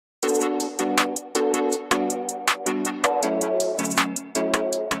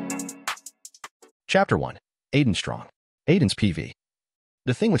Chapter 1. Aden Strong. Aden's PV.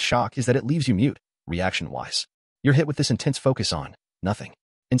 The thing with shock is that it leaves you mute, reaction-wise. You're hit with this intense focus on nothing.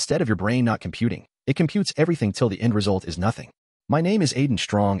 Instead of your brain not computing, it computes everything till the end result is nothing. My name is Aden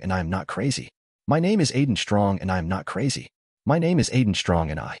Strong and I am not crazy. My name is Aden Strong and I am not crazy. My name is Aden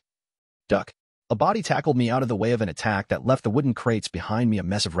Strong and I. Duck. A body tackled me out of the way of an attack that left the wooden crates behind me a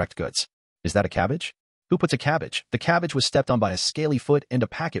mess of wrecked goods. Is that a cabbage? Who puts a cabbage? The cabbage was stepped on by a scaly foot and a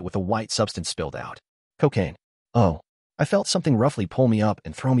packet with a white substance spilled out. Cocaine. Oh. I felt something roughly pull me up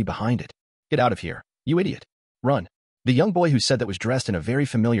and throw me behind it. Get out of here, you idiot. Run. The young boy who said that was dressed in a very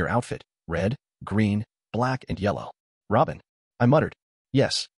familiar outfit, red, green, black, and yellow. Robin. I muttered.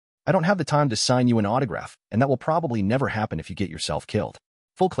 Yes. I don't have the time to sign you an autograph, and that will probably never happen if you get yourself killed.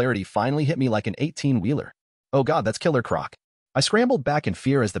 Full clarity finally hit me like an 18-wheeler. Oh god, that's Killer Croc. I scrambled back in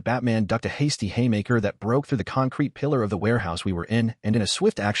fear as the Batman ducked a hasty haymaker that broke through the concrete pillar of the warehouse we were in and in a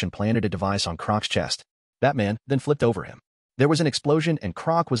swift action planted a device on Croc's chest. Batman then flipped over him. There was an explosion and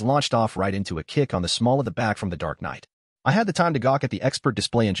Croc was launched off right into a kick on the small of the back from the Dark Knight. I had the time to gawk at the expert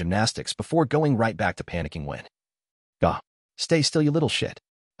display in gymnastics before going right back to panicking when. Gah. Stay still, you little shit.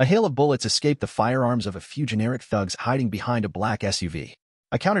 A hail of bullets escaped the firearms of a few generic thugs hiding behind a black SUV.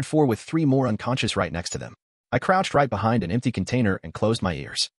 I counted 4 with 3 more unconscious right next to them. I crouched right behind an empty container and closed my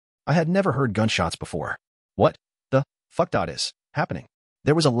ears. I had never heard gunshots before. What the fuck is happening?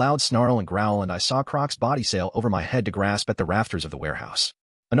 There was a loud snarl and growl and I saw Croc's body sail over my head to grasp at the rafters of the warehouse.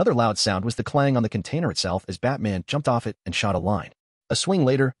 Another loud sound was the clang on the container itself as Batman jumped off it and shot a line. A swing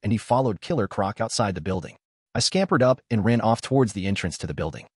later and he followed Killer Croc outside the building. I scampered up and ran off towards the entrance to the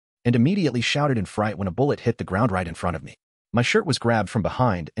building, and immediately shouted in fright when a bullet hit the ground right in front of me. My shirt was grabbed from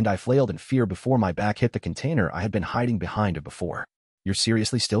behind and I flailed in fear before my back hit the container I had been hiding behind before. You're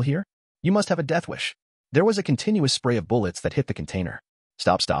seriously still here? You must have a death wish. There was a continuous spray of bullets that hit the container.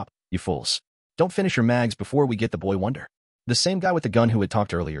 Stop, you fools. Don't finish your mags before we get the boy wonder. The same guy with the gun who had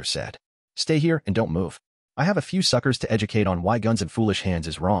talked earlier said. Stay here and don't move. I have a few suckers to educate on why guns in foolish hands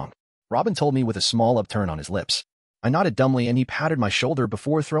is wrong. Robin told me with a small upturn on his lips. I nodded dumbly and he patted my shoulder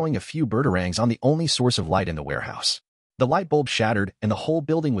before throwing a few birdarangs on the only source of light in the warehouse. The light bulb shattered and the whole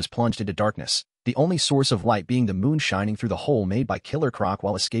building was plunged into darkness, the only source of light being the moon shining through the hole made by Killer Croc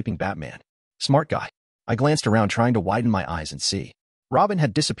while escaping Batman. Smart guy. I glanced around trying to widen my eyes and see. Robin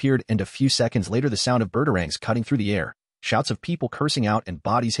had disappeared and a few seconds later the sound of birdarangs cutting through the air, shouts of people cursing out and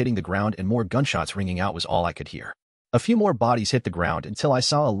bodies hitting the ground and more gunshots ringing out was all I could hear. A few more bodies hit the ground until I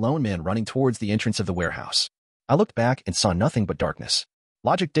saw a lone man running towards the entrance of the warehouse. I looked back and saw nothing but darkness.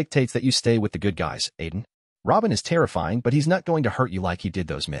 Logic dictates that you stay with the good guys, Aden. Robin is terrifying, but he's not going to hurt you like he did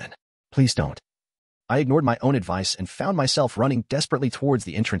those men. Please don't. I ignored my own advice and found myself running desperately towards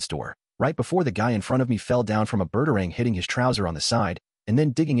the entrance door, right before the guy in front of me fell down from a birdarang hitting his trouser on the side, and then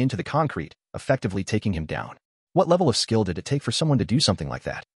digging into the concrete, effectively taking him down. What level of skill did it take for someone to do something like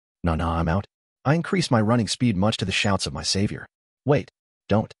that? Nah, I'm out. I increased my running speed much to the shouts of my savior. Wait,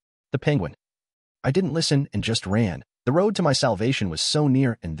 don't. The penguin. I didn't listen and just ran. The road to my salvation was so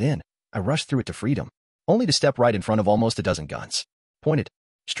near and then I rushed through it to freedom, only to step right in front of almost a dozen guns, pointed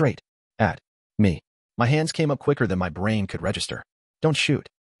straight at me. My hands came up quicker than my brain could register. Don't shoot.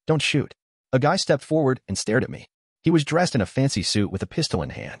 Don't shoot. A guy stepped forward and stared at me. He was dressed in a fancy suit with a pistol in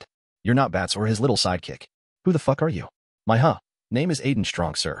hand. You're not Bats or his little sidekick. Who the fuck are you? My name is Aden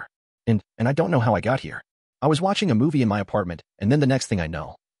Strong, sir. And I don't know how I got here. I was watching a movie in my apartment, and then the next thing I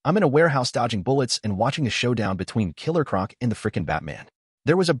know, I'm in a warehouse dodging bullets and watching a showdown between Killer Croc and the frickin' Batman.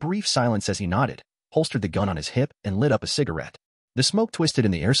 There was a brief silence as he nodded, holstered the gun on his hip, and lit up a cigarette. The smoke twisted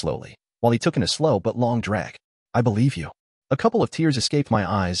in the air slowly, while he took in a slow but long drag. I believe you. A couple of tears escaped my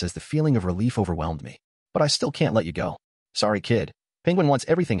eyes as the feeling of relief overwhelmed me. But I still can't let you go. Sorry, kid. Penguin wants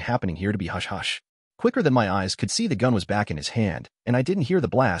everything happening here to be hush-hush. Quicker than my eyes could see the gun was back in his hand, and I didn't hear the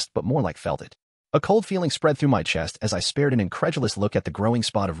blast but more like felt it. A cold feeling spread through my chest as I spared an incredulous look at the growing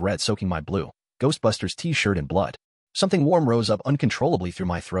spot of red soaking my blue Ghostbusters t-shirt in blood. Something warm rose up uncontrollably through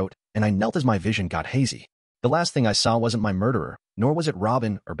my throat, and I knelt as my vision got hazy. The last thing I saw wasn't my murderer, nor was it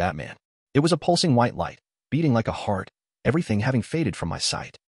Robin or Batman. It was a pulsing white light, beating like a heart, everything having faded from my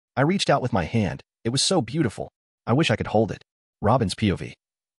sight. I reached out with my hand. It was so beautiful. I wish I could hold it. Robin's POV.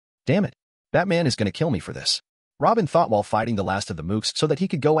 Damn it. Batman is going to kill me for this. Robin thought while fighting the last of the mooks so that he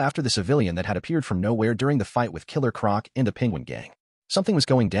could go after the civilian that had appeared from nowhere during the fight with Killer Croc and the Penguin gang. Something was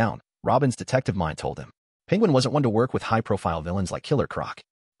going down, Robin's detective mind told him. Penguin wasn't one to work with high-profile villains like Killer Croc.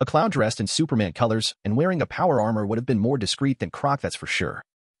 A clown dressed in Superman colors and wearing a power armor would have been more discreet than Croc, that's for sure.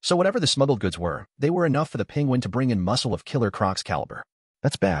 So whatever the smuggled goods were, they were enough for the Penguin to bring in muscle of Killer Croc's caliber.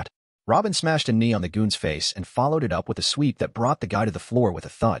 That's bad. Robin smashed a knee on the goon's face and followed it up with a sweep that brought the guy to the floor with a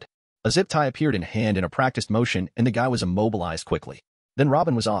thud. A zip tie appeared in hand in a practiced motion, and the guy was immobilized quickly. Then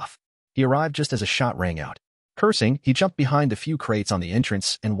Robin was off. He arrived just as a shot rang out. Cursing, he jumped behind a few crates on the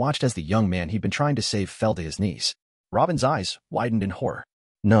entrance and watched as the young man he'd been trying to save fell to his knees. Robin's eyes widened in horror.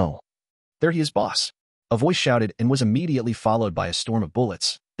 No. There he is, boss. A voice shouted and was immediately followed by a storm of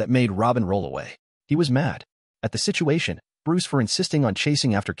bullets that made Robin roll away. He was mad. At the situation, Bruce for insisting on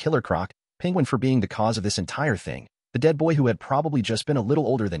chasing after Killer Croc, Penguin for being the cause of this entire thing, the dead boy who had probably just been a little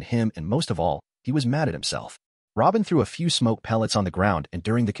older than him, and most of all, he was mad at himself. Robin threw a few smoke pellets on the ground, and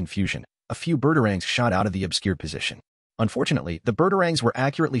during the confusion, a few birdarangs shot out of the obscured position. Unfortunately, the birdarangs were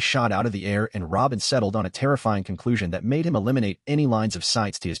accurately shot out of the air, and Robin settled on a terrifying conclusion that made him eliminate any lines of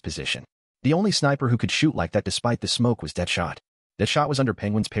sights to his position. The only sniper who could shoot like that despite the smoke was Deadshot. Deadshot was under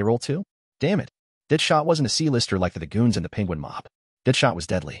Penguin's payroll too? Damn it. Deadshot wasn't a C-lister like the goons in the Penguin mob. Deadshot was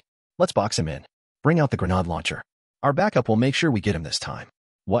deadly. Let's box him in. Bring out the grenade launcher. Our backup will make sure we get him this time.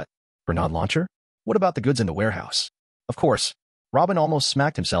 What? Grenade launcher? What about the goods in the warehouse? Of course. Robin almost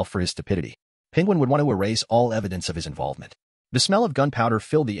smacked himself for his stupidity. Penguin would want to erase all evidence of his involvement. The smell of gunpowder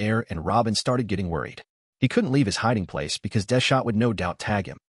filled the air, and Robin started getting worried. He couldn't leave his hiding place because Deadshot would no doubt tag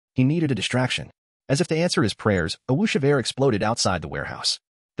him. He needed a distraction. As if to answer his prayers, a whoosh of air exploded outside the warehouse.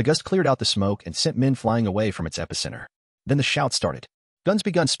 The gust cleared out the smoke and sent men flying away from its epicenter. Then the shout started. Guns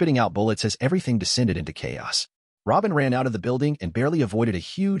began spitting out bullets as everything descended into chaos. Robin ran out of the building and barely avoided a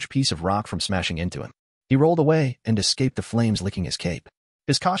huge piece of rock from smashing into him. He rolled away and escaped the flames, licking his cape.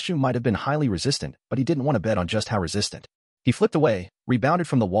 His costume might have been highly resistant, but he didn't want to bet on just how resistant. He flipped away, rebounded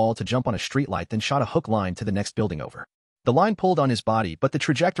from the wall to jump on a streetlight, then shot a hook line to the next building over. The line pulled on his body, but the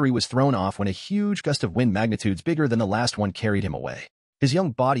trajectory was thrown off when a huge gust of wind magnitudes bigger than the last one carried him away. His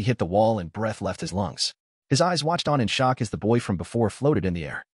young body hit the wall and breath left his lungs. His eyes watched on in shock as the boy from before floated in the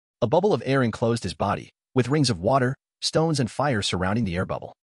air. A bubble of air enclosed his body, with rings of water, stones, and fire surrounding the air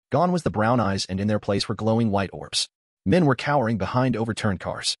bubble. Gone was the brown eyes, and in their place were glowing white orbs. Men were cowering behind overturned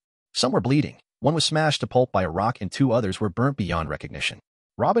cars. Some were bleeding. One was smashed to pulp by a rock, and 2 others were burnt beyond recognition.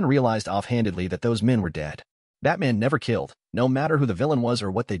 Robin realized offhandedly that those men were dead. Batman never killed, no matter who the villain was or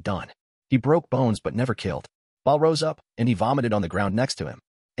what they'd done. He broke bones but never killed. Ball rose up, and he vomited on the ground next to him.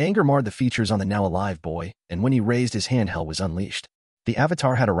 Anger marred the features on the now-alive boy, and when he raised his hand, hell was unleashed. The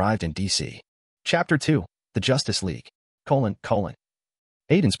Avatar had arrived in D.C. Chapter 2, The Justice League, :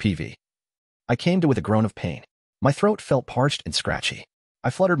 Aden's PV. I came to with a groan of pain. My throat felt parched and scratchy. I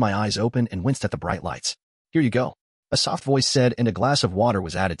fluttered my eyes open and winced at the bright lights. Here you go, a soft voice said, and a glass of water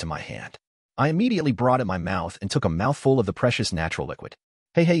was added to my hand. I immediately brought it my mouth and took a mouthful of the precious natural liquid.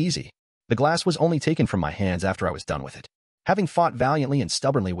 Hey, easy. The glass was only taken from my hands after I was done with it, having fought valiantly and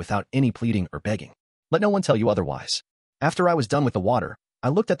stubbornly without any pleading or begging. Let no one tell you otherwise. After I was done with the water, I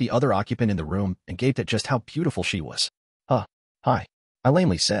looked at the other occupant in the room and gaped at just how beautiful she was. Hi, I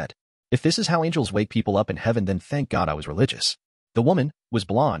lamely said. If this is how angels wake people up in heaven, then thank God I was religious. The woman was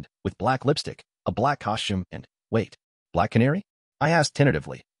blonde, with black lipstick, a black costume, and, wait, Black Canary? I asked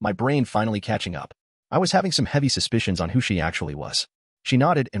tentatively, my brain finally catching up. I was having some heavy suspicions on who she actually was. She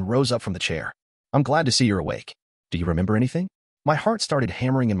nodded and rose up from the chair. I'm glad to see you're awake. Do you remember anything? My heart started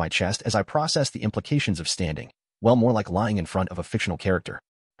hammering in my chest as I processed the implications of standing, well, more like lying in front of a fictional character.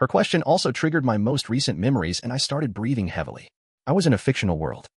 Her question also triggered my most recent memories, and I started breathing heavily. I was in a fictional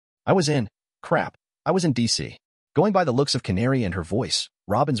world. I was in D.C. Going by the looks of Canary and her voice,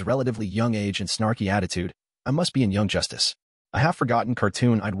 Robin's relatively young age and snarky attitude, I must be in Young Justice, a half-forgotten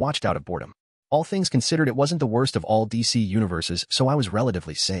cartoon I'd watched out of boredom. All things considered, it wasn't the worst of all DC universes, so I was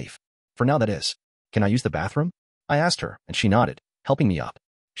relatively safe. For now, that is. Can I use the bathroom? I asked her, and she nodded, helping me up.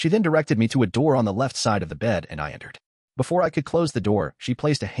 She then directed me to a door on the left side of the bed, and I entered. Before I could close the door, she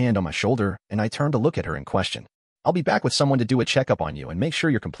placed a hand on my shoulder, and I turned to look at her in question. I'll be back with someone to do a checkup on you and make sure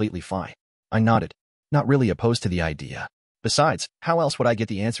you're completely fine. I nodded, not really opposed to the idea. Besides, how else would I get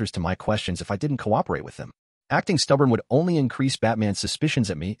the answers to my questions if I didn't cooperate with them? Acting stubborn would only increase Batman's suspicions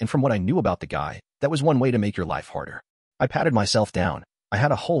at me, and from what I knew about the guy, that was one way to make your life harder. I patted myself down. I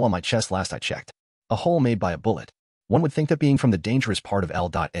had a hole on my chest last I checked. A hole made by a bullet. One would think that being from the dangerous part of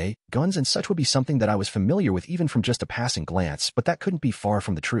L.A., guns and such would be something that I was familiar with even from just a passing glance, but that couldn't be far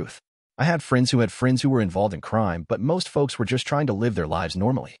from the truth. I had friends who were involved in crime, but most folks were just trying to live their lives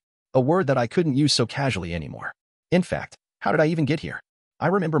normally. A word that I couldn't use so casually anymore. In fact, how did I even get here? I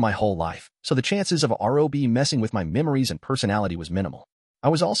remember my whole life, so the chances of a ROB messing with my memories and personality was minimal. I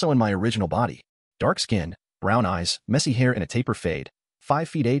was also in my original body. Dark skin, brown eyes, messy hair and a taper fade,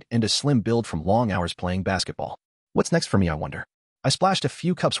 5'8" and a slim build from long hours playing basketball. What's next for me, I wonder? I splashed a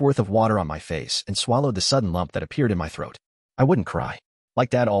few cups worth of water on my face and swallowed the sudden lump that appeared in my throat. I wouldn't cry. Like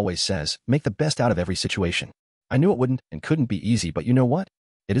Dad always says, make the best out of every situation. I knew it wouldn't and couldn't be easy, but you know what?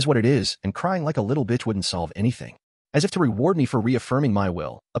 It is what it is, and crying like a little bitch wouldn't solve anything. As if to reward me for reaffirming my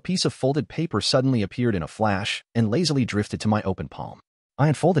will, a piece of folded paper suddenly appeared in a flash and lazily drifted to my open palm. I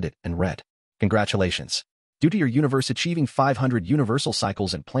unfolded it and read, "Congratulations. Due to your universe achieving 500 universal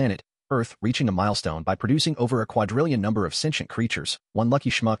cycles and planet, Earth, reaching a milestone by producing over a quadrillion number of sentient creatures, one lucky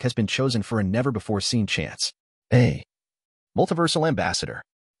schmuck has been chosen for a never-before-seen chance. A multiversal ambassador.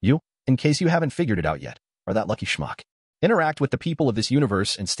 You, in case you haven't figured it out yet, are that lucky schmuck. Interact with the people of this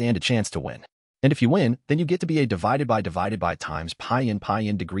universe and stand a chance to win. And if you win, then you get to be a divided by times pi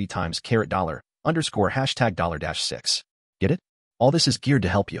in degree times caret dollar underscore hashtag $6. Get it? All this is geared to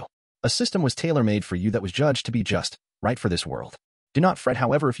help you. A system was tailor-made for you that was judged to be just right for this world. Do not fret,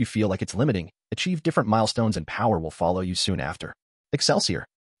 however, if you feel like it's limiting. Achieve different milestones and power will follow you soon after. Excelsior.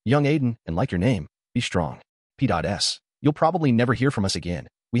 Young Aden, and like your name, be strong. P.S. You'll probably never hear from us again.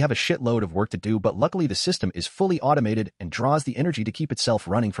 We have a shitload of work to do, but luckily the system is fully automated and draws the energy to keep itself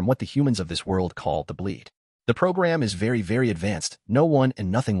running from what the humans of this world call the bleed. The program is very, very advanced. No one and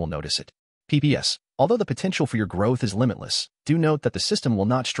nothing will notice it. P.P.S. Although the potential for your growth is limitless, do note that the system will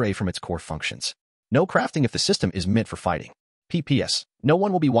not stray from its core functions. No crafting if the system is meant for fighting. P.P.S. No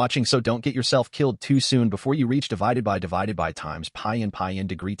one will be watching, so don't get yourself killed too soon before you reach divided by times pi in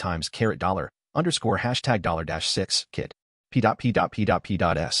degree times caret dollar underscore hashtag $6 kid.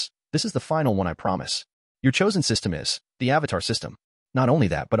 P.P.P.S. This is the final one, I promise. Your chosen system is the Avatar system. Not only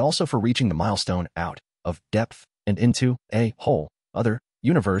that, but also for reaching the milestone out of depth and into a whole other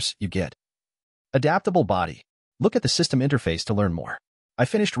universe you get. Adaptable body. Look at the system interface to learn more. I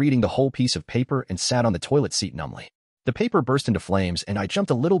finished reading the whole piece of paper and sat on the toilet seat numbly. The paper burst into flames and I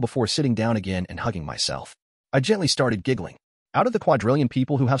jumped a little before sitting down again and hugging myself. I gently started giggling. Out of the quadrillion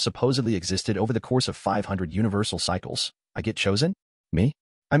people who have supposedly existed over the course of 500 universal cycles, I get chosen? Me?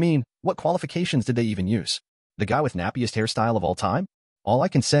 I mean, what qualifications did they even use? The guy with nappiest hairstyle of all time? All I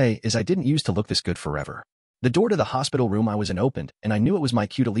can say is I didn't use to look this good forever. The door to the hospital room I was in opened, and I knew it was my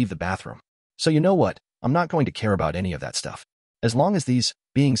cue to leave the bathroom. So you know what? I'm not going to care about any of that stuff. As long as these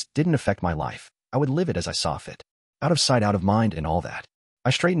beings didn't affect my life, I would live it as I saw fit. Out of sight, out of mind, and all that.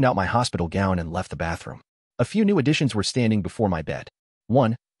 I straightened out my hospital gown and left the bathroom. A few new additions were standing before my bed.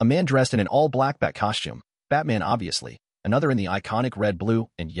 One, a man dressed in an all-black bat costume, Batman obviously. Another in the iconic red, blue,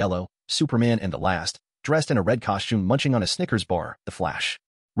 and yellow, Superman, and the last, dressed in a red costume munching on a Snickers bar, the Flash.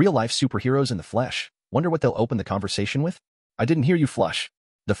 Real-life superheroes in the flesh. Wonder what they'll open the conversation with? I didn't hear you, Flush.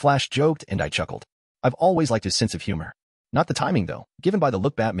 The Flash joked and I chuckled. I've always liked his sense of humor. Not the timing, though, given by the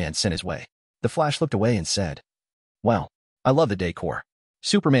look Batman sent his way. The Flash looked away and said, "Well, I love the decor."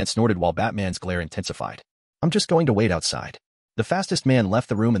 Superman snorted while Batman's glare intensified. "I'm just going to wait outside." The fastest man left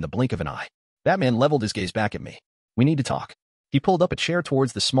the room in the blink of an eye. Batman leveled his gaze back at me. "We need to talk." He pulled up a chair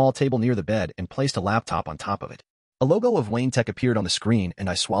towards the small table near the bed and placed a laptop on top of it. A logo of Wayne Tech appeared on the screen and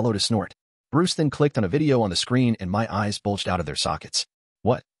I swallowed a snort. Bruce then clicked on a video on the screen and my eyes bulged out of their sockets.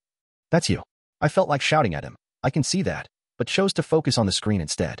 "What? That's you." I felt like shouting at him. I can see that, but chose to focus on the screen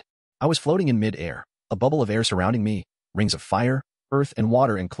instead. I was floating in mid-air, a bubble of air surrounding me, rings of fire, earth, and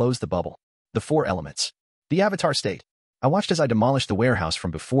water enclosed the bubble. The four elements. The Avatar state. I watched as I demolished the warehouse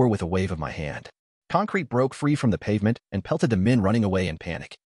from before with a wave of my hand. Concrete broke free from the pavement and pelted the men running away in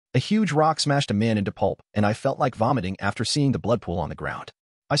panic. A huge rock smashed a man into pulp, and I felt like vomiting after seeing the blood pool on the ground.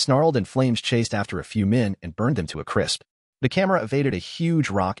 I snarled and flames chased after a few men and burned them to a crisp. The camera evaded a huge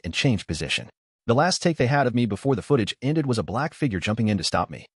rock and changed position. The last take they had of me before the footage ended was a black figure jumping in to stop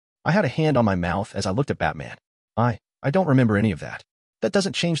me. I had a hand on my mouth as I looked at Batman. I don't remember any of that. That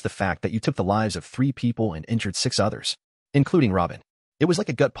doesn't change the fact that you took the lives of 3 people and injured 6 others, including Robin. It was like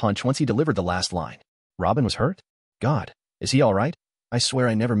a gut punch once he delivered the last line. Robin was hurt? God, is he all right? I swear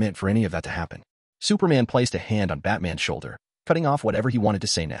I never meant for any of that to happen. Superman placed a hand on Batman's shoulder, cutting off whatever he wanted to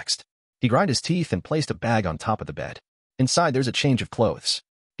say next. He grind his teeth and placed a bag on top of the bed. Inside there's a change of clothes.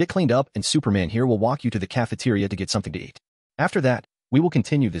 Get cleaned up and Superman here will walk you to the cafeteria to get something to eat. After that, we will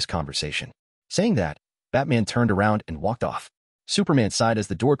continue this conversation. Saying that, Batman turned around and walked off. Superman sighed as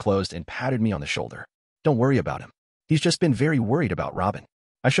the door closed and patted me on the shoulder. Don't worry about him. He's just been very worried about Robin.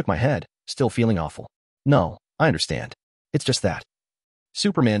 I shook my head, still feeling awful. No, I understand. It's just that.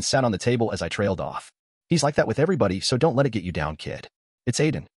 Superman sat on the table as I trailed off. He's like that with everybody, so don't let it get you down, kid. It's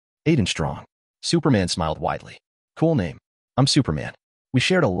Aden. Aden Strong. Superman smiled widely. Cool name. I'm Superman. We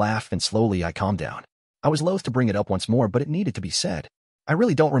shared a laugh and slowly I calmed down. I was loath to bring it up once more, but it needed to be said. I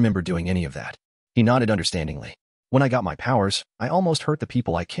really don't remember doing any of that. He nodded understandingly. When I got my powers, I almost hurt the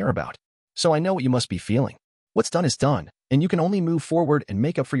people I care about. So I know what you must be feeling. What's done is done, and you can only move forward and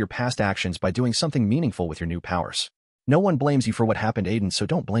make up for your past actions by doing something meaningful with your new powers. No one blames you for what happened, Aden, so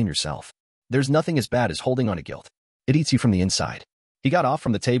don't blame yourself. There's nothing as bad as holding on to guilt. It eats you from the inside. He got off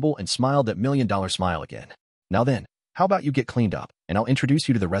from the table and smiled that million-dollar smile again. Now then, how about you get cleaned up, and I'll introduce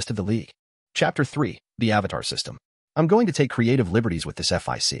you to the rest of the league. Chapter 3, The Avatar System. I'm going to take creative liberties with this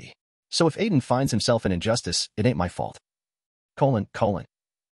FIC. So if Aden finds himself in injustice, it ain't my fault.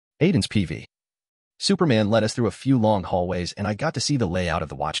 Aden's PV. Superman led us through a few long hallways and I got to see the layout of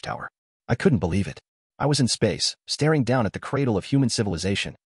the watchtower. I couldn't believe it. I was in space, staring down at the cradle of human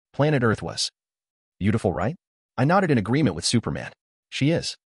civilization. Planet Earth was beautiful, right? I nodded in agreement with Superman. She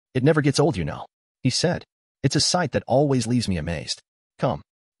is. It never gets old, you know. He said. It's a sight that always leaves me amazed. Come.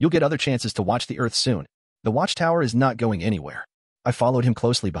 You'll get other chances to watch the Earth soon. The watchtower is not going anywhere. I followed him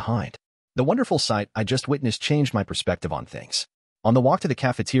closely behind. The wonderful sight I just witnessed changed my perspective on things. On the walk to the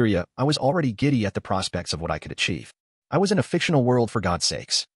cafeteria, I was already giddy at the prospects of what I could achieve. I was in a fictional world, for God's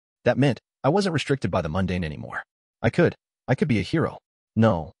sakes. That meant I wasn't restricted by the mundane anymore. I could be a hero.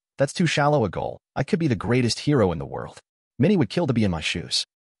 No, that's too shallow a goal. I could be the greatest hero in the world. Many would kill to be in my shoes.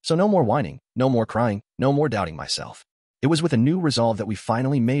 So no more whining, no more crying, no more doubting myself. It was with a new resolve that we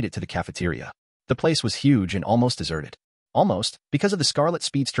finally made it to the cafeteria. The place was huge and almost deserted. Almost, because of the scarlet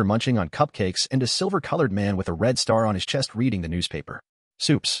speedster munching on cupcakes and a silver-colored man with a red star on his chest reading the newspaper.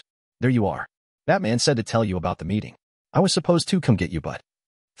 Soups. There you are. Batman said to tell you about the meeting. I was supposed to come get you, but...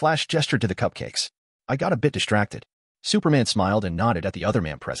 Flash gestured to the cupcakes. I got a bit distracted. Superman smiled and nodded at the other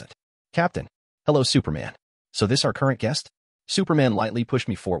man present. Captain. Hello, Superman. So this our current guest? Superman lightly pushed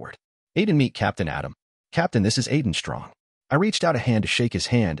me forward. Aden, meet Captain Adam. Captain, this is Aden Strong. I reached out a hand to shake his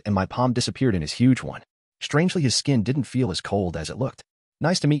hand and my palm disappeared in his huge one. Strangely, his skin didn't feel as cold as it looked.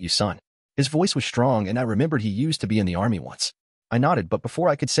 Nice to meet you, son. His voice was strong and I remembered he used to be in the army once. I nodded, but before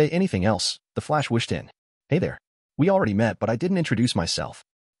I could say anything else, the Flash wished in. Hey there. We already met, but I didn't introduce myself.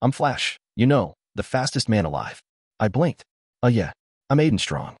 I'm Flash, you know, the fastest man alive. I blinked. Yeah, I'm Aden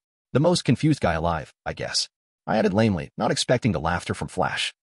Strong. The most confused guy alive, I guess. I added lamely, not expecting the laughter from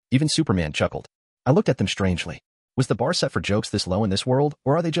Flash. Even Superman chuckled. I looked at them strangely. Was the bar set for jokes this low in this world,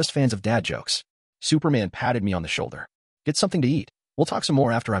 or are they just fans of dad jokes? Superman patted me on the shoulder. Get something to eat. We'll talk some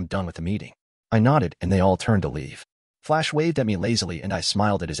more after I'm done with the meeting. I nodded and they all turned to leave. Flash waved at me lazily and I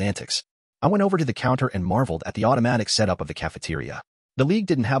smiled at his antics. I went over to the counter and marveled at the automatic setup of the cafeteria. The league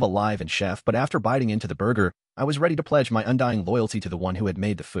didn't have a live-in chef, but after biting into the burger, I was ready to pledge my undying loyalty to the one who had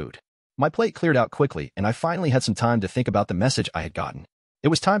made the food. My plate cleared out quickly and I finally had some time to think about the message I had gotten. It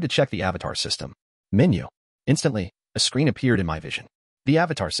was time to check the avatar system. Menu. Instantly, a screen appeared in my vision. The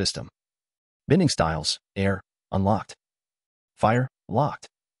avatar system. Bending styles, air, unlocked. Fire, locked.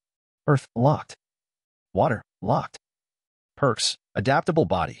 Earth, locked. Water, locked. Perks, adaptable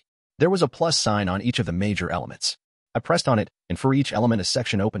body. There was a plus sign on each of the major elements. I pressed on it, and for each element a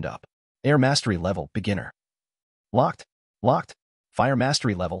section opened up. Air mastery level, beginner. Locked, locked. Fire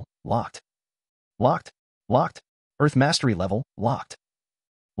mastery level, locked. Locked, locked. Earth mastery level, locked.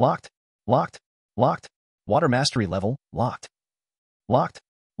 Locked, locked, locked. Water mastery level, locked. Locked,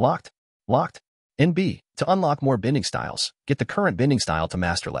 locked. Locked. NB. To unlock more bending styles, get the current bending style to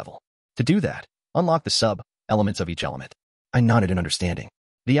master level. To do that, unlock the sub-elements of each element. I nodded in understanding.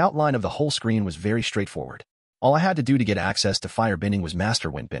 The outline of the whole screen was very straightforward. All I had to do to get access to fire bending was master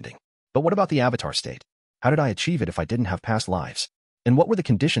wind bending. But what about the avatar state? How did I achieve it if I didn't have past lives? And what were the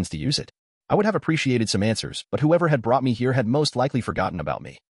conditions to use it? I would have appreciated some answers, but whoever had brought me here had most likely forgotten about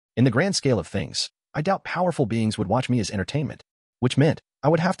me. In the grand scale of things, I doubt powerful beings would watch me as entertainment, which meant I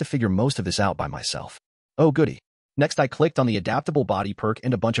would have to figure most of this out by myself. Oh goody. Next I clicked on the adaptable body perk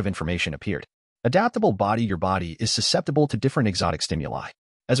and a bunch of information appeared. Adaptable body. Your body is susceptible to different exotic stimuli.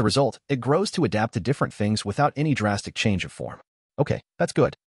 As a result, it grows to adapt to different things without any drastic change of form. Okay, that's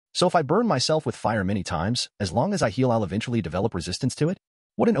good. So if I burn myself with fire many times, as long as I heal I'll eventually develop resistance to it?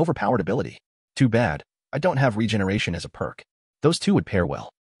 What an overpowered ability. Too bad. I don't have regeneration as a perk. Those two would pair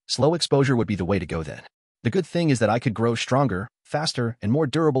well. Slow exposure would be the way to go then. The good thing is that I could grow stronger, faster, and more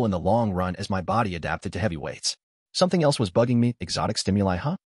durable in the long run as my body adapted to heavy weights. Something else was bugging me. Exotic stimuli,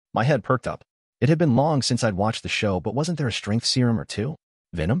 huh? My head perked up. It had been long since I'd watched the show, but wasn't there a strength serum or two?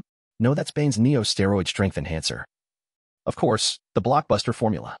 Venom? No, that's Bane's Neo-Steroid Strength Enhancer. Of course, the blockbuster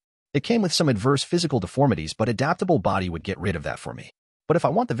formula. It came with some adverse physical deformities, but adaptable body would get rid of that for me. But if I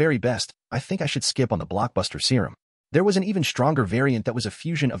want the very best, I think I should skip on the blockbuster serum. There was an even stronger variant that was a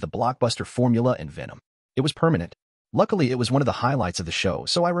fusion of the blockbuster formula and Venom. It was permanent. Luckily, it was one of the highlights of the show,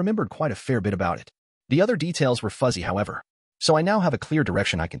 so I remembered quite a fair bit about it. The other details were fuzzy, however. So I now have a clear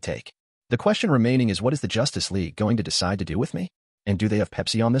direction I can take. The question remaining is, what is the Justice League going to decide to do with me? And do they have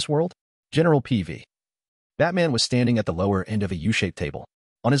Pepsi on this world? General PV. Batman was standing at the lower end of a U-shaped table.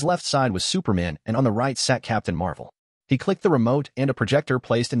 On his left side was Superman, and on the right sat Captain Marvel. He clicked the remote, and a projector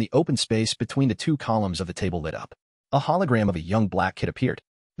placed in the open space between the two columns of the table lit up. A hologram of a young black kid appeared.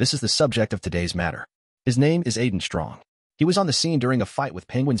 This is the subject of today's matter. His name is Aden Strong. He was on the scene during a fight with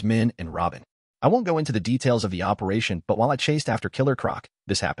Penguin's men and Robin. I won't go into the details of the operation, but while I chased after Killer Croc,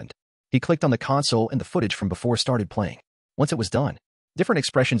 this happened. He clicked on the console and the footage from before started playing. Once it was done, different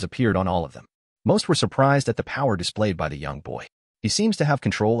expressions appeared on all of them. Most were surprised at the power displayed by the young boy. He seems to have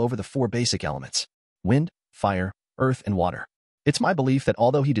control over the 4 basic elements: wind, fire, earth, and water. It's my belief that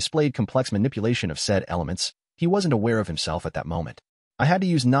although he displayed complex manipulation of said elements, he wasn't aware of himself at that moment. I had to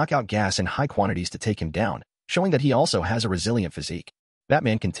use knockout gas in high quantities to take him down, showing that he also has a resilient physique.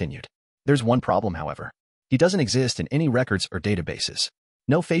 Batman continued. There's one problem, however. He doesn't exist in any records or databases.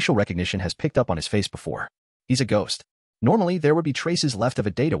 No facial recognition has picked up on his face before. He's a ghost. Normally, there would be traces left of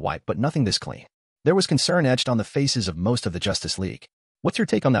a data wipe, but nothing this clean. There was concern etched on the faces of most of the Justice League. What's your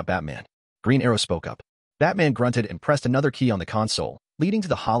take on that, Batman? Green Arrow spoke up. Batman grunted and pressed another key on the console, leading to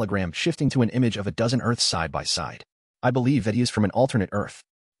the hologram shifting to an image of a dozen Earths side by side. I believe that he is from an alternate Earth.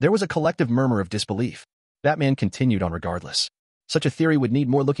 There was a collective murmur of disbelief. Batman continued on regardless. Such a theory would need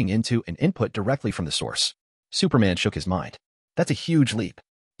more looking into and input directly from the source. Superman shook his mind. That's a huge leap.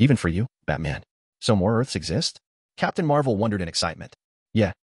 Even for you, Batman. So more Earths exist? Captain Marvel wondered in excitement.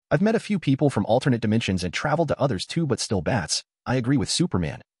 Yeah, I've met a few people from alternate dimensions and traveled to others too, but still bats. I agree with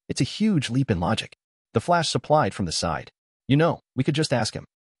Superman. It's a huge leap in logic. The Flash supplied from the side. You know, we could just ask him.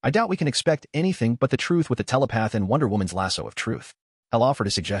 I doubt we can expect anything but the truth with the telepath and Wonder Woman's lasso of truth. Hal offered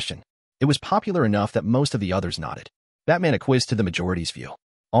a suggestion. It was popular enough that most of the others nodded. Batman acquiesced to the majority's view.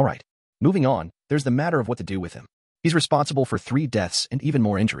 All right. Moving on, there's the matter of what to do with him. He's responsible for 3 deaths and even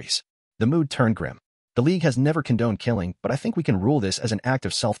more injuries. The mood turned grim. The League has never condoned killing, but I think we can rule this as an act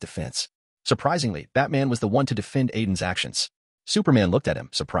of self-defense. Surprisingly, Batman was the one to defend Aiden's actions. Superman looked at him,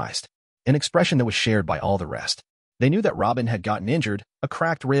 surprised. An expression that was shared by all the rest. They knew that Robin had gotten injured, a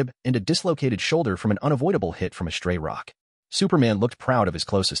cracked rib, and a dislocated shoulder from an unavoidable hit from a stray rock. Superman looked proud of his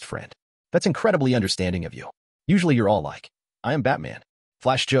closest friend. That's incredibly understanding of you. Usually you're all like, I am Batman.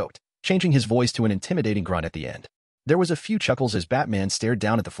 Flash joked, changing his voice to an intimidating grunt at the end. There was a few chuckles as Batman stared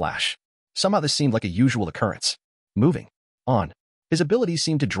down at the Flash. Somehow this seemed like a usual occurrence. Moving on. His abilities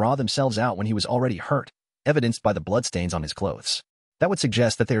seemed to draw themselves out when he was already hurt, evidenced by the bloodstains on his clothes. That would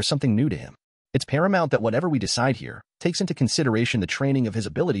suggest that there is something new to him. It's paramount that whatever we decide here takes into consideration the training of his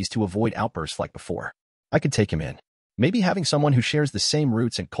abilities to avoid outbursts like before. I could take him in. Maybe having someone who shares the same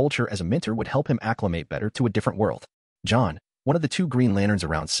roots and culture as a mentor would help him acclimate better to a different world. John, one of the 2 Green Lanterns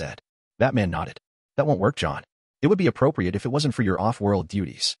around, said. Batman nodded. That won't work, John. It would be appropriate if it wasn't for your off-world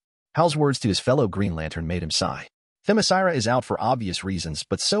duties. Hal's words to his fellow Green Lantern made him sigh. Themyscira is out for obvious reasons,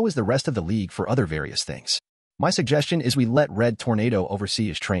 but so is the rest of the League for other various things. My suggestion is we let Red Tornado oversee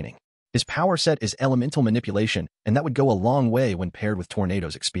his training. His power set is elemental manipulation, and that would go a long way when paired with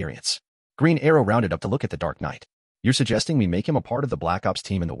Tornado's experience. Green Arrow rounded up to look at the Dark Knight. You're suggesting we make him a part of the Black Ops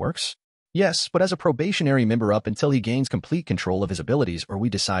team in the works? Yes, but as a probationary member up until he gains complete control of his abilities or we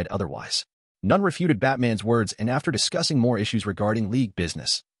decide otherwise. None refuted Batman's words, and after discussing more issues regarding League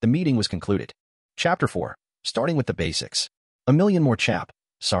business, the meeting was concluded. Chapter 4. Starting with the basics. A million more chap.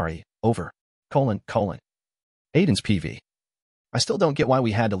 Sorry, over. : Aiden's PV. I still don't get why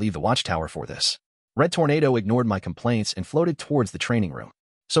we had to leave the watchtower for this. Red Tornado ignored my complaints and floated towards the training room.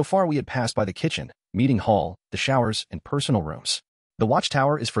 So far we had passed by the kitchen, meeting hall, the showers, and personal rooms. The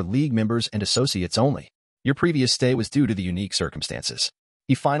watchtower is for League members and associates only. Your previous stay was due to the unique circumstances.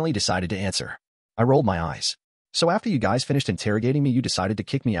 He finally decided to answer. I rolled my eyes. So after you guys finished interrogating me, you decided to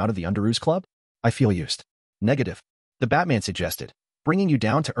kick me out of the Underoos Club? I feel used. Negative. The Batman suggested. Bringing you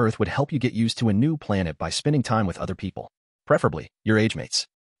down to Earth would help you get used to a new planet by spending time with other people. Preferably, your age mates.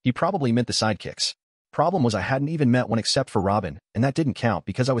 He probably meant the sidekicks. Problem was I hadn't even met one except for Robin, and that didn't count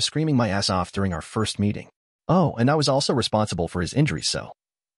because I was screaming my ass off during our first meeting. Oh, and I was also responsible for his injuries, so.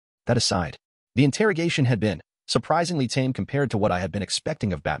 That aside, the interrogation had been surprisingly tame compared to what I had been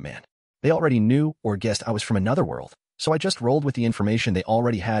expecting of Batman. They already knew or guessed I was from another world, so I just rolled with the information they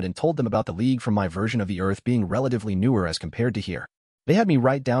already had and told them about the League from my version of the Earth being relatively newer as compared to here. They had me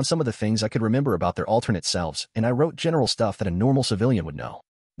write down some of the things I could remember about their alternate selves, and I wrote general stuff that a normal civilian would know.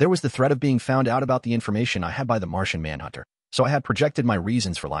 There was the threat of being found out about the information I had by the Martian Manhunter, so I had projected my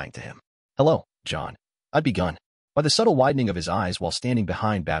reasons for lying to him. Hello, John. I'd begun. By the subtle widening of his eyes while standing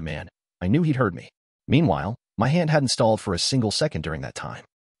behind Batman, I knew he'd heard me. Meanwhile, my hand hadn't stalled for a single second during that time.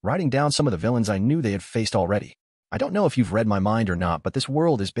 Writing down some of the villains I knew they had faced already. I don't know if you've read my mind or not, but this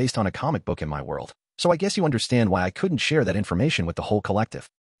world is based on a comic book in my world, so I guess you understand why I couldn't share that information with the whole collective.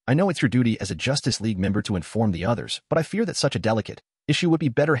 I know it's your duty as a Justice League member to inform the others, but I fear that such a delicate issue would be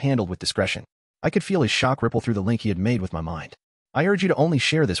better handled with discretion. I could feel his shock ripple through the link he had made with my mind. I urge you to only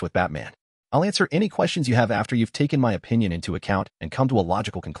share this with Batman. I'll answer any questions you have after you've taken my opinion into account and come to a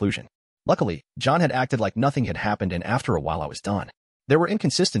logical conclusion. Luckily, John had acted like nothing had happened, and after a while I was done. There were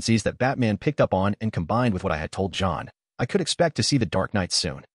inconsistencies that Batman picked up on, and combined with what I had told John, I could expect to see the Dark Knight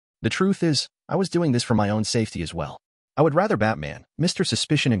soon. The truth is, I was doing this for my own safety as well. I would rather Batman, Mr.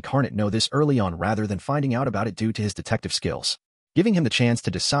 Suspicion Incarnate, know this early on rather than finding out about it due to his detective skills. Giving him the chance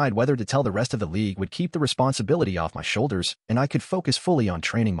to decide whether to tell the rest of the league would keep the responsibility off my shoulders, and I could focus fully on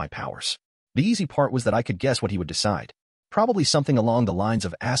training my powers. The easy part was that I could guess what he would decide. Probably something along the lines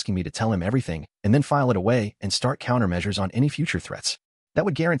of asking me to tell him everything and then file it away and start countermeasures on any future threats. That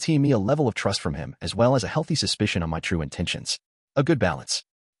would guarantee me a level of trust from him as well as a healthy suspicion on my true intentions. A good balance.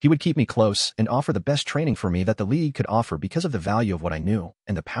 He would keep me close and offer the best training for me that the league could offer because of the value of what I knew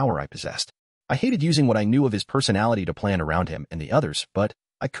and the power I possessed. I hated using what I knew of his personality to plan around him and the others, but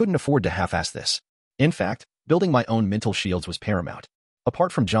I couldn't afford to half-ass this. In fact, building my own mental shields was paramount.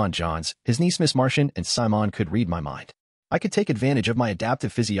 Apart from John's, his niece Miss Martian and Simon could read my mind. I could take advantage of my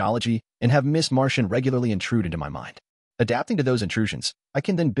adaptive physiology and have Miss Martian regularly intrude into my mind. Adapting to those intrusions, I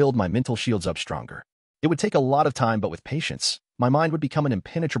can then build my mental shields up stronger. It would take a lot of time, but with patience, my mind would become an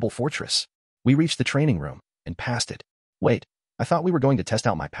impenetrable fortress. We reached the training room and passed it. Wait, I thought we were going to test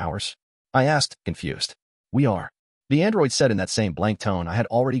out my powers? I asked, confused. We are. The android said in that same blank tone I had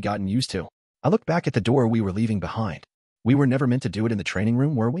already gotten used to. I looked back at the door we were leaving behind. We were never meant to do it in the training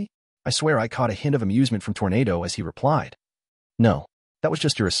room, were we? I swear I caught a hint of amusement from Tornado as he replied. No, that was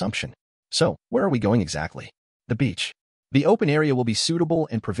just your assumption. So, where are we going exactly? The beach. The open area will be suitable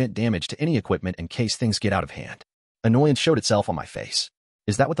and prevent damage to any equipment in case things get out of hand. Annoyance showed itself on my face.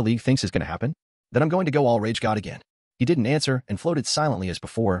 Is that what the league thinks is going to happen? Then I'm going to go all rage god again. He didn't answer and floated silently as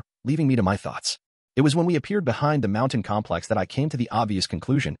before, leaving me to my thoughts. It was when we appeared behind the mountain complex that I came to the obvious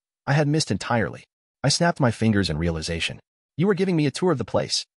conclusion I had missed entirely. I snapped my fingers in realization. You were giving me a tour of the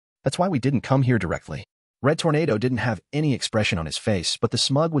place. That's why we didn't come here directly. Red Tornado didn't have any expression on his face, but the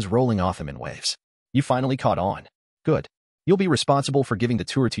smug was rolling off him in waves. You finally caught on. Good. You'll be responsible for giving the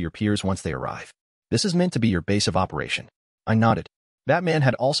tour to your peers once they arrive. This is meant to be your base of operation. I nodded. Batman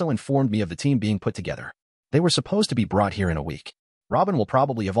had also informed me of the team being put together. They were supposed to be brought here in a week. Robin will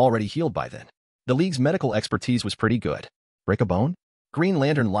probably have already healed by then. The League's medical expertise was pretty good. Break a bone? Green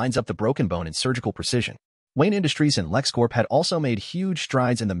Lantern lines up the broken bone in surgical precision. Wayne Industries and LexCorp had also made huge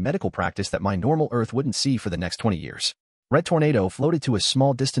strides in the medical practice that my normal Earth wouldn't see for the next 20 years. Red Tornado floated to a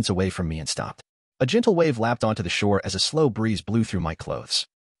small distance away from me and stopped. A gentle wave lapped onto the shore as a slow breeze blew through my clothes.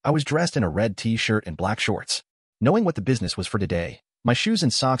 I was dressed in a red t-shirt and black shorts. Knowing what the business was for today, my shoes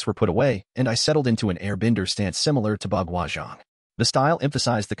and socks were put away, and I settled into an airbender stance similar to Bagua Zhang. The style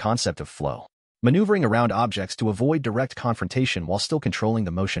emphasized the concept of flow, maneuvering around objects to avoid direct confrontation while still controlling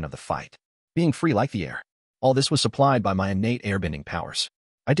the motion of the fight. Being free like the air. All this was supplied by my innate airbending powers.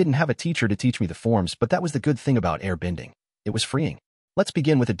 I didn't have a teacher to teach me the forms, but that was the good thing about airbending. It was freeing. Let's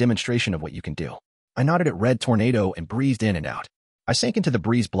begin with a demonstration of what you can do. I nodded at Red Tornado and breathed in and out. I sank into the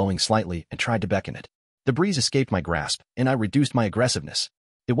breeze blowing slightly and tried to beckon it. The breeze escaped my grasp, and I reduced my aggressiveness.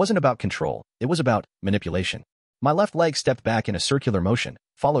 It wasn't about control, it was about manipulation. My left leg stepped back in a circular motion,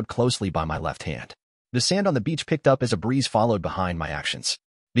 followed closely by my left hand. The sand on the beach picked up as a breeze followed behind my actions.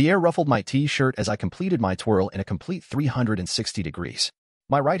 The air ruffled my t-shirt as I completed my twirl in a complete 360 degrees.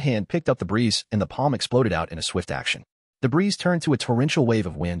 My right hand picked up the breeze, and the palm exploded out in a swift action. The breeze turned to a torrential wave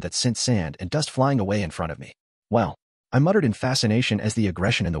of wind that sent sand and dust flying away in front of me. Well, I muttered in fascination as the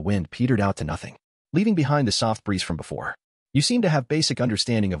aggression in the wind petered out to nothing, leaving behind the soft breeze from before. You seem to have basic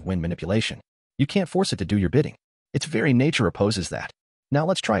understanding of wind manipulation. You can't force it to do your bidding. Its very nature opposes that. Now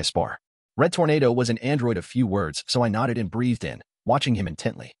let's try a spar. Red Tornado was an android of few words, so I nodded and breathed in, watching him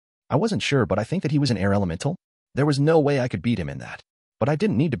intently. I wasn't sure, but I think that he was an air elemental. There was no way I could beat him in that. But I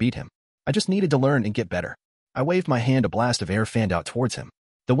didn't need to beat him. I just needed to learn and get better. I waved my hand, a blast of air fanned out towards him.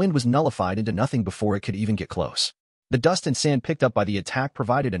 The wind was nullified into nothing before it could even get close. The dust and sand picked up by the attack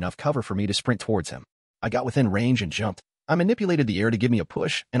provided enough cover for me to sprint towards him. I got within range and jumped. I manipulated the air to give me a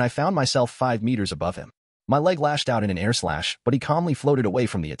push, and I found myself 5 meters above him. My leg lashed out in an air slash, but he calmly floated away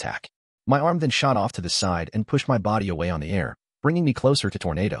from the attack. My arm then shot off to the side and pushed my body away on the air, bringing me closer to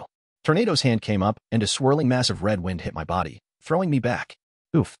Tornado. Tornado's hand came up, and a swirling mass of red wind hit my body, throwing me back.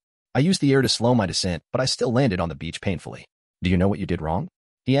 Oof. I used the air to slow my descent, but I still landed on the beach painfully. Do you know what you did wrong?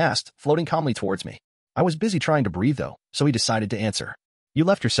 He asked, floating calmly towards me. I was busy trying to breathe, though, so he decided to answer. You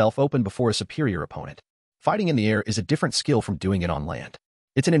left yourself open before a superior opponent. Fighting in the air is a different skill from doing it on land.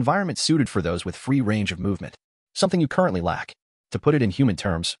 It's an environment suited for those with free range of movement, something you currently lack. To put it in human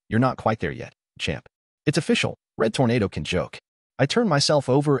terms, you're not quite there yet, champ. It's official, Red Tornado can joke. I turned myself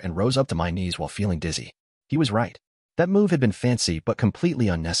over and rose up to my knees while feeling dizzy. He was right. That move had been fancy but completely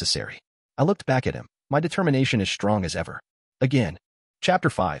unnecessary. I looked back at him, my determination as strong as ever. Again. Chapter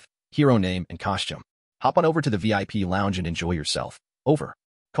 5. Hero Name and Costume. Hop on over to the VIP lounge and enjoy yourself. Over. :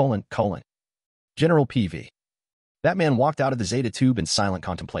 General PV. Batman walked out of the Zeta Tube in silent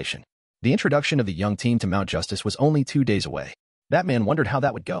contemplation. The introduction of the young team to Mount Justice was only 2 days away. Batman wondered how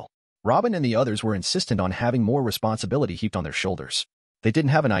that would go. Robin and the others were insistent on having more responsibility heaped on their shoulders. They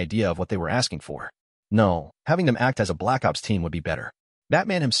didn't have an idea of what they were asking for. No, having them act as a Black Ops team would be better.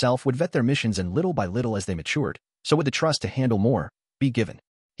 Batman himself would vet their missions, and little by little as they matured, so would the trust to handle more be given.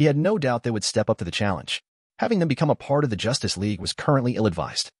 He had no doubt they would step up to the challenge. Having them become a part of the Justice League was currently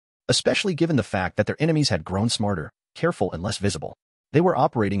ill-advised, especially given the fact that their enemies had grown smarter, careful, and less visible. They were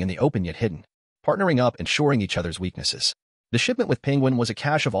operating in the open yet hidden, partnering up and shoring each other's weaknesses. The shipment with Penguin was a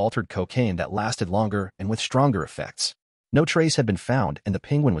cache of altered cocaine that lasted longer and with stronger effects. No trace had been found, and the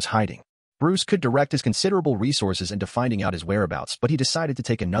Penguin was hiding. Bruce could direct his considerable resources into finding out his whereabouts, but he decided to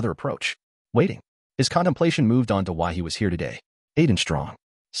take another approach. Waiting. His contemplation moved on to why he was here today. Aden Strong.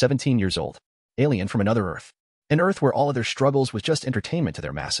 17 years old. Alien from another Earth. An Earth where all of their struggles was just entertainment to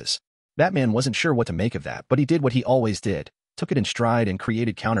their masses. Batman wasn't sure what to make of that, but he did what he always did, took it in stride and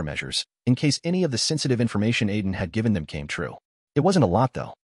created countermeasures, in case any of the sensitive information Aden had given them came true. It wasn't a lot,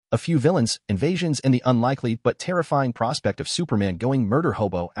 though. A few villains, invasions, and the unlikely but terrifying prospect of Superman going murder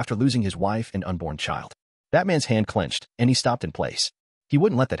hobo after losing his wife and unborn child. Batman's hand clenched, and he stopped in place. He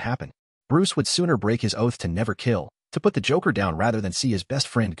wouldn't let that happen. Bruce would sooner break his oath to never kill, to put the Joker down rather than see his best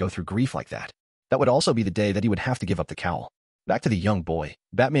friend go through grief like that. That would also be the day that he would have to give up the cowl. Back to the young boy,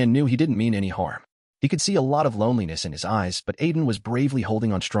 Batman knew he didn't mean any harm. He could see a lot of loneliness in his eyes, but Aden was bravely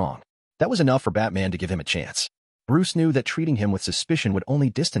holding on strong. That was enough for Batman to give him a chance. Bruce knew that treating him with suspicion would only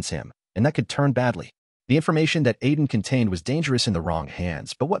distance him, and that could turn badly. The information that Aden contained was dangerous in the wrong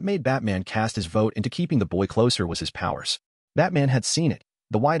hands, but what made Batman cast his vote into keeping the boy closer was his powers. Batman had seen it.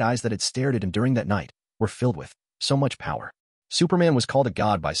 The wide eyes that had stared at him during that night were filled with so much power. Superman was called a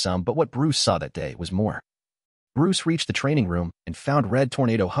god by some, but what Bruce saw that day was more. Bruce reached the training room and found Red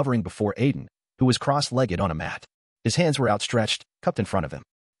Tornado hovering before Aden, who was cross-legged on a mat. His hands were outstretched, cupped in front of him.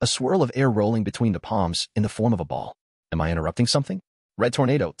 A swirl of air rolling between the palms in the form of a ball. Am I interrupting something? Red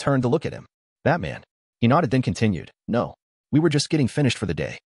Tornado turned to look at him. Batman. He nodded, then continued. No. We were just getting finished for the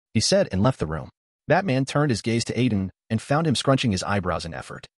day, he said, and left the room. Batman turned his gaze to Aden and found him scrunching his eyebrows in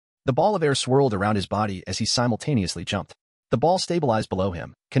effort. The ball of air swirled around his body as he simultaneously jumped. The ball stabilized below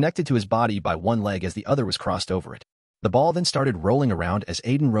him, connected to his body by one leg as the other was crossed over it. The ball then started rolling around as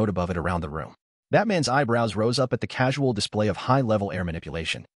Aden rode above it around the room. Batman's eyebrows rose up at the casual display of high-level air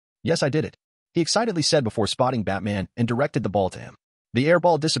manipulation. Yes, I did it, he excitedly said before spotting Batman and directed the ball to him. The air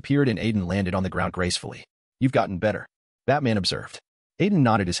ball disappeared and Aden landed on the ground gracefully. You've gotten better, Batman observed. Aden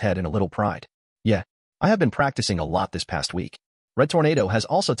nodded his head in a little pride. Yeah, I have been practicing a lot this past week. Red Tornado has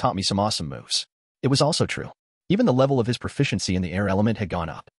also taught me some awesome moves. It was also true. Even the level of his proficiency in the air element had gone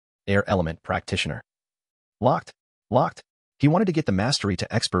up. Air element practitioner. Locked. He wanted to get the mastery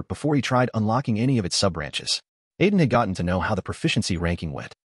to expert before he tried unlocking any of its sub-branches. Aden had gotten to know how the proficiency ranking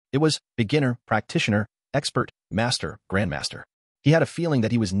went. It was beginner, practitioner, expert, master, grandmaster. He had a feeling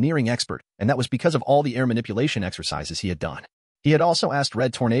that he was nearing expert, and that was because of all the air manipulation exercises he had done. He had also asked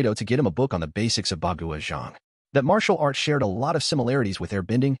Red Tornado to get him a book on the basics of Bagua Zhang. That martial art shared a lot of similarities with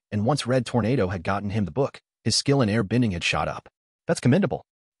airbending, and once Red Tornado had gotten him the book, his skill in airbending had shot up. That's commendable.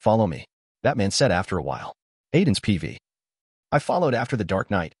 Follow me, Batman said after a while. Aden's PV. I followed after the Dark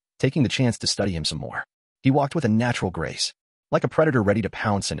Knight, taking the chance to study him some more. He walked with a natural grace, like a predator ready to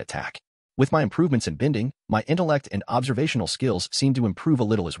pounce and attack. With my improvements in bending, my intellect and observational skills seemed to improve a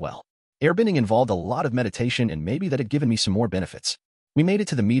little as well. Airbending involved a lot of meditation, and maybe that had given me some more benefits. We made it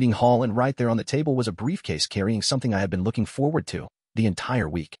to the meeting hall, and right there on the table was a briefcase carrying something I had been looking forward to the entire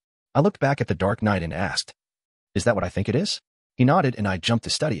week. I looked back at the Dark Knight and asked, "Is that what I think it is?" He nodded, and I jumped to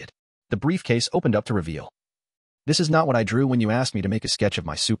study it. The briefcase opened up to reveal. This is not what I drew when you asked me to make a sketch of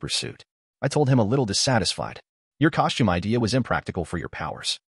my super suit. I told him, a little dissatisfied. Your costume idea was impractical for your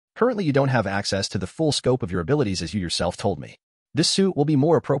powers. Currently, you don't have access to the full scope of your abilities, as you yourself told me. This suit will be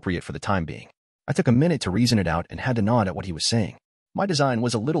more appropriate for the time being. I took a minute to reason it out and had to nod at what he was saying. My design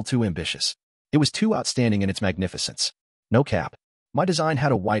was a little too ambitious. It was too outstanding in its magnificence. No cap. My design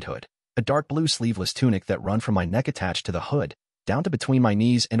had a white hood, a dark blue sleeveless tunic that run from my neck attached to the hood, down to between my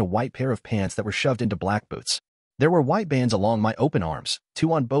knees, and a white pair of pants that were shoved into black boots. There were white bands along my open arms,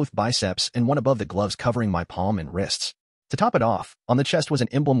 2 on both biceps and 1 above the gloves covering my palm and wrists. To top it off, on the chest was an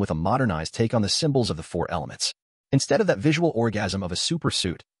emblem with a modernized take on the symbols of the 4 elements. Instead of that visual orgasm of a super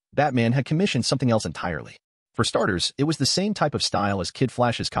suit, Batman had commissioned something else entirely. For starters, it was the same type of style as Kid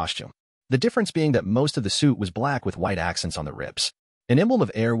Flash's costume. The difference being that most of the suit was black with white accents on the ribs. An emblem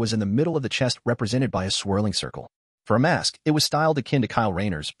of air was in the middle of the chest, represented by a swirling circle. For a mask, it was styled akin to Kyle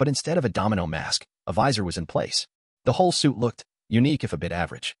Rayner's, but instead of a domino mask, a visor was in place. The whole suit looked unique if a bit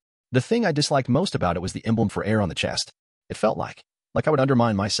average. The thing I disliked most about it was the emblem for air on the chest. It felt like I would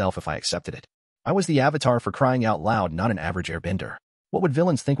undermine myself if I accepted it. I was the avatar, for crying out loud, not an average airbender. What would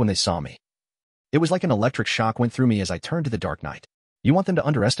villains think when they saw me? It was like an electric shock went through me as I turned to the Dark Knight. You want them to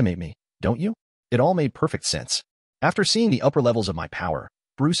underestimate me, don't you? It all made perfect sense. After seeing the upper levels of my power,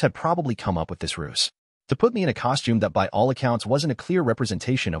 Bruce had probably come up with this ruse to put me in a costume that by all accounts wasn't a clear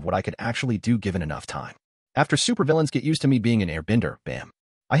representation of what I could actually do given enough time. After supervillains get used to me being an airbender, bam,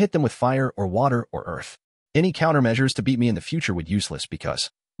 I hit them with fire or water or earth. Any countermeasures to beat me in the future would be useless because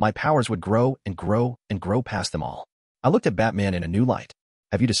my powers would grow and grow and grow past them all. I looked at Batman in a new light.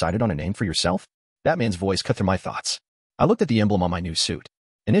 Have you decided on a name for yourself? Batman's voice cut through my thoughts. I looked at the emblem on my new suit.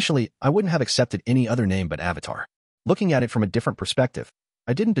 Initially, I wouldn't have accepted any other name but Avatar. Looking at it from a different perspective,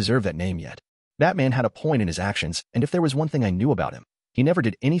 I didn't deserve that name yet. Batman had a point in his actions, and if there was one thing I knew about him, he never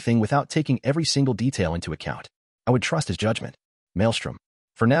did anything without taking every single detail into account. I would trust his judgment. Maelstrom.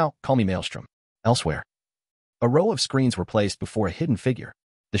 For now, call me Maelstrom. Elsewhere. A row of screens were placed before a hidden figure.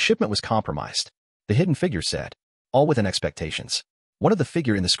 The shipment was compromised. The hidden figure said, all within expectations. One of the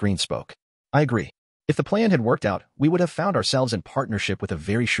figure in the screen spoke. I agree. If the plan had worked out, we would have found ourselves in partnership with a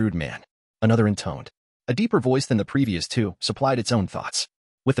very shrewd man. Another intoned. A deeper voice than the previous two supplied its own thoughts.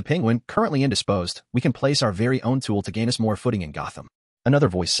 With the Penguin currently indisposed, we can place our very own tool to gain us more footing in Gotham. Another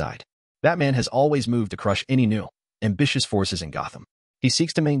voice sighed. Batman has always moved to crush any new, ambitious forces in Gotham. He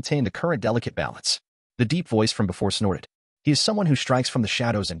seeks to maintain the current delicate balance. The deep voice from before snorted. He is someone who strikes from the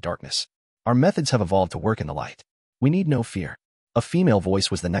shadows and darkness. Our methods have evolved to work in the light. We need no fear. A female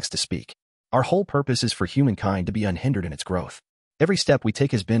voice was the next to speak. Our whole purpose is for humankind to be unhindered in its growth. Every step we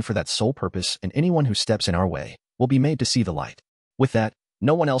take has been for that sole purpose, and anyone who steps in our way will be made to see the light. With that,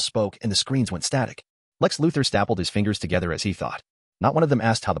 no one else spoke and the screens went static. Lex Luthor stapled his fingers together as he thought. Not one of them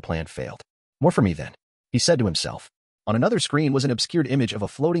asked how the plan failed. More for me then, he said to himself. On another screen was an obscured image of a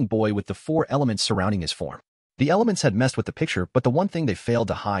floating boy with the 4 elements surrounding his form. The elements had messed with the picture, but the one thing they failed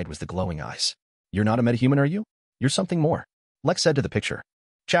to hide was the glowing eyes. You're not a metahuman, are you? You're something more, Lex said to the picture.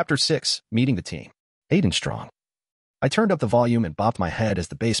 Chapter 6, Meeting the Team. Aden Strong. I turned up the volume and bopped my head as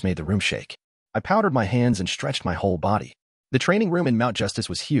the bass made the room shake. I powdered my hands and stretched my whole body. The training room in Mount Justice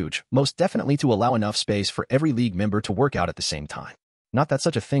was huge, most definitely to allow enough space for every league member to work out at the same time. Not that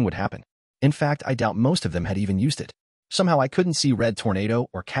such a thing would happen. In fact, I doubt most of them had even used it. Somehow I couldn't see Red Tornado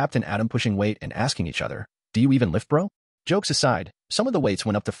or Captain Atom pushing weight and asking each other, do you even lift, bro? Jokes aside, some of the weights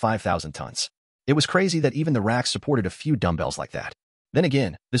went up to 5,000 tons. It was crazy that even the racks supported a few dumbbells like that. Then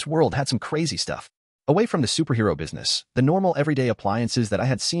again, this world had some crazy stuff. Away from the superhero business, the normal everyday appliances that I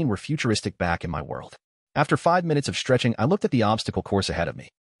had seen were futuristic back in my world. After 5 minutes of stretching, I looked at the obstacle course ahead of me.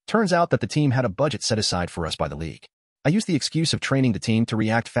 Turns out that the team had a budget set aside for us by the league. I used the excuse of training the team to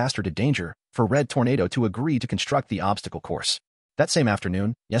react faster to danger for Red Tornado to agree to construct the obstacle course. That same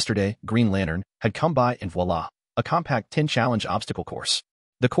afternoon, yesterday, Green Lantern had come by and voila, a compact 10-challenge obstacle course.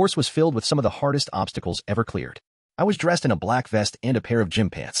 The course was filled with some of the hardest obstacles ever cleared. I was dressed in a black vest and a pair of gym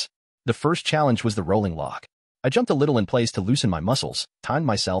pants. The first challenge was the rolling log. I jumped a little in place to loosen my muscles, timed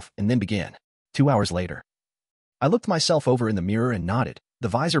myself, and then began. 2 hours later, I looked myself over in the mirror and nodded. The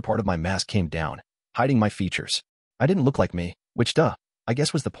visor part of my mask came down, hiding my features. I didn't look like me, which I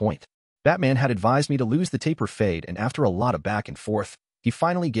guess was the point. Batman had advised me to lose the taper fade, and after a lot of back and forth, he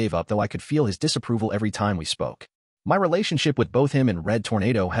finally gave up, though I could feel his disapproval every time we spoke. My relationship with both him and Red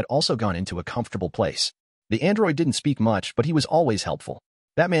Tornado had also gone into a comfortable place. The android didn't speak much, but he was always helpful.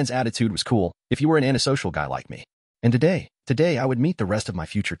 Batman's attitude was cool, if you were an antisocial guy like me. And today I would meet the rest of my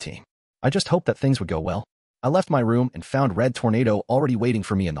future team. I just hoped that things would go well. I left my room and found Red Tornado already waiting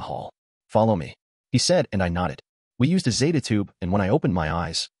for me in the hall. Follow me, he said, and I nodded. We used a Zeta tube, and when I opened my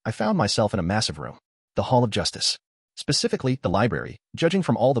eyes, I found myself in a massive room. The Hall of Justice. Specifically, the library, judging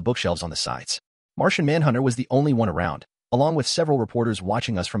from all the bookshelves on the sides. Martian Manhunter was the only one around, along with several reporters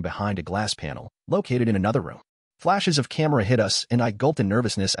watching us from behind a glass panel, located in another room. Flashes of camera hit us, and I gulped in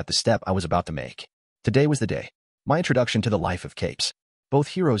nervousness at the step I was about to make. Today was the day. My introduction to the life of capes. Both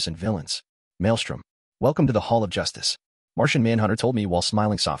heroes and villains. Maelstrom, welcome to the Hall of Justice, Martian Manhunter told me while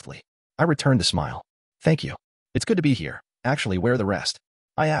smiling softly. I returned the smile. Thank you. It's good to be here. Actually, where are the rest?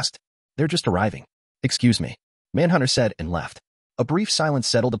 I asked. They're just arriving. Excuse me, Manhunter said and left. A brief silence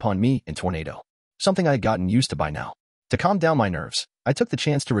settled upon me and Tornado. Something I had gotten used to by now. To calm down my nerves, I took the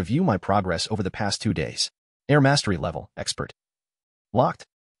chance to review my progress over the past 2 days. Air Mastery level, Expert. Locked.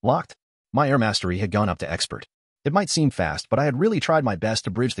 My Air Mastery had gone up to Expert. It might seem fast, but I had really tried my best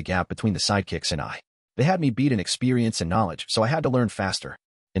to bridge the gap between the sidekicks and I. They had me beat in experience and knowledge, so I had to learn faster.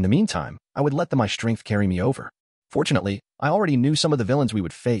 In the meantime, I would let my strength carry me over. Fortunately, I already knew some of the villains we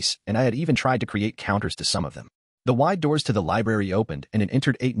would face, and I had even tried to create counters to some of them. The wide doors to the library opened, and it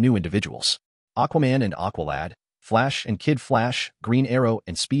entered 8 new individuals. Aquaman and Aqualad, Flash and Kid Flash, Green Arrow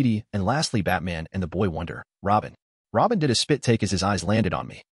and Speedy, and lastly Batman and the Boy Wonder, Robin. Robin did a spit take as his eyes landed on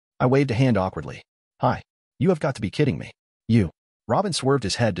me. I waved a hand awkwardly. Hi. You have got to be kidding me. You. Robin swerved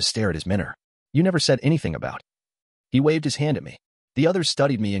his head to stare at his mentor. You never said anything about. He waved his hand at me. The others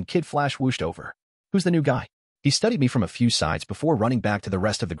studied me and Kid Flash whooshed over. Who's the new guy? He studied me from a few sides before running back to the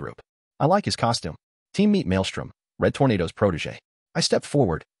rest of the group. I like his costume. Team Meet Maelstrom, Red Tornado's protege. I stepped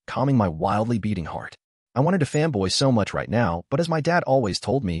forward, calming my wildly beating heart. I wanted to fanboy so much right now, but as my dad always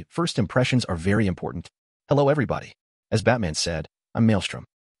told me, first impressions are very important. Hello everybody. As Batman said, I'm Maelstrom.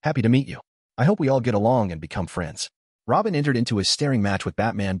 Happy to meet you. I hope we all get along and become friends. Robin entered into a staring match with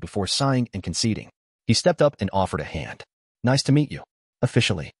Batman before sighing and conceding. He stepped up and offered a hand. Nice to meet you.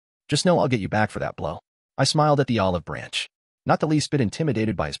 Officially. Just know I'll get you back for that blow. I smiled at the olive branch. Not the least bit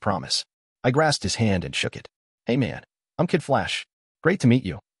intimidated by his promise. I grasped his hand and shook it. Hey man, I'm Kid Flash. Great to meet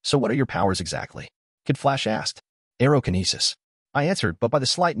you. So what are your powers exactly? Kid Flash asked. Aerokinesis. I answered, but by the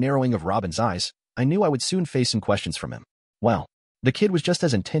slight narrowing of Robin's eyes, I knew I would soon face some questions from him. Well, the kid was just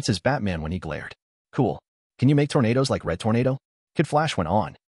as intense as Batman when he glared. Cool. Can you make tornadoes like Red Tornado? Kid Flash went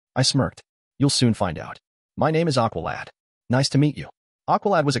on. I smirked. You'll soon find out. My name is Aqualad. Nice to meet you.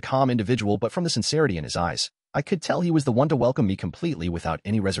 Aqualad was a calm individual, but from the sincerity in his eyes, I could tell he was the one to welcome me completely without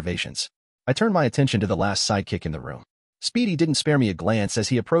any reservations. I turned my attention to the last sidekick in the room. Speedy didn't spare me a glance as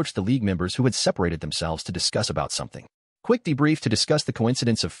he approached the League members who had separated themselves to discuss about something. Quick debrief to discuss the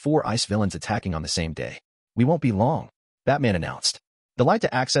coincidence of 4 ice villains attacking on the same day. We won't be long, Batman announced. The light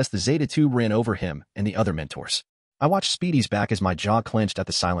to access the Zeta tube ran over him and the other mentors. I watched Speedy's back as my jaw clenched at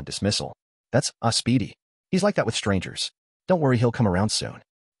the silent dismissal. That's Speedy. He's like that with strangers. Don't worry, he'll come around soon.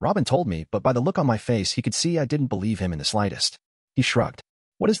 Robin told me, but by the look on my face, he could see I didn't believe him in the slightest. He shrugged.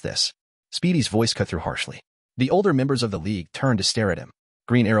 What is this? Speedy's voice cut through harshly. The older members of the League turned to stare at him.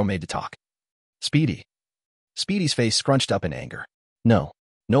 Green Arrow made to talk. Speedy. Speedy's face scrunched up in anger. No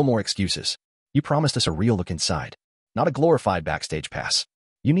more excuses. You promised us a real look inside, not a glorified backstage pass.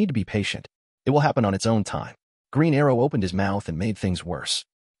 You need to be patient. It will happen on its own time. Green Arrow opened his mouth and made things worse.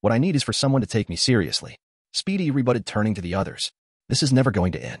 What I need is for someone to take me seriously. Speedy rebutted, turning to the others. This is never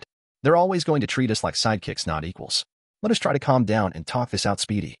going to end. They're always going to treat us like sidekicks, not equals. Let us try to calm down and talk this out,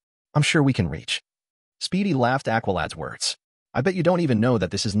 Speedy. I'm sure we can reach. Speedy laughed Aqualad's words. I bet you don't even know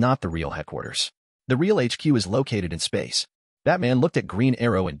that this is not the real headquarters. The real HQ is located in space. Batman looked at Green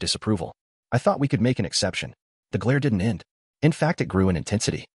Arrow in disapproval. I thought we could make an exception. The glare didn't end. In fact, it grew in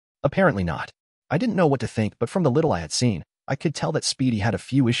intensity. Apparently not. I didn't know what to think, but from the little I had seen, I could tell that Speedy had a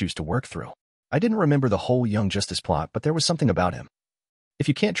few issues to work through. I didn't remember the whole Young Justice plot, but there was something about him. If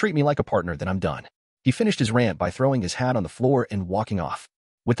you can't treat me like a partner, then I'm done. He finished his rant by throwing his hat on the floor and walking off.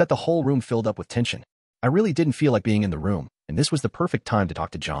 With that, the whole room filled up with tension. I really didn't feel like being in the room, and this was the perfect time to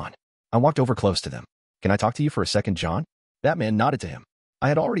talk to John. I walked over close to them. Can I talk to you for a second, John? Batman nodded to him. I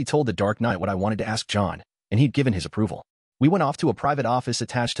had already told the Dark Knight what I wanted to ask John, and he'd given his approval. We went off to a private office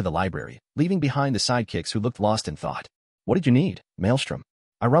attached to the library, leaving behind the sidekicks who looked lost in thought. What did you need, Maelstrom?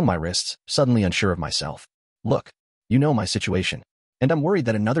 I wrung my wrists, suddenly unsure of myself. Look, you know my situation, and I'm worried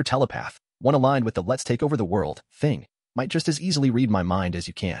that another telepath, one aligned with the let's take over the world thing, might just as easily read my mind as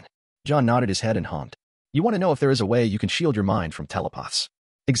you can. John nodded his head and hummed. You want to know if there is a way you can shield your mind from telepaths?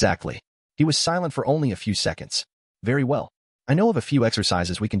 Exactly. He was silent for only a few seconds. Very well. I know of a few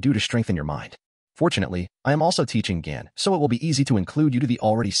exercises we can do to strengthen your mind. Fortunately, I am also teaching GAN, so it will be easy to include you to the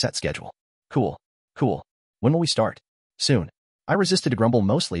already set schedule. Cool. When will we start? Soon. I resisted to grumble,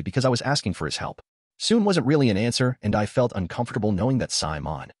 mostly because I was asking for his help. Soon wasn't really an answer, and I felt uncomfortable knowing that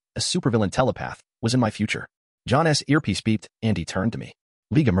Simon, a supervillain telepath, was in my future. John's earpiece beeped, and he turned to me.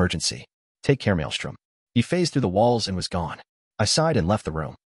 League emergency. Take care, Maelstrom. He phased through the walls and was gone. I sighed and left the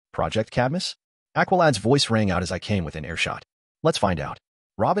room. Project Cadmus? Aqualad's voice rang out as I came within earshot. Let's find out.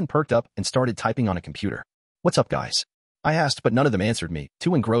 Robin perked up and started typing on a computer. What's up, guys? I asked, but none of them answered me,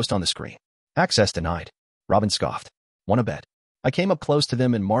 too engrossed on the screen. Access denied. Robin scoffed. Wanna bet? I came up close to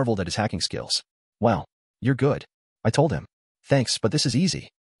them and marveled at his hacking skills. Well, you're good. I told him. Thanks, but this is easy.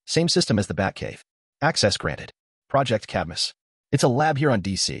 Same system as the Batcave. Access granted. Project Cadmus. It's a lab here on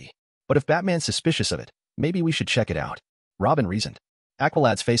DC. But if Batman's suspicious of it, maybe we should check it out. Robin reasoned.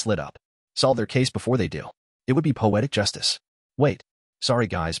 Aqualad's face lit up. Solve their case before they do. It would be poetic justice. Wait. Sorry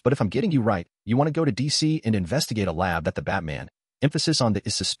guys, but if I'm getting you right, you want to go to DC and investigate a lab that the Batman, emphasis on the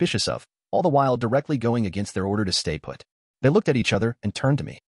is suspicious of, all the while directly going against their order to stay put. They looked at each other and turned to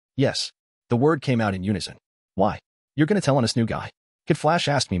me. Yes. The word came out in unison. Why? You're gonna tell on us new guy? Kid Flash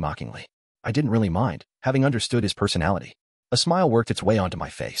asked me mockingly. I didn't really mind, having understood his personality. A smile worked its way onto my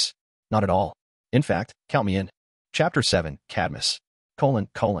face. Not at all. In fact, count me in. Chapter 7, Cadmus.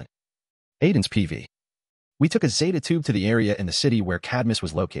 Aden's PV. We took a Zeta tube to the area in the city where Cadmus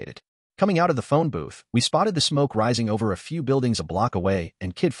was located. Coming out of the phone booth, we spotted the smoke rising over a few buildings a block away,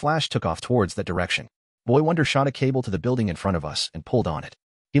 and Kid Flash took off towards that direction. Boy Wonder shot a cable to the building in front of us and pulled on it.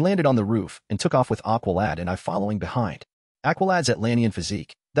 He landed on the roof and took off with Aqualad and I following behind. Aqualad's Atlantean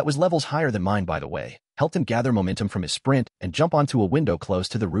physique, that was levels higher than mine by the way, helped him gather momentum from his sprint and jump onto a window close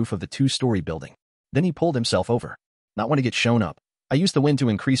to the roof of the two-story building. Then he pulled himself over. Not want to get shown up. I used the wind to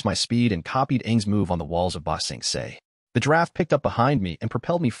increase my speed and copied Aang's move on the walls of Ba Sing Se. The draft picked up behind me and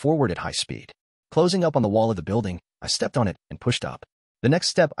propelled me forward at high speed. Closing up on the wall of the building, I stepped on it and pushed up. The next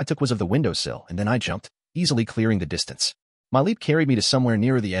step I took was of the windowsill and then I jumped, easily clearing the distance. My leap carried me to somewhere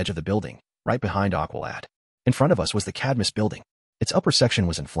nearer the edge of the building, right behind Aqualad. In front of us was the Cadmus building. Its upper section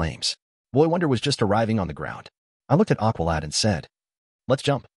was in flames. Boy Wonder was just arriving on the ground. I looked at Aqualad and said, "Let's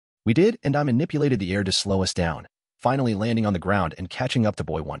jump." We did, and I manipulated the air to slow us down, finally landing on the ground and catching up to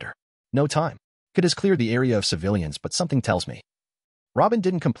Boy Wonder. No time. Could has cleared the area of civilians, but something tells me. Robin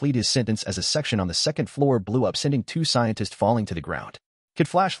didn't complete his sentence as a section on the second floor blew up, sending two scientists falling to the ground. Kid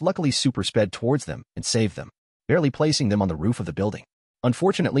Flash luckily super sped towards them and saved them, barely placing them on the roof of the building.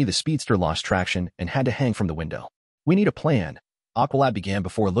 Unfortunately, the speedster lost traction and had to hang from the window. We need a plan. Aqualad began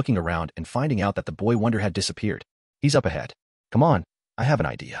before looking around and finding out that the Boy Wonder had disappeared. He's up ahead. Come on, I have an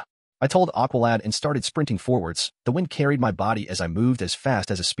idea. I told Aqualad and started sprinting forwards. The wind carried my body as I moved as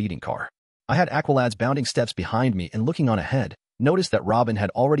fast as a speeding car. I had Aqualad's bounding steps behind me and looking on ahead, noticed that Robin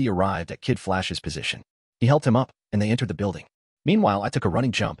had already arrived at Kid Flash's position. He helped him up, and they entered the building. Meanwhile, I took a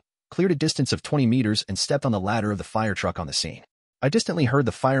running jump, cleared a distance of 20 meters and stepped on the ladder of the fire truck on the scene. I distantly heard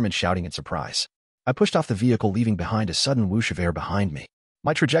the firemen shouting in surprise. I pushed off the vehicle, leaving behind a sudden whoosh of air behind me.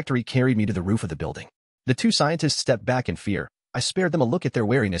 My trajectory carried me to the roof of the building. The two scientists stepped back in fear. I spared them a look at their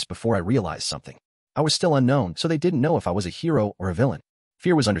wariness before I realized something. I was still unknown, so they didn't know if I was a hero or a villain.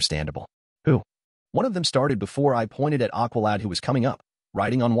 Fear was understandable. Who? One of them started before I pointed at Aqualad, who was coming up,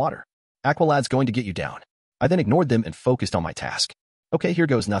 riding on water. Aqualad's going to get you down. I then ignored them and focused on my task. Okay, here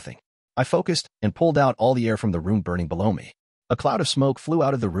goes nothing. I focused and pulled out all the air from the room burning below me. A cloud of smoke flew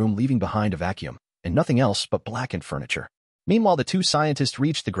out of the room, leaving behind a vacuum, and nothing else but blackened furniture. Meanwhile, the two scientists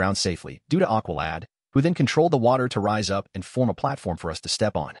reached the ground safely, due to Aqualad, who then controlled the water to rise up and form a platform for us to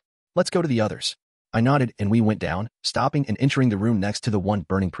step on. Let's go to the others. I nodded and we went down, stopping and entering the room next to the one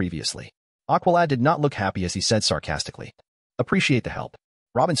burning previously. Aqualad did not look happy as he said sarcastically, "Appreciate the help."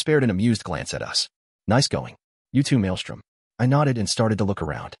 Robin spared an amused glance at us. "Nice going. You too, Maelstrom." I nodded and started to look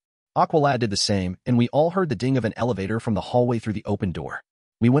around. Aqualad did the same, and we all heard the ding of an elevator from the hallway through the open door.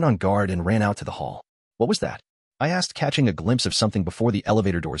 We went on guard and ran out to the hall. What was that? I asked, catching a glimpse of something before the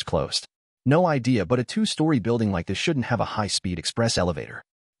elevator doors closed. No idea, but a two-story building like this shouldn't have a high-speed express elevator.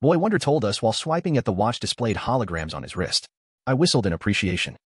 Boy Wonder told us while swiping at the watch displayed holograms on his wrist. I whistled in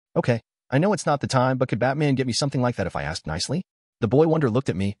appreciation. Okay, I know it's not the time, but could Batman get me something like that if I asked nicely? The Boy Wonder looked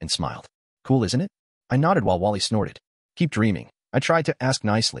at me and smiled. Cool, isn't it? I nodded while Wally snorted. Keep dreaming. I tried to ask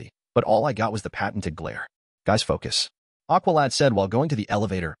nicely, but all I got was the patented glare. Guys, focus. Aqualad said while going to the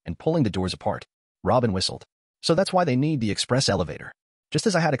elevator and pulling the doors apart. Robin whistled. So that's why they need the express elevator. Just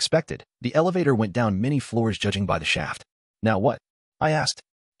as I had expected, the elevator went down many floors judging by the shaft. Now what? I asked.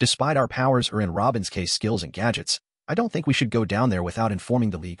 Despite our powers, or in Robin's case skills and gadgets, I don't think we should go down there without informing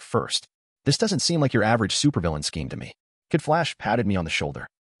the League first. This doesn't seem like your average supervillain scheme to me. Kid Flash patted me on the shoulder.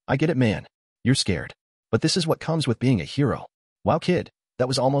 I get it, man. You're scared. But this is what comes with being a hero. Wow, kid, that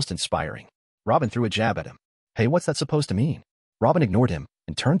was almost inspiring. Robin threw a jab at him. Hey, what's that supposed to mean? Robin ignored him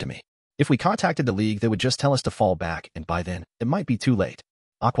and turned to me. If we contacted the League, they would just tell us to fall back, and by then, it might be too late.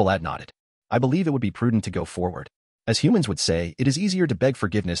 Aqualad nodded. I believe it would be prudent to go forward. As humans would say, it is easier to beg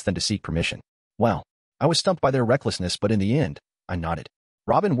forgiveness than to seek permission. Well, I was stumped by their recklessness, but in the end, I nodded.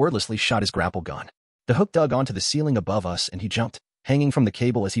 Robin wordlessly shot his grapple gun. The hook dug onto the ceiling above us, and he jumped, hanging from the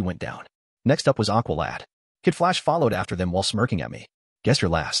cable as he went down. Next up was Aqualad. Kid Flash followed after them while smirking at me. Guess you're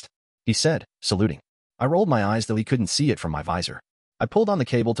last, he said, saluting. I rolled my eyes, though he couldn't see it from my visor. I pulled on the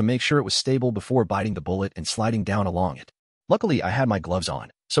cable to make sure it was stable before biting the bullet and sliding down along it. Luckily, I had my gloves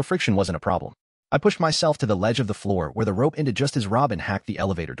on, so friction wasn't a problem. I pushed myself to the ledge of the floor where the rope ended just as Robin hacked the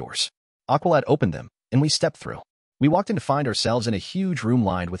elevator doors. Aqualad opened them, and we stepped through. We walked in to find ourselves in a huge room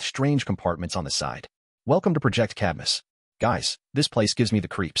lined with strange compartments on the side. Welcome to Project Cadmus. Guys, this place gives me the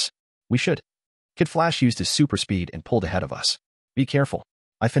creeps. We should. Kid Flash used his super speed and pulled ahead of us. Be careful.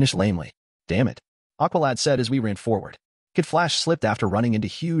 I finished lamely. Damn it. Aqualad said as we ran forward. Kid Flash slipped after running into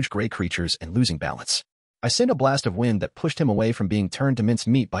huge gray creatures and losing balance. I sent a blast of wind that pushed him away from being turned to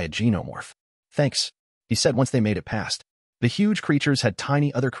mincemeat by a xenomorph. Thanks, he said once they made it past. The huge creatures had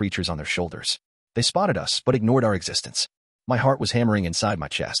tiny other creatures on their shoulders. They spotted us, but ignored our existence. My heart was hammering inside my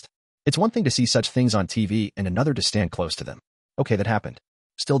chest. It's one thing to see such things on TV and another to stand close to them. Okay, that happened.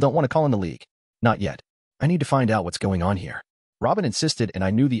 Still don't want to call in the league. Not yet. I need to find out what's going on here. Robin insisted, and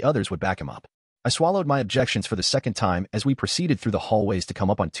I knew the others would back him up. I swallowed my objections for the second time as we proceeded through the hallways to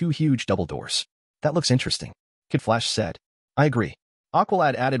come up on two huge double doors. That looks interesting, Kid Flash said. I agree.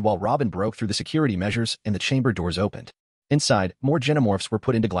 Aqualad added while Robin broke through the security measures and the chamber doors opened. Inside, more xenomorphs were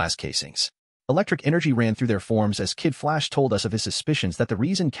put into glass casings. Electric energy ran through their forms as Kid Flash told us of his suspicions that the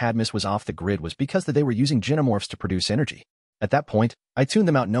reason Cadmus was off the grid was because they were using xenomorphs to produce energy. At that point, I tuned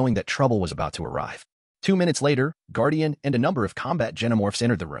them out knowing that trouble was about to arrive. 2 minutes later, Guardian and a number of combat xenomorphs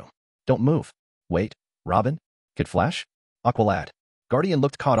entered the room. Don't move. Wait, Robin? Kid Flash? Aqualad. Guardian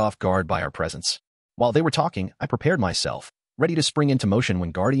looked caught off guard by our presence. While they were talking, I prepared myself, ready to spring into motion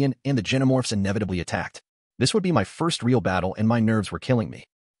when Guardian and the xenomorphs inevitably attacked. This would be my first real battle and my nerves were killing me.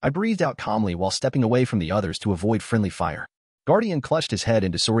 I breathed out calmly while stepping away from the others to avoid friendly fire. Guardian clutched his head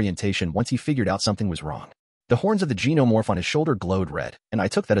in disorientation once he figured out something was wrong. The horns of the xenomorph on his shoulder glowed red, and I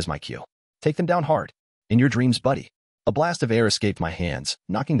took that as my cue. Take them down hard. In your dreams, buddy. A blast of air escaped my hands,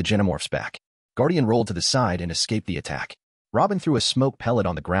 knocking the xenomorphs back. Guardian rolled to the side and escaped the attack. Robin threw a smoke pellet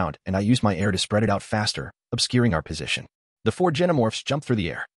on the ground, and I used my air to spread it out faster, obscuring our position. The 4 xenomorphs jumped through the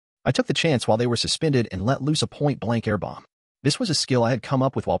air. I took the chance while they were suspended and let loose a point-blank air bomb. This was a skill I had come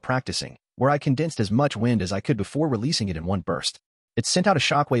up with while practicing, where I condensed as much wind as I could before releasing it in one burst. It sent out a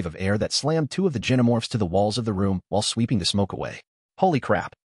shockwave of air that slammed 2 of the xenomorphs to the walls of the room while sweeping the smoke away. Holy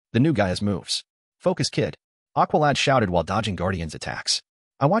crap. The new guy has moves. Focus, kid. Aqualad shouted while dodging Guardian's attacks.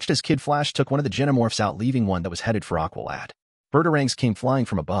 I watched as Kid Flash took one of the xenomorphs out, leaving one that was headed for Aqualad. Birdarangs came flying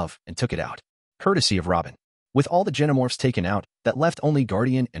from above and took it out. Courtesy of Robin. With all the xenomorphs taken out, that left only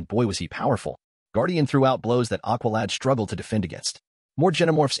Guardian, and boy was he powerful. Guardian threw out blows that Aqualad struggled to defend against. More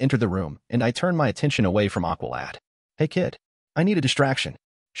xenomorphs entered the room, and I turned my attention away from Aqualad. Hey kid. I need a distraction.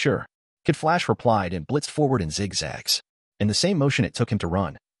 Sure. Kid Flash replied and blitzed forward in zigzags. In the same motion it took him to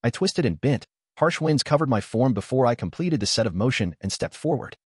run, I twisted and bent. Harsh winds covered my form before I completed the set of motion and stepped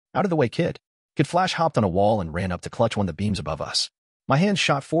forward. Out of the way, kid. Kid Flash hopped on a wall and ran up to clutch one of the beams above us. My hands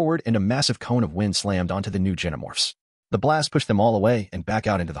shot forward and a massive cone of wind slammed onto the new xenomorphs. The blast pushed them all away and back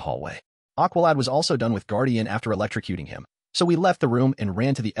out into the hallway. Aqualad was also done with Guardian after electrocuting him, so we left the room and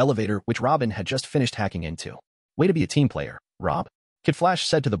ran to the elevator which Robin had just finished hacking into. Way to be a team player, Rob. Kid Flash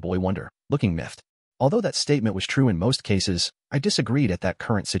said to the boy wonder, looking miffed. Although that statement was true in most cases, I disagreed at that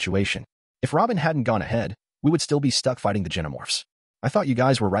current situation. If Robin hadn't gone ahead, we would still be stuck fighting the xenomorphs. I thought you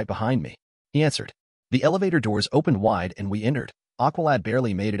guys were right behind me, he answered. The elevator doors opened wide and we entered. Aqualad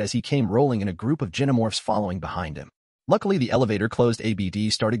barely made it as he came rolling in a group of xenomorphs following behind him. Luckily the elevator closed.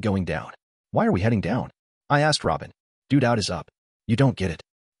 ABD started going down. Why are we heading down? I asked Robin. Dude out is up. You don't get it.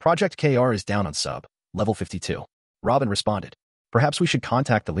 Project KR is down on sub, level 52. Robin responded. Perhaps we should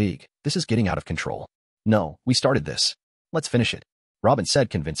contact the league. This is getting out of control. No, we started this. Let's finish it. Robin said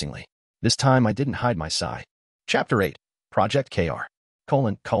convincingly. This time I didn't hide my sigh. Chapter 8. Project KR.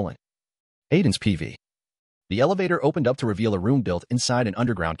 Aden's PV. The elevator opened up to reveal a room built inside an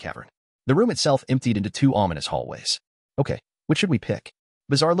underground cavern. The room itself emptied into 2 ominous hallways. Okay, which should we pick?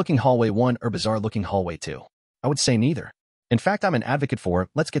 Bizarre-looking hallway 1 or bizarre-looking hallway 2? I would say neither. In fact, I'm an advocate for,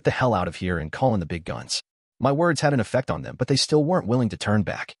 let's get the hell out of here and call in the big guns. My words had an effect on them, but they still weren't willing to turn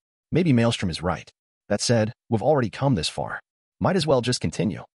back. Maybe Maelstrom is right. That said, we've already come this far. Might as well just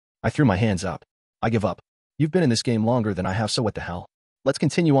continue. I threw my hands up. I give up. You've been in this game longer than I have, so what the hell? Let's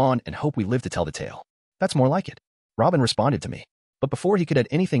continue on and hope we live to tell the tale. That's more like it. Robin responded to me. But before he could add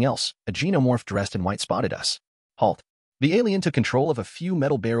anything else, a xenomorph dressed in white spotted us. Halt. The alien took control of a few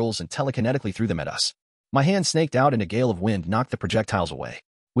metal barrels and telekinetically threw them at us. My hand snaked out and a gale of wind knocked the projectiles away.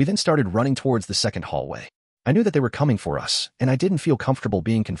 We then started running towards the second hallway. I knew that they were coming for us, and I didn't feel comfortable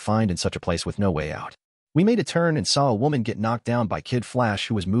being confined in such a place with no way out. We made a turn and saw a woman get knocked down by Kid Flash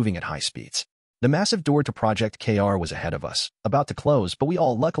who was moving at high speeds. The massive door to Project KR was ahead of us, about to close, but we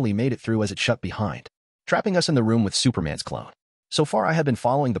all luckily made it through as it shut behind, trapping us in the room with Superman's clone. So far I had been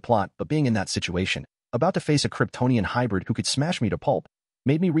following the plot, but being in that situation, about to face a Kryptonian hybrid who could smash me to pulp,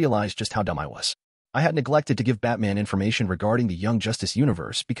 made me realize just how dumb I was. I had neglected to give Batman information regarding the Young Justice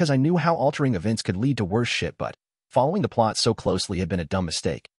universe because I knew how altering events could lead to worse shit, but following the plot so closely had been a dumb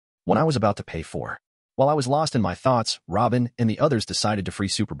mistake, one I was about to pay for. While I was lost in my thoughts, Robin and the others decided to free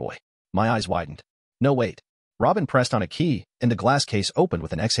Superboy. My eyes widened. No, wait. Robin pressed on a key, and the glass case opened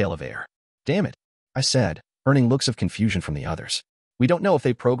with an exhale of air. Damn it, I said, earning looks of confusion from the others. We don't know if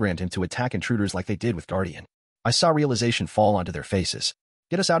they programmed him to attack intruders like they did with Guardian. I saw realization fall onto their faces.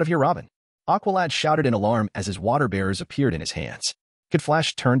 Get us out of here, Robin. Aqualad shouted in alarm as his water bearers appeared in his hands. Kid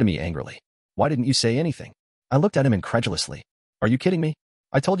Flash turned to me angrily. Why didn't you say anything? I looked at him incredulously. Are you kidding me?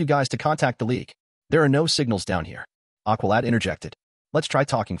 I told you guys to contact the League. There are no signals down here. Aqualad interjected. Let's try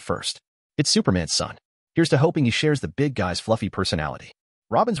talking first. It's Superman's son. Here's to hoping he shares the big guy's fluffy personality.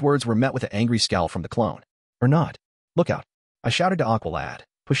 Robin's words were met with an angry scowl from the clone. Or not. Look out. I shouted to Aqualad,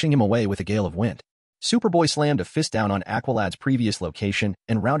 pushing him away with a gale of wind. Superboy slammed a fist down on Aqualad's previous location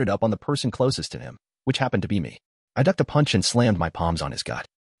and rounded up on the person closest to him, which happened to be me. I ducked a punch and slammed my palms on his gut.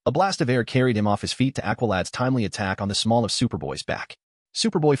 A blast of air carried him off his feet to Aqualad's timely attack on the small of Superboy's back.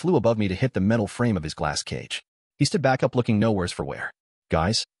 Superboy flew above me to hit the metal frame of his glass cage. He stood back up looking nowheres for where.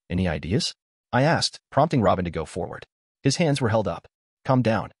 Guys, any ideas? I asked, prompting Robin to go forward. His hands were held up. Calm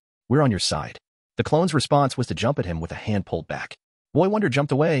down. We're on your side. The clone's response was to jump at him with a hand pulled back. Boy Wonder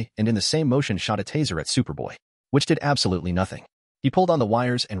jumped away and in the same motion shot a taser at Superboy, which did absolutely nothing. He pulled on the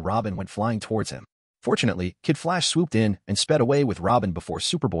wires and Robin went flying towards him. Fortunately, Kid Flash swooped in and sped away with Robin before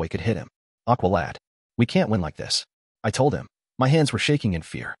Superboy could hit him. Aqualad, we can't win like this. I told him. My hands were shaking in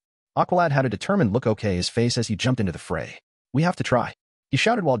fear. Aqualad had a determined look okay his face as he jumped into the fray. We have to try. He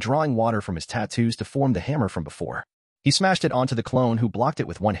shouted while drawing water from his tattoos to form the hammer from before. He smashed it onto the clone who blocked it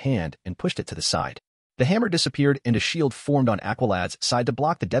with one hand and pushed it to the side. The hammer disappeared and a shield formed on Aqualad's side to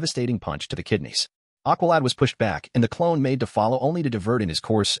block the devastating punch to the kidneys. Aqualad was pushed back and the clone made to follow only to divert in his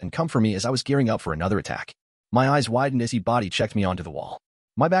course and come for me as I was gearing up for another attack. My eyes widened as he body checked me onto the wall.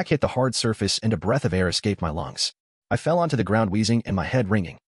 My back hit the hard surface and a breath of air escaped my lungs. I fell onto the ground wheezing and my head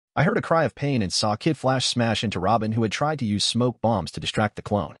ringing. I heard a cry of pain and saw Kid Flash smash into Robin who had tried to use smoke bombs to distract the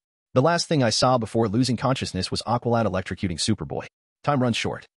clone. The last thing I saw before losing consciousness was Aqualad electrocuting Superboy. Time runs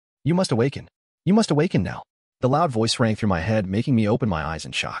short. You must awaken. You must awaken now. The loud voice rang through my head, making me open my eyes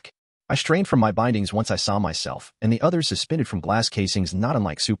in shock. I strained from my bindings once I saw myself, and the others suspended from glass casings not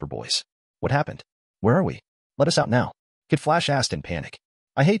unlike Superboy's. What happened? Where are we? Let us out now. Kid Flash asked in panic.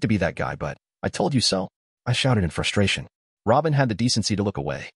 I hate to be that guy, but I told you so. I shouted in frustration. Robin had the decency to look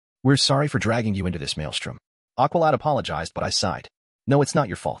away. We're sorry for dragging you into this maelstrom. Aqualad apologized, but I sighed. No, it's not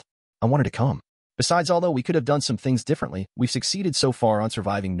your fault. I wanted to come. Besides, although we could have done some things differently, we've succeeded so far on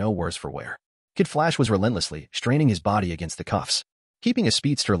surviving no worse for wear. Kid Flash was relentlessly straining his body against the cuffs. Keeping a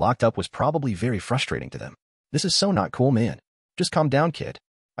speedster locked up was probably very frustrating to them. This is so not cool, man. Just calm down, kid.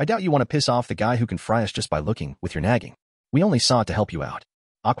 I doubt you want to piss off the guy who can fry us just by looking with your nagging. We only saw it to help you out.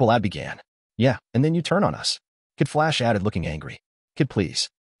 Aqualad began. Yeah, and then you turn on us. Kid Flash added, looking angry. Kid, please.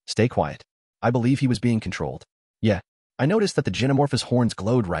 Stay quiet. I believe he was being controlled. Yeah. I noticed that the Genomorphous horns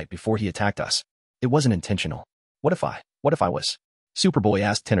glowed right before he attacked us. It wasn't intentional. What if I was? Superboy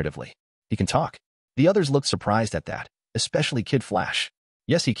asked tentatively. He can talk. The others looked surprised at that, especially Kid Flash.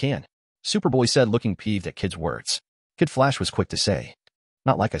 Yes, he can. Superboy said, looking peeved at Kid's words. Kid Flash was quick to say.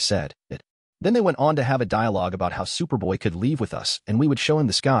 Not like I said it. Then they went on to have a dialogue about how Superboy could leave with us and we would show him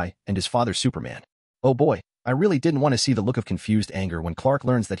the sky and his father Superman. Oh boy, I really didn't want to see the look of confused anger when Clark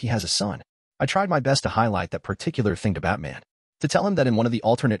learns that he has a son. I tried my best to highlight that particular thing to Batman. To tell him that in one of the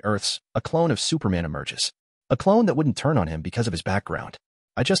alternate Earths, a clone of Superman emerges. A clone that wouldn't turn on him because of his background.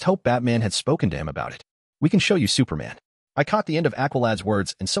 I just hope Batman had spoken to him about it. We can show you Superman. I caught the end of Aqualad's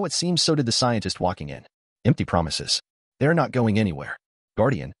words, and so it seems so did the scientist walking in. Empty promises. They're not going anywhere.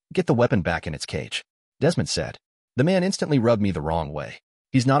 Guardian, get the weapon back in its cage. Desmond said. The man instantly rubbed me the wrong way.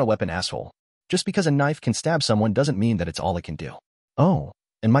 He's not a weapon, asshole. Just because a knife can stab someone doesn't mean that it's all it can do. Oh,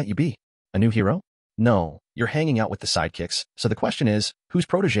 and might you be? A new hero? No, you're hanging out with the sidekicks, so the question is, whose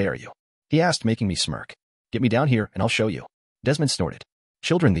protege are you? He asked, making me smirk. Get me down here and I'll show you. Desmond snorted.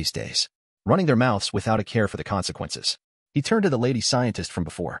 Children these days. Running their mouths without a care for the consequences. He turned to the lady scientist from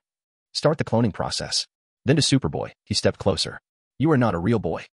before. Start the cloning process. Then to Superboy, he stepped closer. You are not a real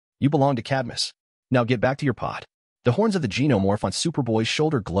boy. You belong to Cadmus. Now get back to your pod. The horns of the Genomorph on Superboy's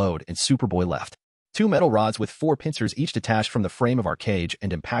shoulder glowed and Superboy left. 2 metal rods with 4 pincers each detached from the frame of our cage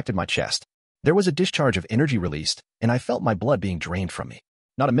and impacted my chest. There was a discharge of energy released, and I felt my blood being drained from me.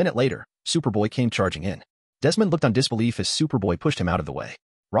 Not a minute later, Superboy came charging in. Desmond looked on disbelief as Superboy pushed him out of the way.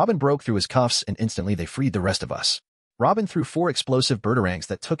 Robin broke through his cuffs and instantly they freed the rest of us. Robin threw 4 explosive birdarangs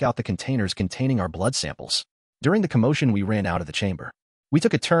that took out the containers containing our blood samples. During the commotion, we ran out of the chamber. We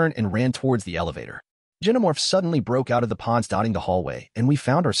took a turn and ran towards the elevator. Genomorphs suddenly broke out of the pods dotting the hallway, and we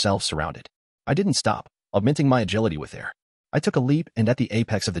found ourselves surrounded. I didn't stop, augmenting my agility with air. I took a leap, and at the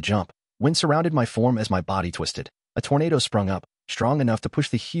apex of the jump, wind surrounded my form as my body twisted. A tornado sprung up, strong enough to push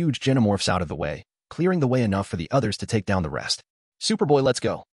the huge Genomorphs out of the way, clearing the way enough for the others to take down the rest. Superboy, let's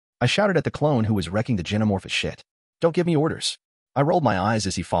go. I shouted at the clone who was wrecking the genomorph as shit. Don't give me orders. I rolled my eyes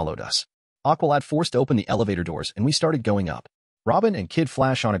as he followed us. Aqualad forced open the elevator doors and we started going up. Robin and Kid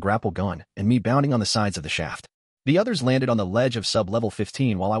flash on a grapple gun and me bounding on the sides of the shaft. The others landed on the ledge of sub-level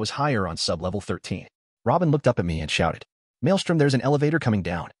 15 while I was higher on sub-level 13. Robin looked up at me and shouted, "Maelstrom, there's an elevator coming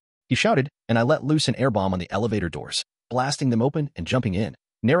down." He shouted, and I let loose an air bomb on the elevator doors, blasting them open and jumping in,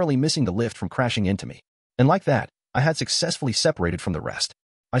 narrowly missing the lift from crashing into me. And like that, I had successfully separated from the rest.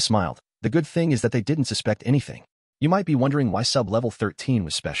 I smiled. The good thing is that they didn't suspect anything. You might be wondering why sub-level 13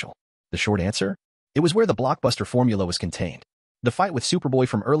 was special. The short answer? It was where the blockbuster formula was contained. The fight with Superboy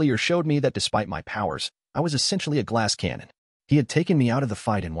from earlier showed me that despite my powers, I was essentially a glass cannon. He had taken me out of the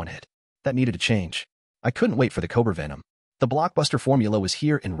fight in one hit. That needed to change. I couldn't wait for the Cobra Venom. The blockbuster formula was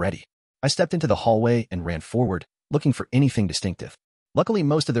here and ready. I stepped into the hallway and ran forward, looking for anything distinctive. Luckily,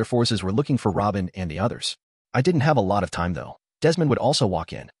 most of their forces were looking for Robin and the others. I didn't have a lot of time, though. Desmond would also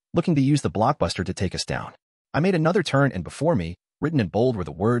walk in, looking to use the blockbuster to take us down. I made another turn and before me, written in bold were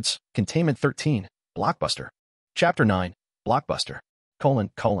the words, Containment 13, Blockbuster. Chapter 9, Blockbuster, :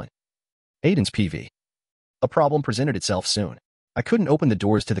 Aden's PV. A problem presented itself soon. I couldn't open the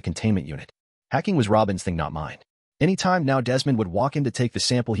doors to the containment unit. Hacking was Robin's thing, not mine. Anytime now Desmond would walk in to take the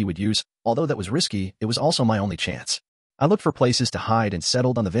sample he would use, although that was risky, it was also my only chance. I looked for places to hide and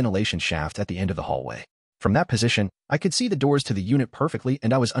settled on the ventilation shaft at the end of the hallway. From that position, I could see the doors to the unit perfectly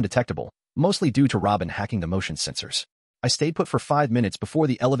and I was undetectable, mostly due to Robin hacking the motion sensors. I stayed put for 5 minutes before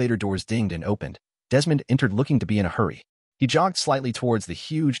the elevator doors dinged and opened. Desmond entered looking to be in a hurry. He jogged slightly towards the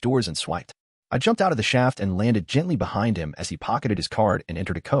huge doors and swiped. I jumped out of the shaft and landed gently behind him as he pocketed his card and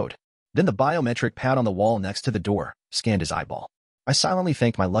entered a code. Then the biometric pad on the wall next to the door scanned his eyeball. I silently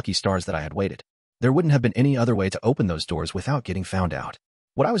thanked my lucky stars that I had waited. There wouldn't have been any other way to open those doors without getting found out.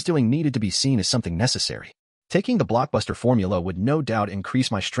 What I was doing needed to be seen as something necessary. Taking the blockbuster formula would no doubt increase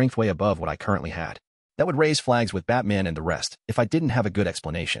my strength way above what I currently had. That would raise flags with Batman and the rest if I didn't have a good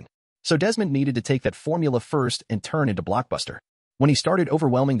explanation. So Desmond needed to take that formula first and turn into blockbuster. When he started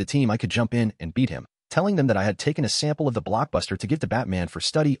overwhelming the team, I could jump in and beat him, telling them that I had taken a sample of the blockbuster to give to Batman for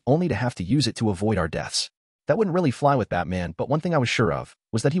study only to have to use it to avoid our deaths. That wouldn't really fly with Batman, but one thing I was sure of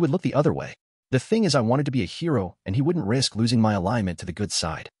was that he would look the other way. The thing is, I wanted to be a hero and he wouldn't risk losing my alignment to the good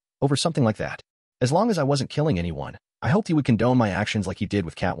side over something like that. As long as I wasn't killing anyone, I hoped he would condone my actions like he did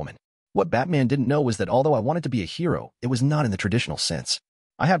with Catwoman. What Batman didn't know was that although I wanted to be a hero, it was not in the traditional sense.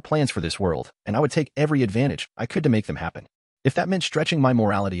 I had plans for this world, and I would take every advantage I could to make them happen. If that meant stretching my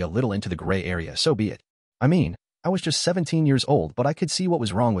morality a little into the gray area, so be it. I mean, I was just 17 years old, but I could see what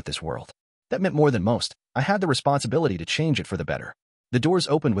was wrong with this world. That meant more than most. I had the responsibility to change it for the better. The doors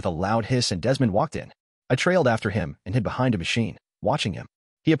opened with a loud hiss and Desmond walked in. I trailed after him and hid behind a machine, watching him.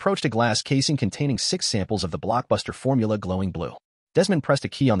 He approached a glass casing containing 6 samples of the blockbuster formula glowing blue. Desmond pressed a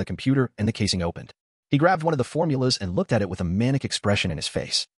key on the computer and the casing opened. He grabbed one of the formulas and looked at it with a manic expression in his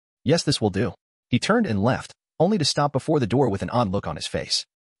face. Yes, this will do. He turned and left, only to stop before the door with an odd look on his face.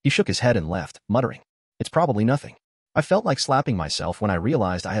 He shook his head and left, muttering, "It's probably nothing." I felt like slapping myself when I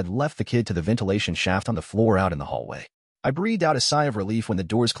realized I had left the kid to the ventilation shaft on the floor out in the hallway. I breathed out a sigh of relief when the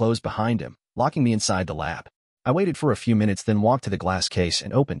doors closed behind him, locking me inside the lab. I waited for a few minutes, then walked to the glass case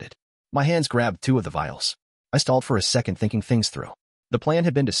and opened it. My hands grabbed 2 of the vials. I stalled for a second, thinking things through. The plan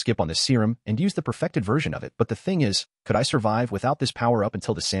had been to skip on the serum and use the perfected version of it, but the thing is, could I survive without this power-up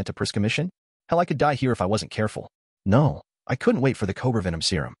until the Santa Pris Commission? Hell, I could die here if I wasn't careful. No, I couldn't wait for the Cobra Venom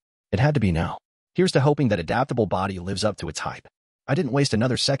serum. It had to be now. Here's to hoping that adaptable body lives up to its hype. I didn't waste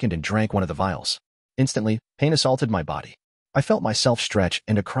another second and drank one of the vials. Instantly, pain assaulted my body. I felt myself stretch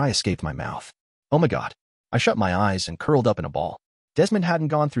and a cry escaped my mouth. Oh my god. I shut my eyes and curled up in a ball. Desmond hadn't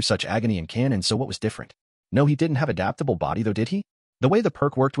gone through such agony in canon, so what was different? No, he didn't have adaptable body though, did he? The way the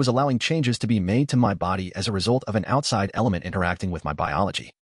perk worked was allowing changes to be made to my body as a result of an outside element interacting with my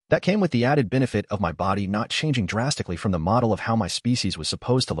biology. That came with the added benefit of my body not changing drastically from the model of how my species was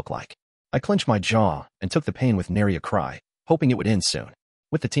supposed to look like. I clenched my jaw and took the pain with nary a cry, hoping it would end soon.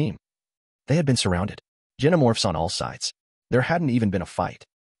 With the team, they had been surrounded. Genomorphs on all sides. There hadn't even been a fight.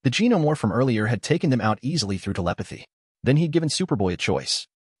 The genomorph from earlier had taken them out easily through telepathy. Then he'd given Superboy a choice.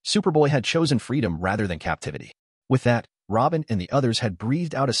 Superboy had chosen freedom rather than captivity. With that, Robin and the others had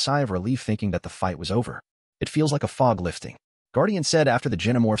breathed out a sigh of relief, thinking that the fight was over. It feels like a fog lifting, Guardian said after the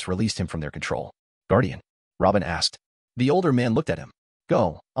genomorphs released him from their control. Guardian? Robin asked. The older man looked at him.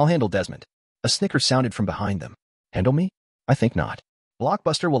 Go, I'll handle Desmond. A snicker sounded from behind them. Handle me? I think not.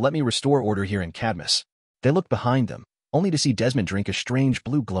 Blockbuster will let me restore order here in Cadmus. They looked behind them, only to see Desmond drink a strange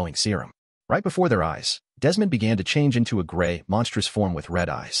blue glowing serum. Right before their eyes, Desmond began to change into a gray, monstrous form with red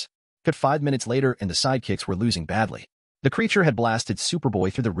eyes. Cut 5 minutes later and the sidekicks were losing badly. The creature had blasted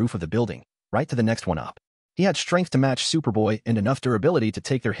Superboy through the roof of the building, right to the next one up. He had strength to match Superboy and enough durability to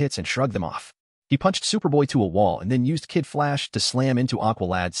take their hits and shrug them off. He punched Superboy to a wall and then used Kid Flash to slam into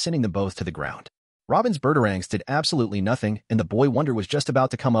Aqualad, sending them both to the ground. Robin's birdarangs did absolutely nothing, and the Boy Wonder was just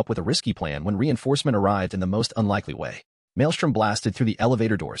about to come up with a risky plan when reinforcement arrived in the most unlikely way. Maelstrom blasted through the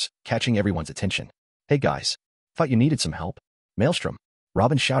elevator doors, catching everyone's attention. "Hey guys, thought you needed some help." "Maelstrom,"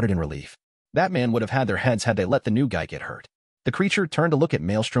 Robin shouted in relief. Batman would have had their heads had they let the new guy get hurt. The creature turned to look at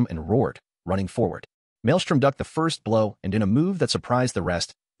Maelstrom and roared, running forward. Maelstrom ducked the first blow and, in a move that surprised the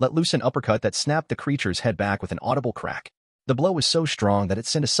rest, let loose an uppercut that snapped the creature's head back with an audible crack. The blow was so strong that it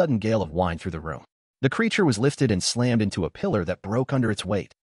sent a sudden gale of wind through the room. The creature was lifted and slammed into a pillar that broke under its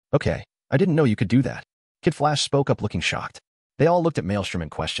weight. "Okay, I didn't know you could do that." Kid Flash spoke up looking shocked. They all looked at Maelstrom in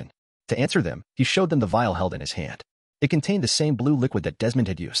question. To answer them, he showed them the vial held in his hand. It contained the same blue liquid that Desmond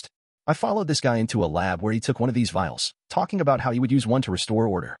had used. "I followed this guy into a lab where he took one of these vials, talking about how he would use one to restore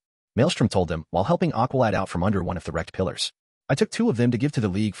order," Maelstrom told them while helping Aqualad out from under one of the wrecked pillars. "I took 2 of them to give to the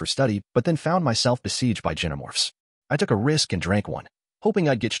League for study, but then found myself besieged by Genomorphs. I took a risk and drank one, hoping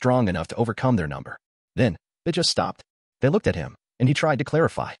I'd get strong enough to overcome their number. Then, they just stopped." They looked at him, and he tried to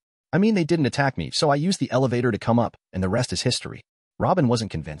clarify. "I mean, they didn't attack me, so I used the elevator to come up, and the rest is history." Robin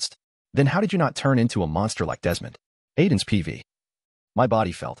wasn't convinced. "Then how did you not turn into a monster like Desmond?" Aden's PV. My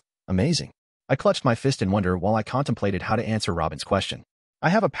body felt amazing. I clutched my fist in wonder while I contemplated how to answer Robin's question. "I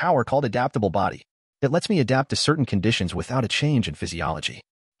have a power called Adaptable Body. It lets me adapt to certain conditions without a change in physiology."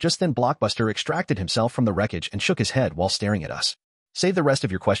 Just then Blockbuster extracted himself from the wreckage and shook his head while staring at us. "Save the rest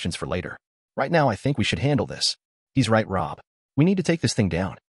of your questions for later. Right now I think we should handle this." "He's right, Rob. We need to take this thing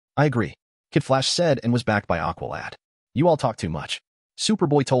down." "I agree," Kid Flash said and was backed by Aqualad. "You all talk too much,"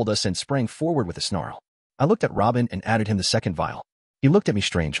 Superboy told us and sprang forward with a snarl. I looked at Robin and added him the second vial. He looked at me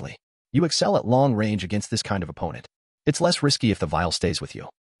strangely. "You excel at long range against this kind of opponent. It's less risky if the vial stays with you."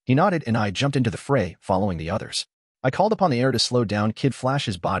 He nodded and I jumped into the fray, following the others. I called upon the air to slow down Kid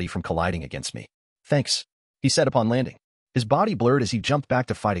Flash's body from colliding against me. "Thanks," he said upon landing. His body blurred as he jumped back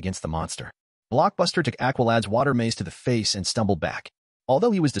to fight against the monster. Blockbuster took Aqualad's water maze to the face and stumbled back.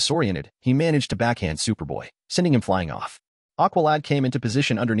 Although he was disoriented, he managed to backhand Superboy, sending him flying off. Aqualad came into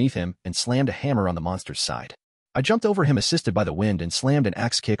position underneath him and slammed a hammer on the monster's side. I jumped over him assisted by the wind and slammed an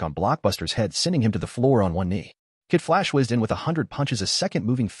axe kick on Blockbuster's head, sending him to the floor on one knee. Kid Flash whizzed in with 100 punches a second,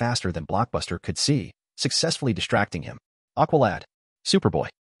 moving faster than Blockbuster could see, successfully distracting him. "Aqualad. Superboy.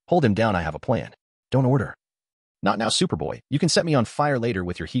 Hold him down, I have a plan." "Don't order." "Not now, Superboy. You can set me on fire later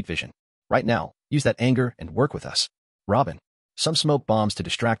with your heat vision. Right now, use that anger and work with us." "Robin. Some smoke bombs to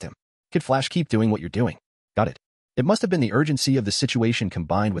distract him." "Kid Flash, keep doing what you're doing." "Got it." It must have been the urgency of the situation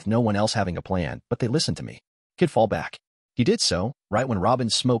combined with no one else having a plan, but they listened to me. "Kid, fall back." He did so, right when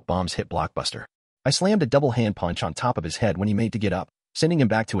Robin's smoke bombs hit Blockbuster. I slammed a double hand punch on top of his head when he made to get up, sending him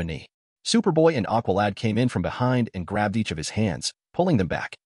back to a knee. Superboy and Aqualad came in from behind and grabbed each of his hands, pulling them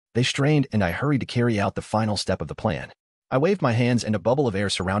back. They strained and I hurried to carry out the final step of the plan. I waved my hands and a bubble of air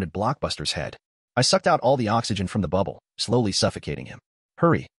surrounded Blockbuster's head. I sucked out all the oxygen from the bubble, slowly suffocating him.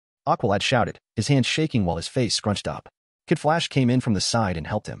 "Hurry," Aqualad shouted, his hands shaking while his face scrunched up. Kid Flash came in from the side and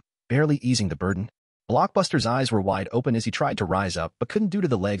helped him, barely easing the burden. Blockbuster's eyes were wide open as he tried to rise up but couldn't due to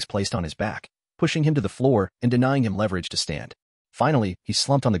the legs placed on his back, pushing him to the floor and denying him leverage to stand. Finally, he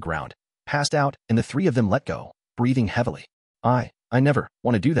slumped on the ground, passed out, and the 3 of them let go, breathing heavily. I never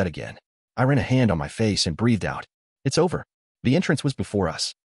want to do that again." I ran a hand on my face and breathed out. "It's over." The entrance was before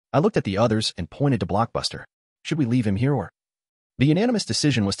us. I looked at the others and pointed to Blockbuster. "Should we leave him here or?" The unanimous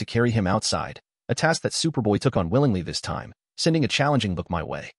decision was to carry him outside, a task that Superboy took on willingly this time, sending a challenging look my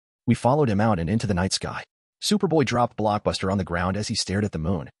way. We followed him out and into the night sky. Superboy dropped Blockbuster on the ground as he stared at the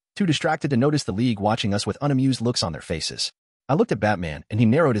moon, too distracted to notice the League watching us with unamused looks on their faces. I looked at Batman and he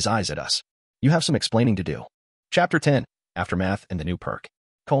narrowed his eyes at us. "You have some explaining to do." Chapter 10, Aftermath and the New Perk.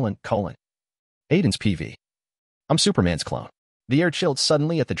 Aden's PV. "I'm Superman's clone." The air chilled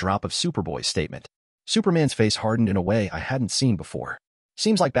suddenly at the drop of Superboy's statement. Superman's face hardened in a way I hadn't seen before.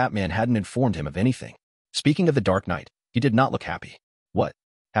 Seems like Batman hadn't informed him of anything. Speaking of the Dark Knight, he did not look happy. "What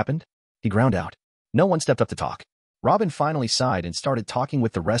happened?" he ground out. No one stepped up to talk. Robin finally sighed and started talking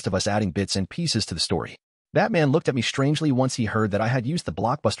with the rest of us, adding bits and pieces to the story. Batman looked at me strangely once he heard that I had used the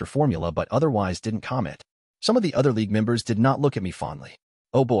Blockbuster formula but otherwise didn't comment. Some of the other League members did not look at me fondly.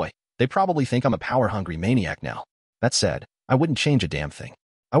 Oh boy, they probably think I'm a power-hungry maniac now. That said, I wouldn't change a damn thing.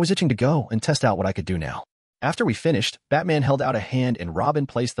 I was itching to go and test out what I could do now. After we finished, Batman held out a hand and Robin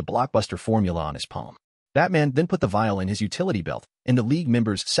placed the Blockbuster formula on his palm. Batman then put the vial in his utility belt, and the League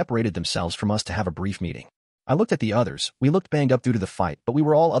members separated themselves from us to have a brief meeting. I looked at the others. We looked banged up due to the fight, but we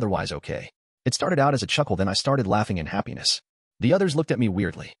were all otherwise okay. It started out as a chuckle, then I started laughing in happiness. The others looked at me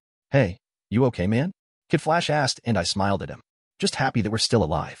weirdly. Hey, you okay, man? Kid Flash asked, and I smiled at him. Just happy that we're still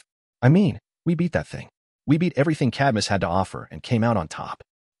alive. I mean, we beat that thing. We beat everything Cadmus had to offer and came out on top.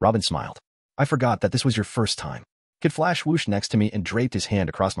 Robin smiled. I forgot that this was your first time. Kid Flash whooshed next to me and draped his hand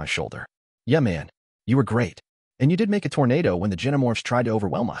across my shoulder. Yeah, man. You were great. And you did make a tornado when the Genomorphs tried to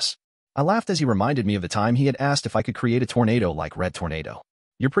overwhelm us. I laughed as he reminded me of the time he had asked if I could create a tornado like Red Tornado.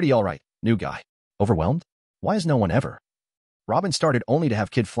 You're pretty alright, new guy. Overwhelmed? Why is no one ever? Robin started only to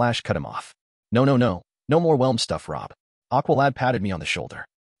have Kid Flash cut him off. No. No more whelm stuff, Rob. Aqualad patted me on the shoulder.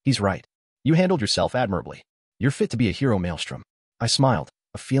 He's right. You handled yourself admirably. You're fit to be a hero, Maelstrom. I smiled,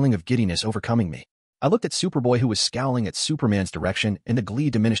 a feeling of giddiness overcoming me. I looked at Superboy, who was scowling at Superman's direction, and the glee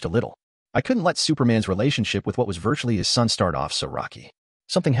diminished a little. I couldn't let Superman's relationship with what was virtually his son start off so rocky.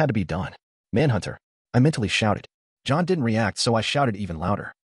 Something had to be done. Manhunter. I mentally shouted. John didn't react, so I shouted even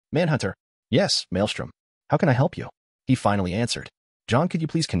louder. Manhunter. Yes, Maelstrom. How can I help you? He finally answered. John, could you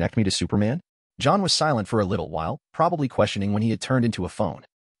please connect me to Superman? John was silent for a little while, probably questioning when he had turned into a phone.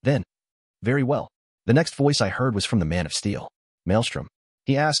 Then, very well. The next voice I heard was from the Man of Steel. Maelstrom.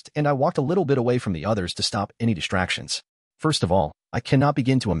 He asked, and I walked a little bit away from the others to stop any distractions. First of all, I cannot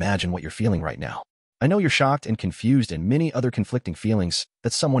begin to imagine what you're feeling right now. I know you're shocked and confused and many other conflicting feelings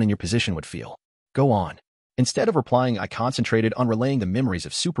that someone in your position would feel. Go on. Instead of replying, I concentrated on relaying the memories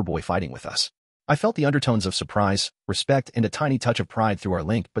of Superboy fighting with us. I felt the undertones of surprise, respect, and a tiny touch of pride through our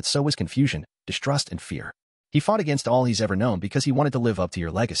link, but so was confusion, distrust, and fear. He fought against all he's ever known because he wanted to live up to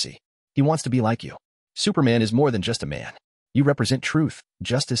your legacy. He wants to be like you. Superman is more than just a man. You represent truth,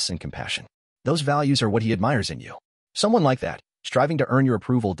 justice, and compassion. Those values are what he admires in you. Someone like that, striving to earn your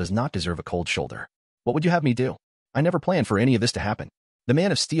approval, does not deserve a cold shoulder. What would you have me do? I never planned for any of this to happen. The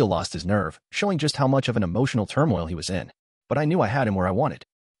Man of Steel lost his nerve, showing just how much of an emotional turmoil he was in. But I knew I had him where I wanted.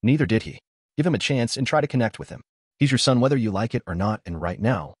 Neither did he. Give him a chance and try to connect with him. He's your son whether you like it or not, and right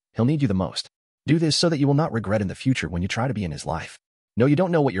now, he'll need you the most. Do this so that you will not regret in the future when you try to be in his life. No, you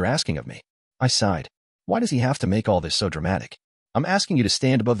don't know what you're asking of me. I sighed. Why does he have to make all this so dramatic? I'm asking you to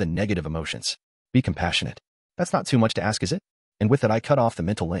stand above the negative emotions. Be compassionate. That's not too much to ask, is it? And with that, I cut off the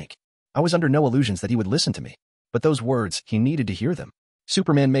mental link. I was under no illusions that he would listen to me. But those words, he needed to hear them.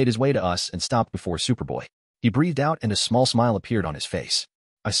 Superman made his way to us and stopped before Superboy. He breathed out and a small smile appeared on his face.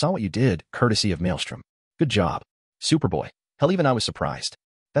 I saw what you did, courtesy of Maelstrom. Good job. Superboy. Hell, even I was surprised.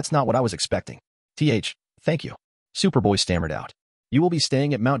 That's not what I was expecting. Thank you. Superboy stammered out. You will be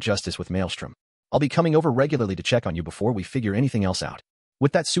staying at Mount Justice with Maelstrom. I'll be coming over regularly to check on you before we figure anything else out.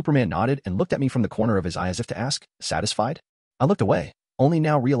 With that, Superman nodded and looked at me from the corner of his eye as if to ask, satisfied? I looked away, only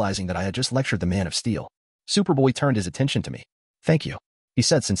now realizing that I had just lectured the Man of Steel. Superboy turned his attention to me. Thank you, he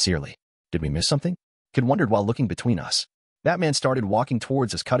said sincerely. Did we miss something? Kid wondered while looking between us. Batman started walking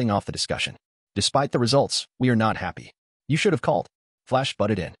towards us, cutting off the discussion. Despite the results, we are not happy. You should have called. Flash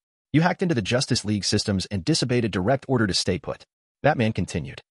butted in. You hacked into the Justice League systems and disobeyed a direct order to stay put. Batman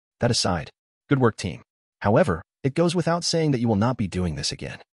continued. That aside, good work, team. However, it goes without saying that you will not be doing this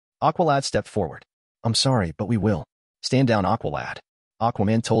again. Aqualad stepped forward. I'm sorry, but we will. Stand down, Aqualad.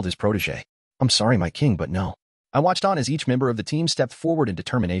 Aquaman told his protege. I'm sorry, my king, but no. I watched on as each member of the team stepped forward in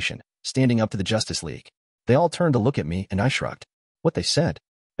determination, standing up to the Justice League. They all turned to look at me, and I shrugged. What they said?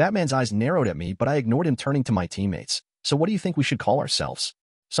 Batman's eyes narrowed at me, but I ignored him, turning to my teammates. So what do you think we should call ourselves?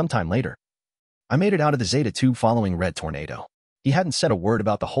 Sometime later, I made it out of the Zeta tube following Red Tornado. He hadn't said a word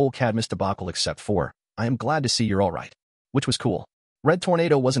about the whole Cadmus debacle except for, I am glad to see you're all right. Which was cool. Red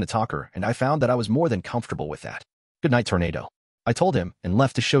Tornado wasn't a talker, and I found that I was more than comfortable with that. Good night, Tornado. I told him, and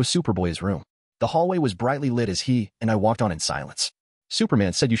left to show Superboy his room. The hallway was brightly lit as he and I walked on in silence.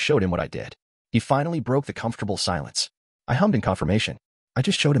 Superman said you showed him what I did. He finally broke the comfortable silence. I hummed in confirmation. I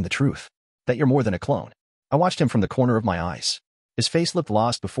just showed him the truth. That you're more than a clone. I watched him from the corner of my eyes. His face looked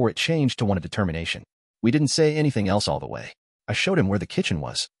lost before it changed to one of determination. We didn't say anything else all the way. I showed him where the kitchen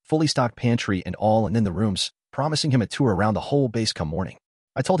was, fully stocked pantry and all, and then the rooms, promising him a tour around the whole base come morning.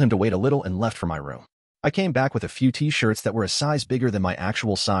 I told him to wait a little and left for my room. I came back with a few t-shirts that were a size bigger than my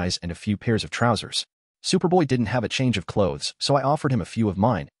actual size and a few pairs of trousers. Superboy didn't have a change of clothes, so I offered him a few of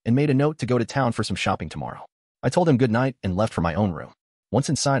mine and made a note to go to town for some shopping tomorrow. I told him good night and left for my own room. Once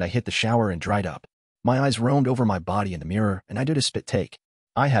inside, I hit the shower and dried up. My eyes roamed over my body in the mirror, and I did a spit take.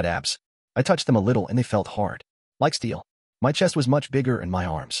 I had abs. I touched them a little, and they felt hard. Like steel. My chest was much bigger, and my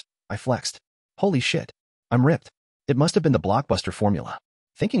arms. I flexed. Holy shit. I'm ripped. It must have been the blockbuster formula.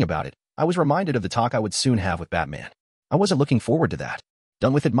 Thinking about it, I was reminded of the talk I would soon have with Batman. I wasn't looking forward to that.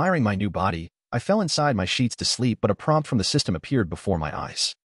 Done with admiring my new body, I fell inside my sheets to sleep, but a prompt from the system appeared before my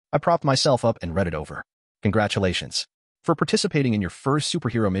eyes. I propped myself up and read it over. Congratulations. For participating in your first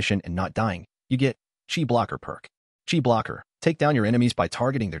superhero mission and not dying, you get Chi Blocker perk. Chi Blocker, take down your enemies by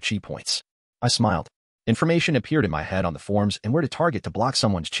targeting their Chi points. I smiled. Information appeared in my head on the forums and where to target to block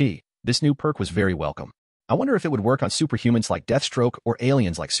someone's Chi. This new perk was very welcome. I wonder if it would work on superhumans like Deathstroke or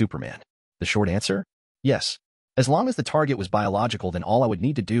aliens like Superman. The short answer? Yes. As long as the target was biological, then all I would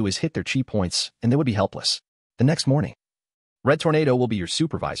need to do is hit their Chi points, and they would be helpless. The next morning, Red Tornado will be your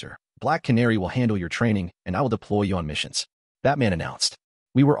supervisor, Black Canary will handle your training, and I will deploy you on missions. Batman announced.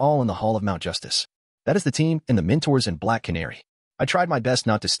 We were all in the Hall of Mount Justice. That is the team and the mentors and Black Canary. I tried my best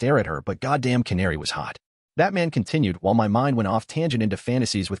not to stare at her, but goddamn Canary was hot. Batman continued while my mind went off tangent into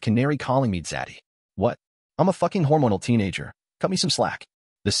fantasies with Canary calling me Zaddy. What? I'm a fucking hormonal teenager. Cut me some slack.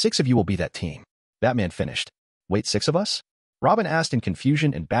 The 6 of you will be that team. Batman finished. Wait, 6 of us? Robin asked in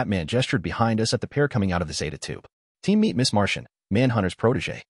confusion and Batman gestured behind us at the pair coming out of the Zeta tube. Team meet Miss Martian, Manhunter's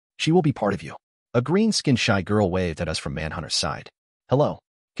protege. She will be part of you. A green-skinned shy girl waved at us from Manhunter's side. Hello.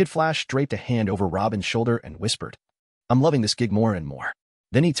 Kid Flash draped a hand over Robin's shoulder and whispered. I'm loving this gig more and more.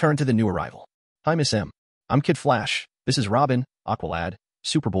 Then he turned to the new arrival. Hi, Miss M. I'm Kid Flash. This is Robin, Aqualad,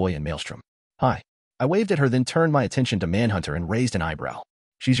 Superboy, and Maelstrom. Hi. I waved at her, then turned my attention to Manhunter and raised an eyebrow.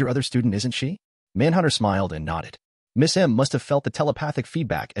 She's your other student, isn't she? Manhunter smiled and nodded. Miss M must have felt the telepathic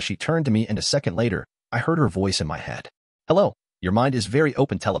feedback as she turned to me, and a second later, I heard her voice in my head. Hello. Your mind is very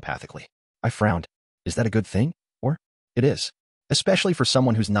open telepathically. I frowned. Is that a good thing? Or? It is. Especially for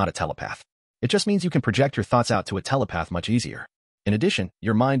someone who's not a telepath. It just means you can project your thoughts out to a telepath much easier. In addition,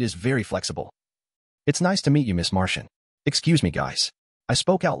 your mind is very flexible. It's nice to meet you, Miss Martian. Excuse me, guys. I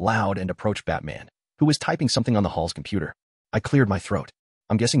spoke out loud and approached Batman, who was typing something on the hall's computer. I cleared my throat.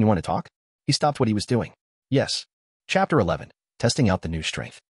 I'm guessing you want to talk? He stopped what he was doing. Yes. Chapter 11. Testing out the new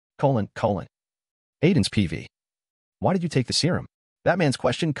strength. Aden's PV. Why did you take the serum? Batman's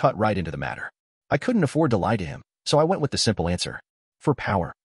question cut right into the matter. I couldn't afford to lie to him, so I went with the simple answer. For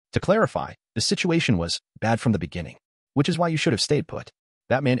power. To clarify, the situation was bad from the beginning, which is why you should have stayed put.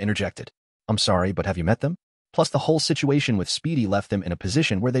 Batman interjected. I'm sorry, but have you met them? Plus the whole situation with Speedy left them in a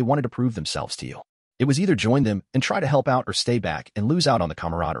position where they wanted to prove themselves to you. It was either join them and try to help out or stay back and lose out on the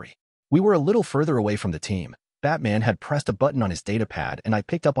camaraderie. We were a little further away from the team. Batman had pressed a button on his datapad and I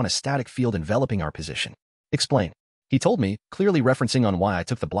picked up on a static field enveloping our position. Explain. He told me, clearly referencing on why I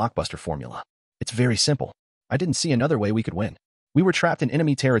took the blockbuster formula. It's very simple. I didn't see another way we could win. We were trapped in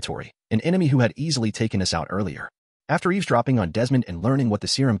enemy territory, an enemy who had easily taken us out earlier. After eavesdropping on Desmond and learning what the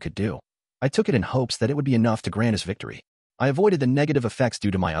serum could do, I took it in hopes that it would be enough to grant us victory. I avoided the negative effects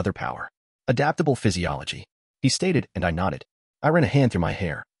due to my other power. Adaptable physiology. He stated, and I nodded. I ran a hand through my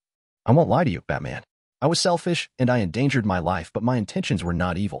hair. I won't lie to you, Batman. I was selfish, and I endangered my life, but my intentions were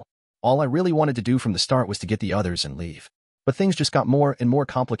not evil. All I really wanted to do from the start was to get the others and leave. But things just got more and more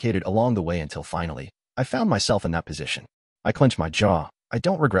complicated along the way until finally, I found myself in that position. I clenched my jaw. I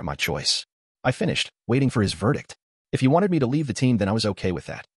don't regret my choice. I finished, waiting for his verdict. If he wanted me to leave the team, then I was okay with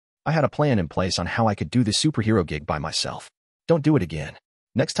that. I had a plan in place on how I could do the superhero gig by myself. Don't do it again.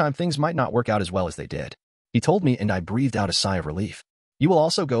 Next time things might not work out as well as they did. He told me, and I breathed out a sigh of relief. You will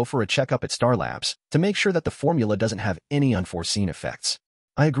also go for a checkup at Star Labs to make sure that the formula doesn't have any unforeseen effects.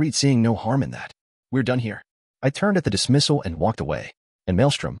 I agreed, seeing no harm in that. We're done here. I turned at the dismissal and walked away. And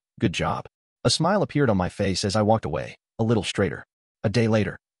Maelstrom, good job. A smile appeared on my face as I walked away, a little straighter. A day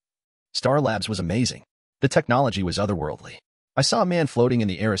later. Star Labs was amazing. The technology was otherworldly. I saw a man floating in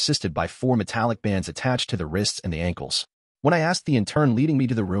the air assisted by 4 metallic bands attached to the wrists and the ankles. When I asked the intern leading me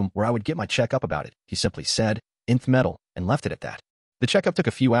to the room where I would get my checkup about it, he simply said, "Nth metal," and left it at that. The checkup took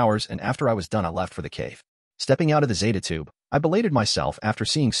a few hours, and after I was done, I left for the cave. Stepping out of the Zeta tube, I belated myself after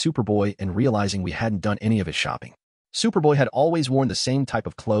seeing Superboy and realizing we hadn't done any of his shopping. Superboy had always worn the same type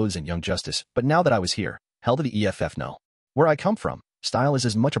of clothes in Young Justice, but now that I was here, hell to the EFF no. Where I come from, style is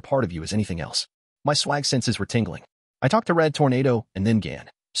as much a part of you as anything else. My swag senses were tingling. I talked to Red Tornado and then Gan,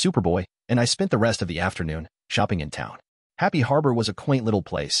 Superboy, and I spent the rest of the afternoon shopping in town. Happy Harbor was a quaint little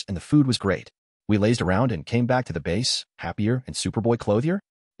place, and the food was great. We lazed around and came back to the base, happier and Superboy clothier?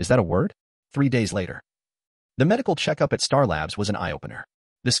 Is that a word? 3 days later. The medical checkup at Star Labs was an eye-opener.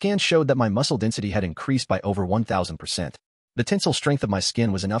 The scan showed that my muscle density had increased by over 1,000%. The tensile strength of my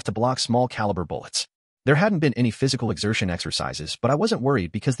skin was enough to block small-caliber bullets. There hadn't been any physical exertion exercises, but I wasn't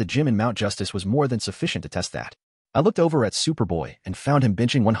worried because the gym in Mount Justice was more than sufficient to test that. I looked over at Superboy and found him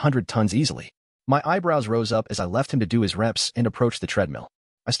benching 100 tons easily. My eyebrows rose up as I left him to do his reps and approached the treadmill.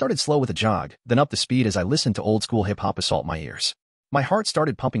 I started slow with a jog, then up the speed as I listened to old-school hip-hop assault my ears. My heart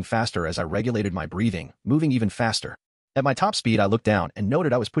started pumping faster as I regulated my breathing, moving even faster. At my top speed, I looked down and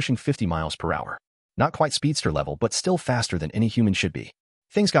noted I was pushing 50 miles per hour. Not quite speedster level, but still faster than any human should be.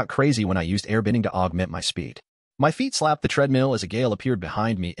 Things got crazy when I used airbending to augment my speed. My feet slapped the treadmill as a gale appeared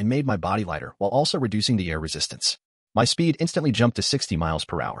behind me and made my body lighter while also reducing the air resistance. My speed instantly jumped to 60 miles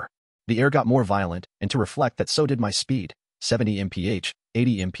per hour. The air got more violent, and to reflect that so did my speed. 70 mph,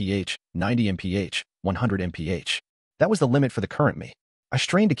 80 mph, 90 mph, 100 mph. That was the limit for the current me. I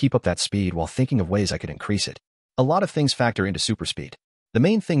strained to keep up that speed while thinking of ways I could increase it. A lot of things factor into super speed. The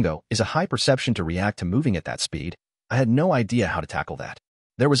main thing, though, is a high perception to react to moving at that speed. I had no idea how to tackle that.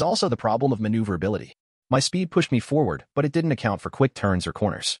 There was also the problem of maneuverability. My speed pushed me forward, but it didn't account for quick turns or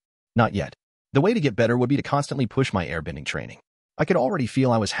corners. Not yet. The way to get better would be to constantly push my airbending training. I could already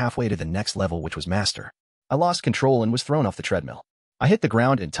feel I was halfway to the next level, which was Master. I lost control and was thrown off the treadmill. I hit the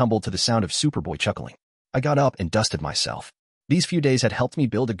ground and tumbled to the sound of Superboy chuckling. I got up and dusted myself. These few days had helped me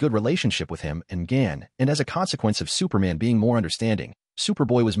build a good relationship with him and Gan, and as a consequence of Superman being more understanding,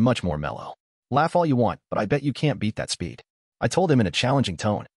 Superboy was much more mellow. Laugh all you want, but I bet you can't beat that speed. I told him in a challenging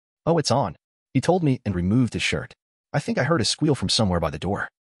tone. Oh, it's on. He told me and removed his shirt. I think I heard a squeal from somewhere by the door.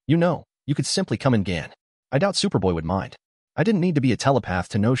 You could simply come in, Gan. I doubt Superboy would mind. I didn't need to be a telepath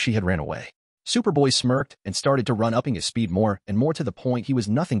to know she had ran away. Superboy smirked and started to run, upping his speed more and more to the point he was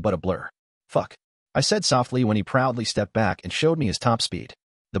nothing but a blur. Fuck. I said softly when he proudly stepped back and showed me his top speed.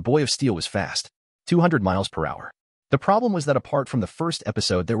 The Boy of Steel was fast. 200 miles per hour. The problem was that apart from the first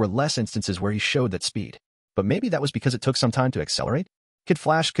episode, there were less instances where he showed that speed. But maybe that was because it took some time to accelerate? Kid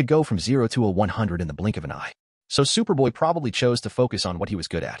Flash could go from 0 to a 100 in the blink of an eye. So Superboy probably chose to focus on what he was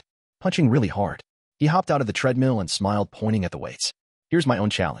good at. Punching really hard. He hopped out of the treadmill and smiled, pointing at the weights. Here's my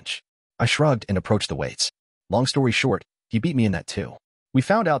own challenge. I shrugged and approached the weights. Long story short, he beat me in that too. We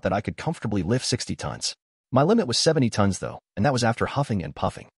found out that I could comfortably lift 60 tons. My limit was 70 tons though, and that was after huffing and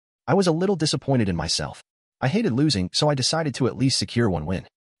puffing. I was a little disappointed in myself. I hated losing, so I decided to at least secure one win.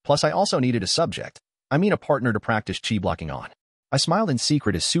 Plus, I also needed a partner to practice chi blocking on. I smiled in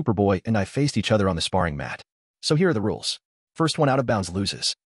secret as Superboy and I faced each other on the sparring mat. So here are the rules. First one out of bounds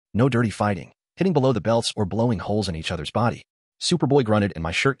loses. No dirty fighting, hitting below the belts or blowing holes in each other's body. Superboy grunted and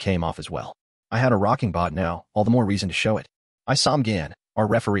my shirt came off as well. I had a rocking bod now, all the more reason to show it. I saw Gan, our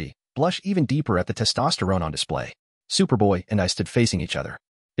referee, blush even deeper at the testosterone on display. Superboy and I stood facing each other.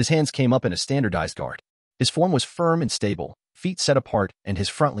 His hands came up in a standardized guard. His form was firm and stable, feet set apart and his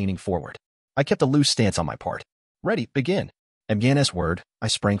front leaning forward. I kept a loose stance on my part. Ready, begin. Gan's word, I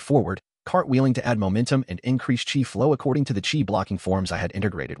sprang forward, cartwheeling to add momentum and increase chi flow according to the chi blocking forms I had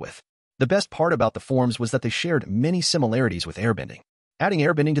integrated with. The best part about the forms was that they shared many similarities with airbending. Adding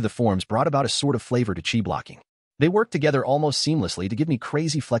airbending to the forms brought about a sort of flavor to chi blocking. They worked together almost seamlessly to give me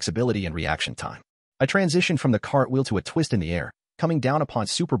crazy flexibility and reaction time. I transitioned from the cartwheel to a twist in the air, coming down upon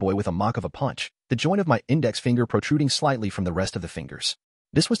Superboy with a mock of a punch, the joint of my index finger protruding slightly from the rest of the fingers.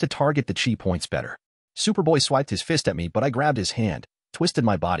 This was to target the chi points better. Superboy swiped his fist at me, but I grabbed his hand, twisted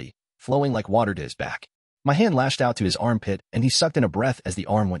my body, flowing like water to his back. My hand lashed out to his armpit, and he sucked in a breath as the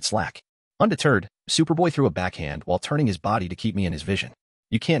arm went slack. Undeterred, Superboy threw a backhand while turning his body to keep me in his vision.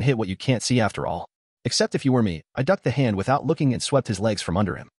 You can't hit what you can't see after all. Except if you were me, I ducked the hand without looking and swept his legs from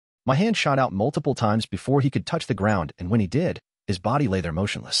under him. My hand shot out multiple times before he could touch the ground, and when he did, his body lay there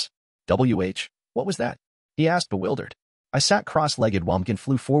motionless. What was that? He asked, bewildered. I sat cross-legged while Mgen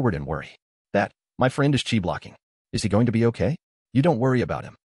flew forward in worry. That, my friend, is chi blocking. Is he going to be okay? You don't worry about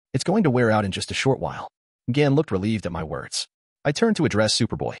him. It's going to wear out in just a short while. Gan looked relieved at my words. I turned to address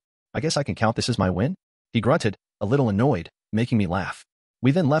Superboy. I guess I can count this as my win? He grunted, a little annoyed, making me laugh. We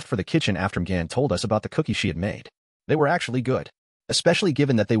then left for the kitchen after Gan told us about the cookies she had made. They were actually good, especially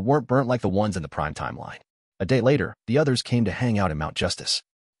given that they weren't burnt like the ones in the prime timeline. A day later, the others came to hang out in Mount Justice.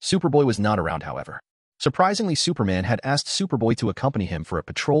 Superboy was not around, however. Surprisingly, Superman had asked Superboy to accompany him for a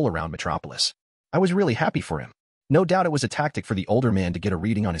patrol around Metropolis. I was really happy for him. No doubt it was a tactic for the older man to get a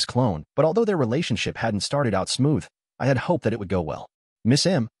reading on his clone, but although their relationship hadn't started out smooth, I had hoped that it would go well. Miss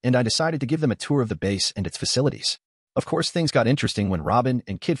M and I decided to give them a tour of the base and its facilities. Of course, things got interesting when Robin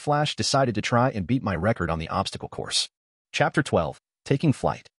and Kid Flash decided to try and beat my record on the obstacle course. Chapter 12, Taking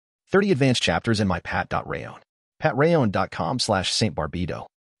Flight. 30 advanced chapters in my pat.rayon. patrayon.com/St.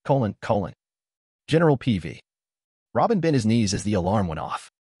 General PV. Robin bent his knees as the alarm went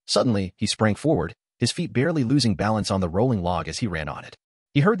off. Suddenly, he sprang forward, his feet barely losing balance on the rolling log as he ran on it.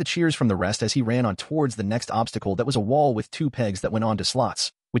 He heard the cheers from the rest as he ran on towards the next obstacle that was a wall with 2 pegs that went on to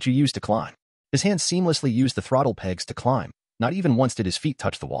slots, which he used to climb. His hands seamlessly used the throttle pegs to climb. Not even once did his feet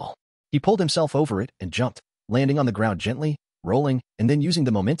touch the wall. He pulled himself over it and jumped, landing on the ground gently, rolling, and then using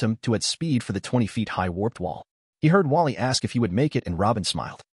the momentum to add speed for the 20-feet-high warped wall. He heard Wally ask if he would make it, and Robin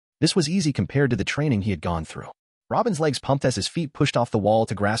smiled. This was easy compared to the training he had gone through. Robin's legs pumped as his feet pushed off the wall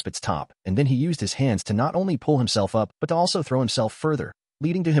to grasp its top, and then he used his hands to not only pull himself up but to also throw himself further,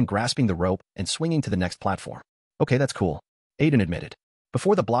 leading to him grasping the rope and swinging to the next platform. Okay, that's cool, Aden admitted.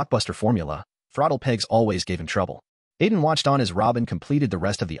 Before the blockbuster formula, throttle pegs always gave him trouble. Aden watched on as Robin completed the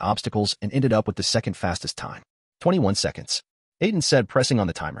rest of the obstacles and ended up with the second fastest time. 21 seconds. Aden said, pressing on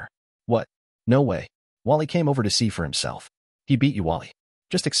the timer. What? No way. Wally came over to see for himself. He beat you, Wally.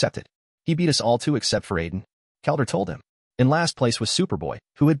 Just accept it. He beat us all too except for Aden, Calder told him. In last place was Superboy,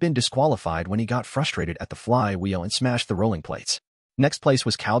 who had been disqualified when he got frustrated at the flywheel and smashed the rolling plates. Next place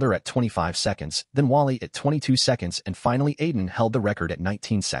was Calder at 25 seconds, then Wally at 22 seconds, and finally Aden held the record at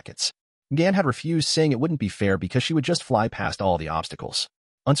 19 seconds. Gan had refused, saying it wouldn't be fair because she would just fly past all the obstacles.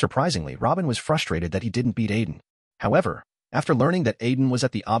 Unsurprisingly, Robin was frustrated that he didn't beat Aden. However, after learning that Aden was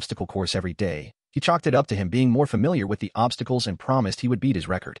at the obstacle course every day, he chalked it up to him being more familiar with the obstacles and promised he would beat his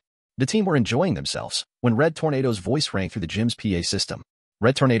record. The team were enjoying themselves when Red Tornado's voice rang through the gym's PA system.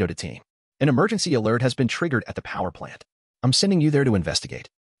 Red Tornado to team. An emergency alert has been triggered at the power plant. I'm sending you there to investigate.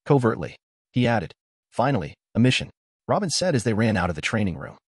 Covertly, he added. Finally, a mission, Robin said as they ran out of the training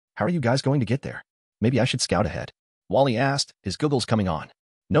room. How are you guys going to get there? Maybe I should scout ahead, Wally asked, his goggles coming on.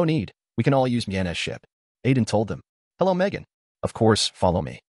 No need, we can all use Miana's ship, Aden told them. Hello, Megan. Of course, follow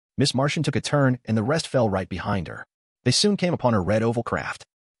me. Miss Martian took a turn and the rest fell right behind her. They soon came upon her red oval craft.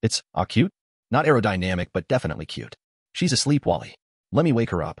 It's, cute? Not aerodynamic, but definitely cute. She's asleep, Wally. Let me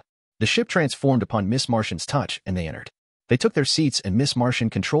wake her up. The ship transformed upon Miss Martian's touch and they entered. They took their seats and Miss Martian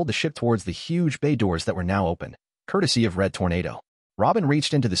controlled the ship towards the huge bay doors that were now open, courtesy of Red Tornado. Robin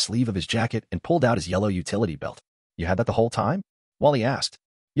reached into the sleeve of his jacket and pulled out his yellow utility belt. You had that the whole time? Wally asked.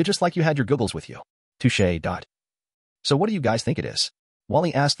 Yeah, just like you had your goggles with you. Touché. So what do you guys think it is?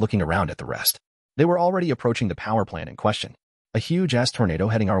 Wally asked, looking around at the rest. They were already approaching the power plant in question. A huge-ass tornado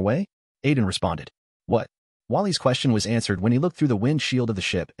heading our way? Aden responded. What? Wally's question was answered when he looked through the windshield of the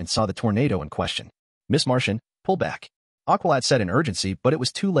ship and saw the tornado in question. Miss Martian, pull back. Aqualad said in urgency, but it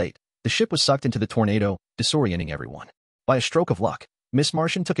was too late. The ship was sucked into the tornado, disorienting everyone. By a stroke of luck, Miss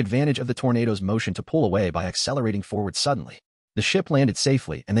Martian took advantage of the tornado's motion to pull away by accelerating forward suddenly. The ship landed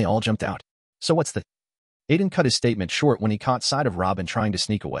safely and they all jumped out. So what's the... Aden cut his statement short when he caught sight of Robin trying to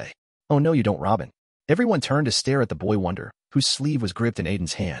sneak away. Oh no you don't, Robin. Everyone turned to stare at the boy wonder, whose sleeve was gripped in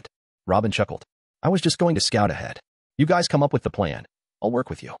Aden's hand. Robin chuckled. I was just going to scout ahead. You guys come up with the plan. I'll work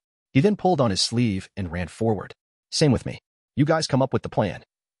with you. He then pulled on his sleeve and ran forward. Same with me. You guys come up with the plan.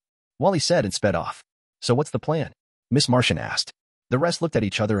 Wally said and sped off. So what's the plan? Miss Martian asked. The rest looked at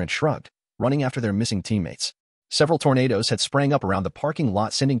each other and shrugged, running after their missing teammates. Several tornadoes had sprang up around the parking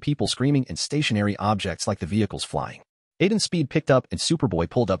lot, sending people screaming and stationary objects like the vehicles flying. Aden's speed picked up and Superboy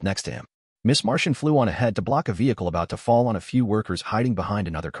pulled up next to him. Miss Martian flew on ahead to block a vehicle about to fall on a few workers hiding behind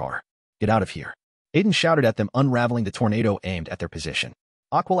another car. Get out of here. Aden shouted at them, unraveling the tornado aimed at their position.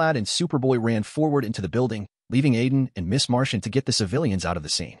 Aqualad and Superboy ran forward into the building, leaving Aden and Miss Martian to get the civilians out of the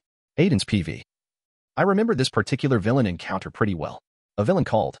scene. Aden's PV. I remember this particular villain encounter pretty well. A villain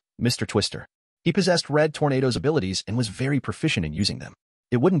called Mr. Twister. He possessed Red Tornado's abilities and was very proficient in using them.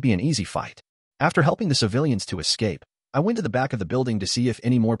 It wouldn't be an easy fight. After helping the civilians to escape, I went to the back of the building to see if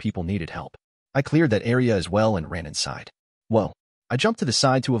any more people needed help. I cleared that area as well and ran inside. Whoa. I jumped to the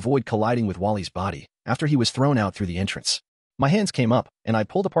side to avoid colliding with Wally's body after he was thrown out through the entrance. My hands came up and I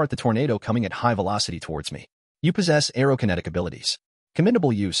pulled apart the tornado coming at high velocity towards me. You possess aerokinetic abilities.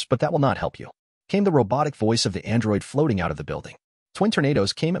 Commendable use, but that will not help you. Came the robotic voice of the android floating out of the building. Twin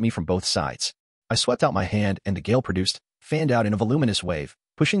tornadoes came at me from both sides. I swept out my hand and the gale produced, fanned out in a voluminous wave,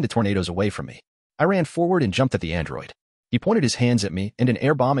 pushing the tornadoes away from me. I ran forward and jumped at the android. He pointed his hands at me and an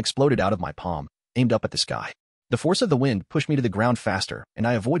air bomb exploded out of my palm, aimed up at the sky. The force of the wind pushed me to the ground faster and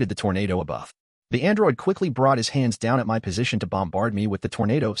I avoided the tornado above. The android quickly brought his hands down at my position to bombard me with the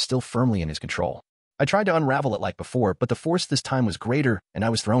tornado still firmly in his control. I tried to unravel it like before, but the force this time was greater and I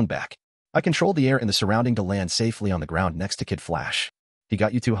was thrown back. I controlled the air in the surrounding to land safely on the ground next to Kid Flash. He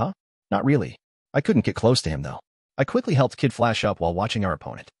got you too, huh? Not really. I couldn't get close to him though. I quickly helped Kid Flash up while watching our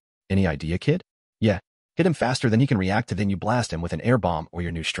opponent. Any idea, Kid? Yeah. Hit him faster than he can react to, then you blast him with an air bomb or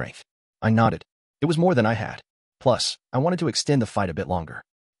your new strength. I nodded. It was more than I had. Plus, I wanted to extend the fight a bit longer.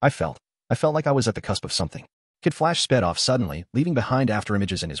 I felt like I was at the cusp of something. Kid Flash sped off suddenly, leaving behind after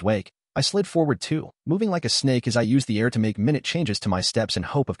images in his wake. I slid forward too, moving like a snake as I used the air to make minute changes to my steps in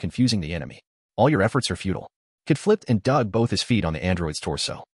hope of confusing the enemy. All your efforts are futile. Kid flipped and dug both his feet on the android's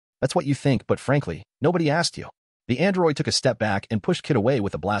torso. That's what you think, but frankly, nobody asked you. The android took a step back and pushed Kid away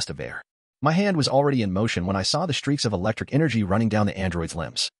with a blast of air. My hand was already in motion when I saw the streaks of electric energy running down the android's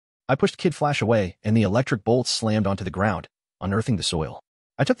limbs. I pushed Kid Flash away and the electric bolts slammed onto the ground, unearthing the soil.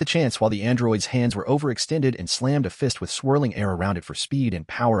 I took the chance while the android's hands were overextended and slammed a fist with swirling air around it for speed and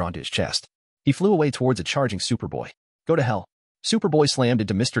power onto his chest. He flew away towards a charging Superboy. Go to hell. Superboy slammed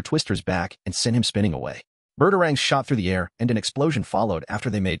into Mr. Twister's back and sent him spinning away. Birdarangs shot through the air, and an explosion followed after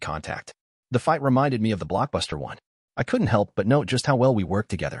they made contact. The fight reminded me of the blockbuster one. I couldn't help but note just how well we worked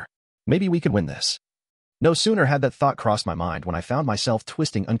together. Maybe we could win this. No sooner had that thought crossed my mind when I found myself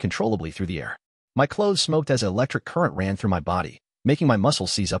twisting uncontrollably through the air. My clothes smoked as an electric current ran through my body, making my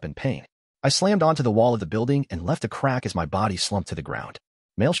muscles seize up in pain. I slammed onto the wall of the building and left a crack as my body slumped to the ground.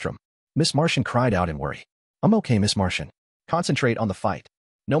 Maelstrom. Miss Martian cried out in worry. I'm okay, Miss Martian. Concentrate on the fight.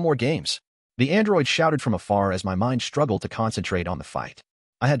 No more games. The android shouted from afar as my mind struggled to concentrate on the fight.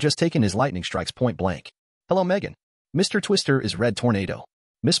 I had just taken his lightning strikes point blank. Hello, Megan. Mr. Twister is Red Tornado.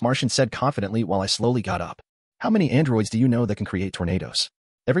 Miss Martian said confidently while I slowly got up. How many androids do you know that can create tornadoes?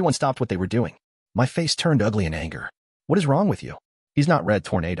 Everyone stopped what they were doing. My face turned ugly in anger. What is wrong with you? He's not Red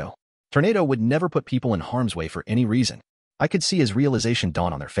Tornado. Tornado would never put people in harm's way for any reason. I could see his realization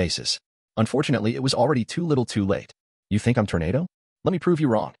dawn on their faces. Unfortunately, it was already too little too late. You think I'm Tornado? Let me prove you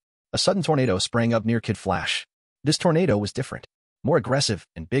wrong. A sudden tornado sprang up near Kid Flash. This tornado was different, more aggressive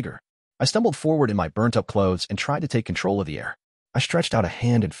and bigger. I stumbled forward in my burnt-up clothes and tried to take control of the air. I stretched out a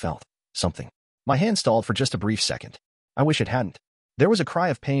hand and felt something. My hand stalled for just a brief second. I wish it hadn't. There was a cry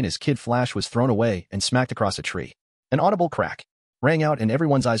of pain as Kid Flash was thrown away and smacked across a tree. An audible crack rang out and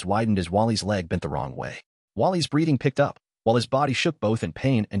everyone's eyes widened as Wally's leg bent the wrong way. Wally's breathing picked up, while his body shook both in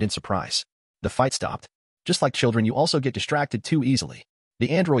pain and in surprise. The fight stopped. Just like children, you also get distracted too easily,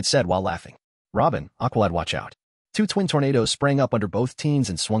 the android said while laughing. Robin, Aqualad, watch out. Two twin tornadoes sprang up under both teens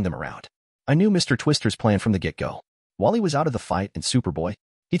and swung them around. I knew Mr. Twister's plan from the get-go. Wally was out of the fight and Superboy.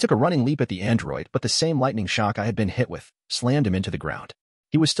 He took a running leap at the android, but the same lightning shock I had been hit with slammed him into the ground.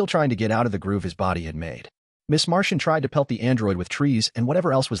 He was still trying to get out of the groove his body had made. Miss Martian tried to pelt the android with trees and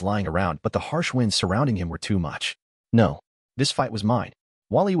whatever else was lying around, but the harsh winds surrounding him were too much. No. This fight was mine.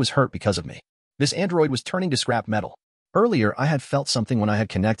 Wally was hurt because of me. This android was turning to scrap metal. Earlier, I had felt something when I had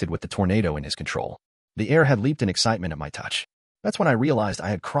connected with the tornado in his control. The air had leaped in excitement at my touch. That's when I realized I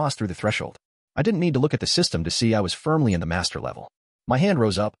had crossed through the threshold. I didn't need to look at the system to see I was firmly in the master level. My hand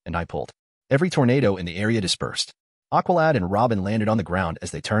rose up, and I pulled. Every tornado in the area dispersed. Aqualad and Robin landed on the ground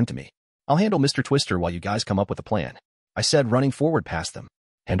as they turned to me. I'll handle Mr. Twister while you guys come up with a plan, I said, running forward past them.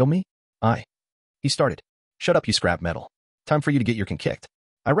 Handle me? He started. Shut up, you scrap metal. Time for you to get your can kicked.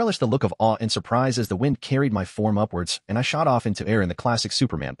 I relished the look of awe and surprise as the wind carried my form upwards and I shot off into air in the classic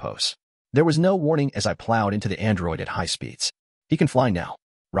Superman pose. There was no warning as I plowed into the android at high speeds. He can fly now,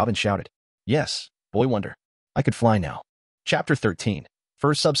 Robin shouted. Yes, boy wonder. I could fly now. Chapter 13.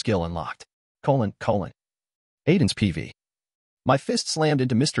 First subskill unlocked. : Aden's PV. My fist slammed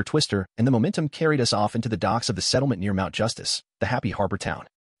into Mr. Twister and the momentum carried us off into the docks of the settlement near Mount Justice, the happy harbor town.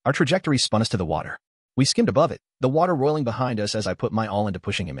 Our trajectory spun us to the water. We skimmed above it, the water roiling behind us as I put my all into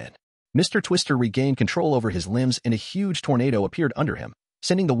pushing him in. Mr. Twister regained control over his limbs and a huge tornado appeared under him,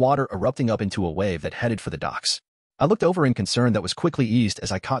 sending the water erupting up into a wave that headed for the docks. I looked over in concern that was quickly eased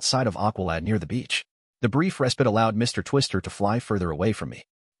as I caught sight of Aqualad near the beach. The brief respite allowed Mr. Twister to fly further away from me.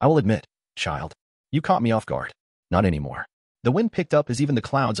 I will admit, child, you caught me off guard. Not anymore. The wind picked up as even the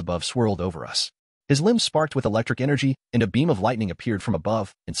clouds above swirled over us. His limbs sparked with electric energy, and a beam of lightning appeared from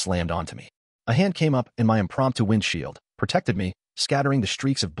above and slammed onto me. A hand came up, and my impromptu windshield protected me, scattering the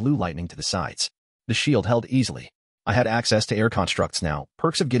streaks of blue lightning to the sides. The shield held easily. I had access to air constructs now,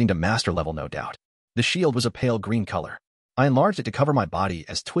 perks of getting to master level no doubt. The shield was a pale green color. I enlarged it to cover my body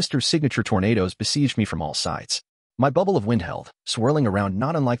as Twister's signature tornadoes besieged me from all sides. My bubble of wind held, swirling around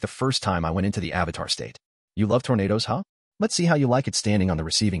not unlike the first time I went into the avatar state. You love tornadoes, huh? Let's see how you like it standing on the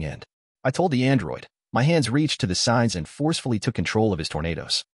receiving end. I told the android. My hands reached to the sides and forcefully took control of his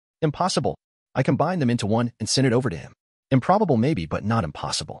tornadoes. Impossible. I combined them into one and sent it over to him. Improbable maybe, but not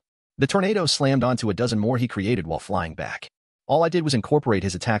impossible. The tornado slammed onto a dozen more he created while flying back. All I did was incorporate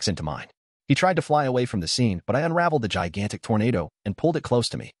his attacks into mine. He tried to fly away from the scene, but I unraveled the gigantic tornado and pulled it close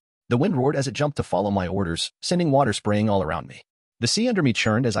to me. The wind roared as it jumped to follow my orders, sending water spraying all around me. The sea under me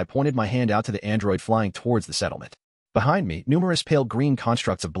churned as I pointed my hand out to the android flying towards the settlement. Behind me, numerous pale green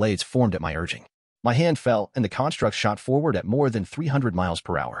constructs of blades formed at my urging. My hand fell, and the constructs shot forward at more than 300 miles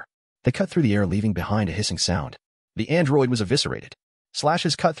per hour. They cut through the air, leaving behind a hissing sound. The android was eviscerated.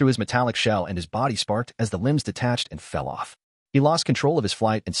 Slashes cut through his metallic shell, and his body sparked as the limbs detached and fell off. He lost control of his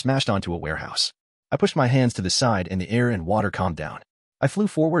flight and smashed onto a warehouse. I pushed my hands to the side, and the air and water calmed down. I flew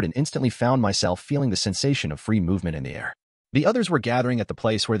forward and instantly found myself feeling the sensation of free movement in the air. The others were gathering at the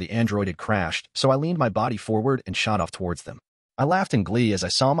place where the android had crashed, so I leaned my body forward and shot off towards them. I laughed in glee as I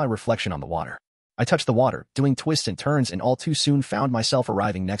saw my reflection on the water. I touched the water, doing twists and turns, and all too soon found myself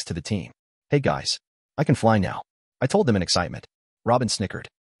arriving next to the team. Hey guys, I can fly now, I told them in excitement. Robin snickered.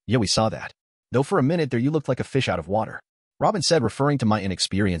 Yeah, we saw that. Though for a minute there you looked like a fish out of water, Robin said, referring to my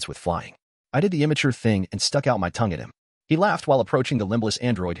inexperience with flying. I did the immature thing and stuck out my tongue at him. He laughed while approaching the limbless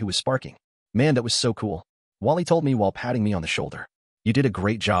android who was sparking. Man, that was so cool. Wally told me while patting me on the shoulder. You did a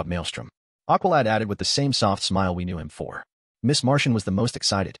great job, Maelstrom. Aqualad added with the same soft smile we knew him for. Miss Martian was the most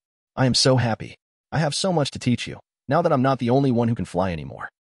excited. I am so happy. I have so much to teach you, now that I'm not the only one who can fly anymore.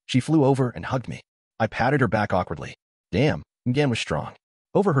 She flew over and hugged me. I patted her back awkwardly. Damn, Gan was strong.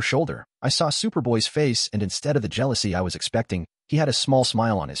 Over her shoulder, I saw Superboy's face, and instead of the jealousy I was expecting, he had a small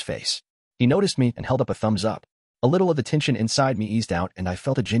smile on his face. He noticed me and held up a thumbs up. A little of the tension inside me eased out, and I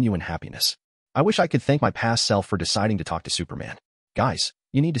felt a genuine happiness. I wish I could thank my past self for deciding to talk to Superman. Guys,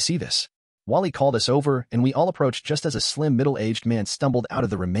 you need to see this. Wally called us over, and we all approached just as a slim middle-aged man stumbled out of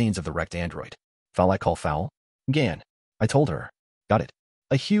the remains of the wrecked android. Foul I call foul? Gan. I told her. Got it.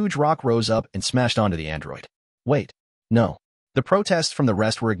 A huge rock rose up and smashed onto the android. Wait. No. The protests from the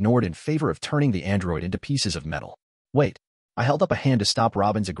rest were ignored in favor of turning the android into pieces of metal. Wait. I held up a hand to stop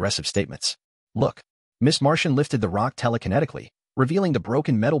Robin's aggressive statements. Look. Miss Martian lifted the rock telekinetically, revealing the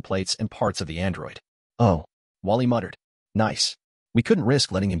broken metal plates and parts of the android. Oh. Wally muttered. Nice. We couldn't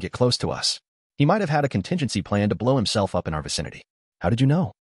risk letting him get close to us. He might have had a contingency plan to blow himself up in our vicinity. How did you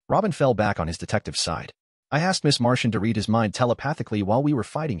know? Robin fell back on his detective's side. I asked Miss Martian to read his mind telepathically while we were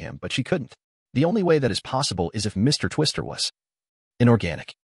fighting him, but she couldn't. The only way that is possible is if Mr. Twister was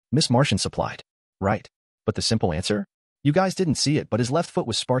inorganic. Miss Martian supplied. Right. But the simple answer? You guys didn't see it, but his left foot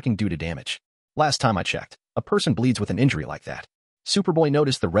was sparking due to damage. Last time I checked, a person bleeds with an injury like that. Superboy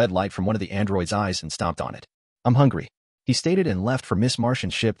noticed the red light from one of the android's eyes and stomped on it. I'm hungry, he stated and left for Miss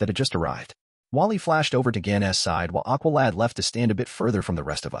Martian's ship that had just arrived. Wally flashed over to Gan's side while Aqualad left to stand a bit further from the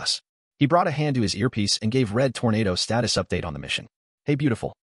rest of us. He brought a hand to his earpiece and gave Red Tornado status update on the mission. Hey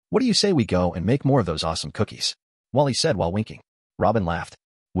beautiful, what do you say we go and make more of those awesome cookies? Wally said while winking. Robin laughed.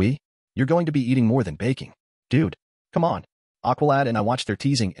 We? You're going to be eating more than baking. Dude, come on. Aqualad and I watched their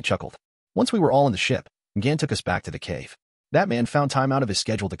teasing and chuckled. Once we were all in the ship, Gan took us back to the cave. That man found time out of his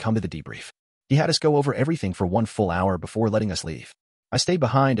schedule to come to the debrief. He had us go over everything for 1 full hour before letting us leave. I stayed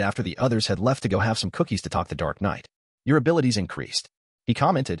behind after the others had left to go have some cookies to talk the Dark Knight. Your abilities increased, he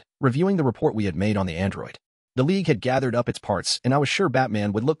commented, reviewing the report we had made on the android. The League had gathered up its parts, and I was sure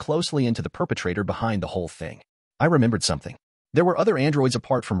Batman would look closely into the perpetrator behind the whole thing. I remembered something. There were other androids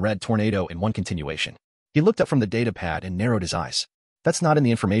apart from Red Tornado in one continuation. He looked up from the data pad and narrowed his eyes. That's not in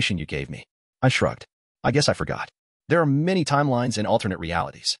the information you gave me. I shrugged. I guess I forgot. There are many timelines and alternate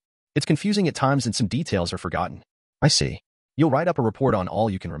realities. It's confusing at times and some details are forgotten. I see. You'll write up a report on all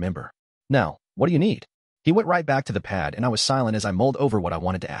you can remember. Now, what do you need? He went right back to the pad and I was silent as I mulled over what I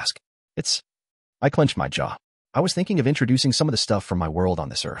wanted to ask. I clenched my jaw. I was thinking of introducing some of the stuff from my world on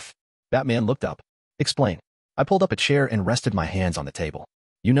this earth. Batman looked up. Explain. I pulled up a chair and rested my hands on the table.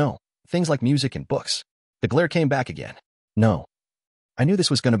 You know, things like music and books. The glare came back again. No. I knew this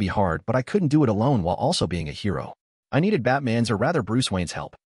was going to be hard, but I couldn't do it alone while also being a hero. I needed Batman's or rather Bruce Wayne's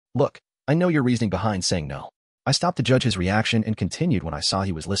help. Look, I know your reasoning behind saying no. I stopped to judge his reaction and continued when I saw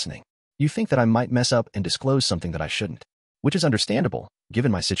he was listening. You think that I might mess up and disclose something that I shouldn't. Which is understandable,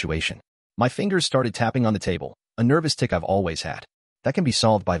 given my situation. My fingers started tapping on the table, a nervous tic I've always had. That can be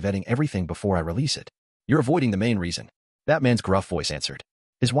solved by vetting everything before I release it. You're avoiding the main reason. Batman's gruff voice answered.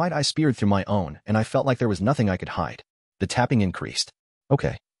 His wide eyes peered through my own, and I felt like there was nothing I could hide. The tapping increased.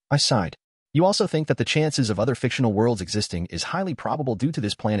 Okay. I sighed. You also think that the chances of other fictional worlds existing is highly probable due to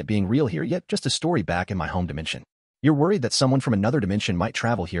this planet being real here, yet just a story back in my home dimension. You're worried that someone from another dimension might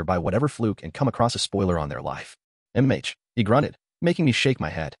travel here by whatever fluke and come across a spoiler on their life. He grunted, making me shake my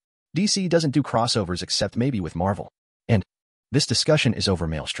head. DC doesn't do crossovers except maybe with Marvel. And this discussion is over,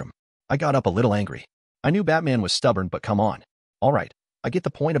 Maelstrom. I got up a little angry. I knew Batman was stubborn, but come on. All right, I get the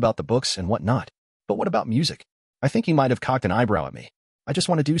point about the books and whatnot. But what about music? I think he might have cocked an eyebrow at me. I just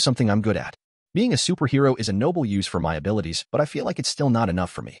want to do something I'm good at. Being a superhero is a noble use for my abilities, but I feel like it's still not enough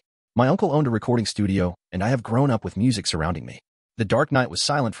for me. My uncle owned a recording studio, and I have grown up with music surrounding me. The Dark Knight was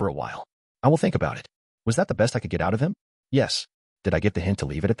silent for a while. I will think about it. Was that the best I could get out of him? Yes. Did I get the hint to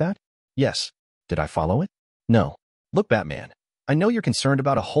leave it at that? Yes. Did I follow it? No. Look, Batman. I know you're concerned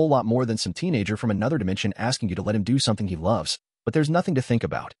about a whole lot more than some teenager from another dimension asking you to let him do something he loves, but there's nothing to think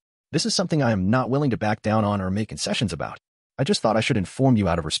about. This is something I am not willing to back down on or make concessions about. I just thought I should inform you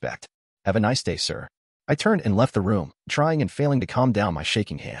out of respect. Have a nice day, sir. I turned and left the room, trying and failing to calm down my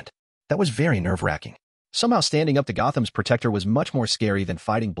shaking hand. That was very nerve-wracking. Somehow standing up to Gotham's protector was much more scary than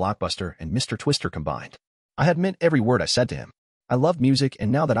fighting Blockbuster and Mr. Twister combined. I had meant every word I said to him. I loved music,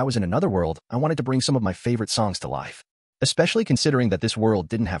 and now that I was in another world, I wanted to bring some of my favorite songs to life. Especially considering that this world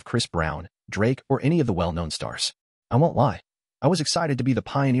didn't have Chris Brown, Drake, or any of the well-known stars. I won't lie. I was excited to be the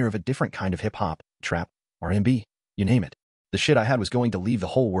pioneer of a different kind of hip-hop, trap, R&B, you name it. The shit I had was going to leave the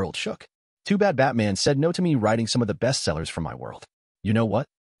whole world shook. Too bad Batman said no to me writing some of the bestsellers from my world. You know what?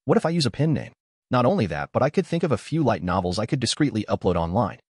 What if I use a pen name? Not only that, but I could think of a few light novels I could discreetly upload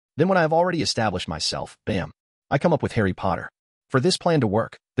online. Then when I have already established myself, bam, I come up with Harry Potter. For this plan to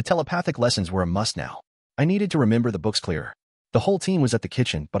work, the telepathic lessons were a must now. I needed to remember the books clearer. The whole team was at the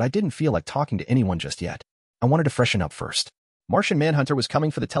kitchen, but I didn't feel like talking to anyone just yet. I wanted to freshen up first. Martian Manhunter was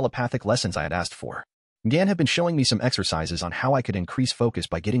coming for the telepathic lessons I had asked for. Gan had been showing me some exercises on how I could increase focus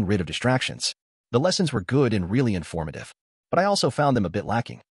by getting rid of distractions. The lessons were good and really informative, but I also found them a bit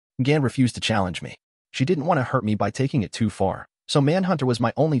lacking. Gan refused to challenge me. She didn't want to hurt me by taking it too far, so Manhunter was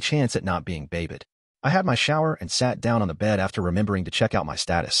my only chance at not being baited. I had my shower and sat down on the bed after remembering to check out my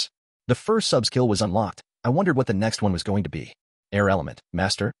status. The first sub-skill was unlocked. I wondered what the next one was going to be. Air element,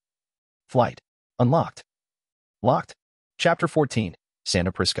 master. Flight. Unlocked. Locked. Chapter 14.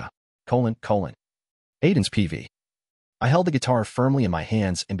 Santa Prisca. Aden's PV. I held the guitar firmly in my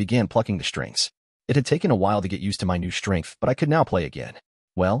hands and began plucking the strings. It had taken a while to get used to my new strength, but I could now play again.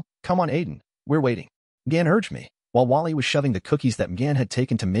 Well, come on Aden, we're waiting. Gan urged me, while Wally was shoving the cookies that Gan had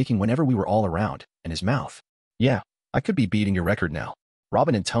taken to making whenever we were all around, in his mouth. Yeah, I could be beating your record now,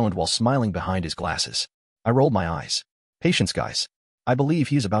 Robin intoned while smiling behind his glasses. I rolled my eyes. Patience, guys. I believe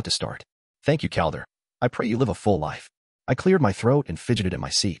he is about to start. Thank you, Calder. I pray you live a full life. I cleared my throat and fidgeted at my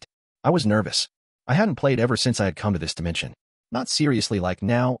seat. I was nervous. I hadn't played ever since I had come to this dimension. Not seriously like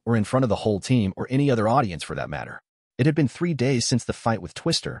now or in front of the whole team or any other audience for that matter. It had been 3 days since the fight with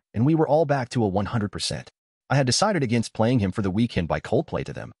Twister, and we were all back to a 100%. I had decided against playing him for the weekend by Coldplay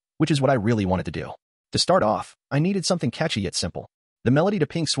to them, which is what I really wanted to do. To start off, I needed something catchy yet simple. The melody to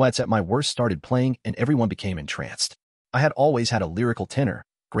Pink Sweats at my worst started playing and everyone became entranced. I had always had a lyrical tenor,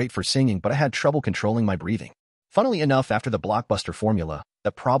 great for singing, but I had trouble controlling my breathing. Funnily enough, after the blockbuster formula,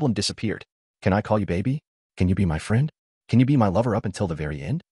 that problem disappeared. Can I call you baby? Can you be my friend? Can you be my lover up until the very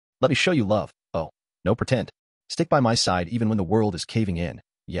end? Let me show you love. Oh, no pretend. Stick by my side even when the world is caving in.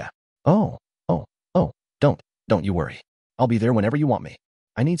 Yeah. Oh, don't you worry. I'll be there whenever you want me.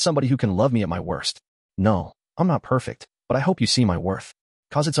 I need somebody who can love me at my worst. No, I'm not perfect, but I hope you see my worth.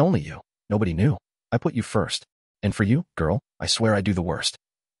 'Cause it's only you. Nobody knew. I put you first. And for you, girl, I swear I do the worst.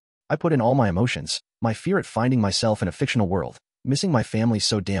 I put in all my emotions, my fear at finding myself in a fictional world, missing my family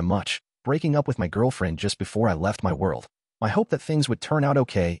so damn much, breaking up with my girlfriend just before I left my world, my hope that things would turn out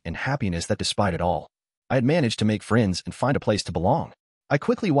okay, and happiness that despite it all, I had managed to make friends and find a place to belong. I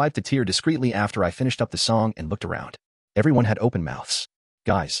quickly wiped a tear discreetly after I finished up the song and looked around. Everyone had open mouths.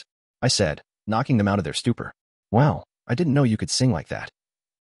 Guys, I said, knocking them out of their stupor. Wow, I didn't know you could sing like that.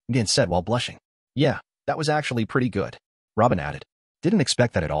 Gan said while blushing. Yeah, that was actually pretty good. Robin added. Didn't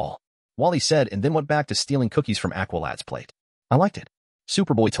expect that at all. Wally said and then went back to stealing cookies from Aqualad's plate. I liked it.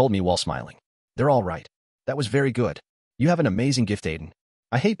 Superboy told me while smiling. They're all right. That was very good. You have an amazing gift, Aden.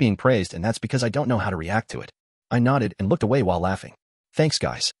 I hate being praised, and that's because I don't know how to react to it. I nodded and looked away while laughing. Thanks,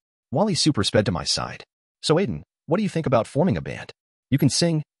 guys. Wally super sped to my side. So Aden, what do you think about forming a band? You can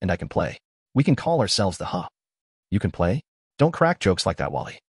sing, and I can play. We can call ourselves the Huh. You can play? Don't crack jokes like that,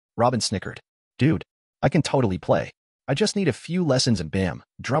 Wally. Robin snickered. Dude, I can totally play. I just need a few lessons and bam,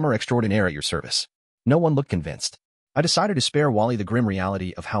 drummer extraordinaire at your service. No one looked convinced. I decided to spare Wally the grim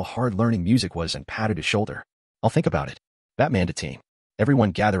reality of how hard learning music was and patted his shoulder. I'll think about it. Batman to team.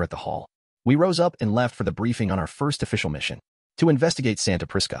 Everyone gather at the hall. We rose up and left for the briefing on our first official mission. To investigate Santa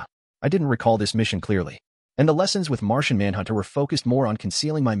Prisca. I didn't recall this mission clearly. And the lessons with Martian Manhunter were focused more on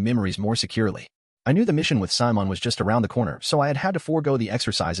concealing my memories more securely. I knew the mission with Simon was just around the corner, so I had had to forego the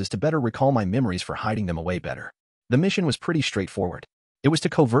exercises to better recall my memories for hiding them away better. The mission was pretty straightforward. It was to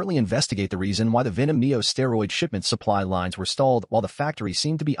covertly investigate the reason why the Venom Neo steroid shipment supply lines were stalled while the factory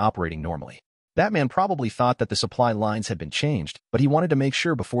seemed to be operating normally. Batman probably thought that the supply lines had been changed, but he wanted to make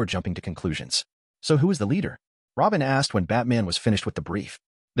sure before jumping to conclusions. So who is the leader? Robin asked when Batman was finished with the brief.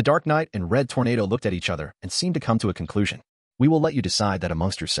 The Dark Knight and Red Tornado looked at each other and seemed to come to a conclusion. We will let you decide that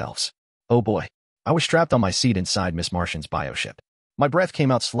amongst yourselves. Oh boy. I was strapped on my seat inside Miss Martian's bioship. My breath came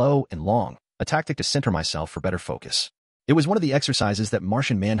out slow and long, a tactic to center myself for better focus. It was one of the exercises that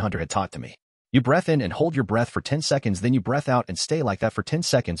Martian Manhunter had taught to me. You breath in and hold your breath for 10 seconds, then you breath out and stay like that for 10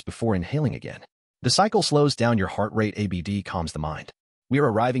 seconds before inhaling again. The cycle slows down your heart rate, ABD calms the mind. We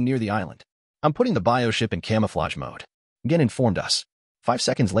are arriving near the island. I'm putting the bioship in camouflage mode. Gen informed us. 5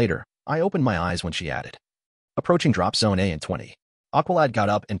 seconds later, I opened my eyes when she added. Approaching drop zone A in 20. Aqualad got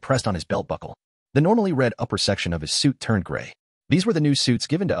up and pressed on his belt buckle. The normally red upper section of his suit turned gray. These were the new suits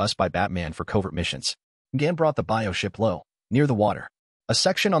given to us by Batman for covert missions. Gan brought the bioship low, near the water. A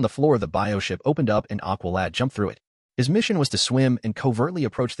section on the floor of the bioship opened up and Aqualad jumped through it. His mission was to swim and covertly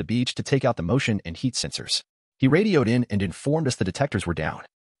approach the beach to take out the motion and heat sensors. He radioed in and informed us the detectors were down.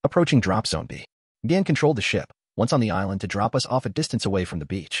 Approaching drop zone B. Gan controlled the ship, once on the island to drop us off a distance away from the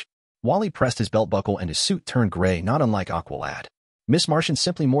beach. Wally pressed his belt buckle and his suit turned gray, not unlike Aqualad. Miss Martian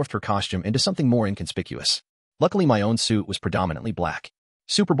simply morphed her costume into something more inconspicuous. Luckily, my own suit was predominantly black.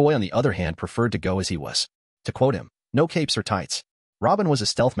 Superboy, on the other hand, preferred to go as he was. To quote him, no capes or tights. Robin was a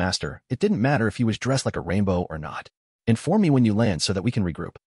stealth master. It didn't matter if he was dressed like a rainbow or not. Inform me when you land so that we can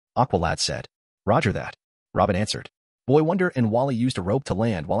regroup. Aqualad said. Roger that. Robin answered. Boy Wonder and Wally used a rope to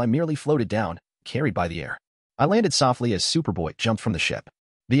land while I merely floated down, carried by the air. I landed softly as Superboy jumped from the ship.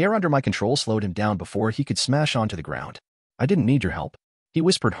 The air under my control slowed him down before he could smash onto the ground. I didn't need your help. He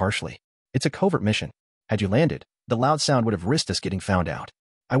whispered harshly. It's a covert mission. Had you landed, the loud sound would have risked us getting found out.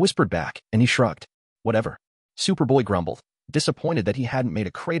 I whispered back, and he shrugged. Whatever. Superboy grumbled, disappointed that he hadn't made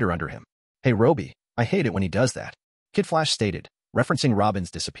a crater under him. Hey Roby, I hate it when he does that. Kid Flash stated, referencing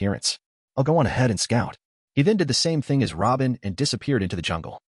Robin's disappearance. I'll go on ahead and scout. He then did the same thing as Robin and disappeared into the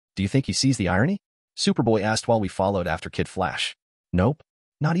jungle. Do you think he sees the irony? Superboy asked while we followed after Kid Flash. Nope.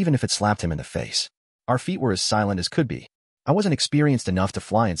 Not even if it slapped him in the face. Our feet were as silent as could be. I wasn't experienced enough to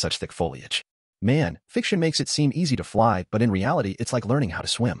fly in such thick foliage. Man, fiction makes it seem easy to fly, but in reality, it's like learning how to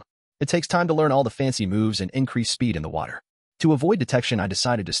swim. It takes time to learn all the fancy moves and increase speed in the water. To avoid detection, I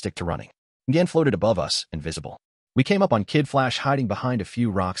decided to stick to running. Gan floated above us, invisible. We came up on Kid Flash hiding behind a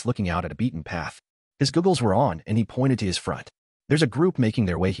few rocks looking out at a beaten path. His goggles were on, and he pointed to his front. There's a group making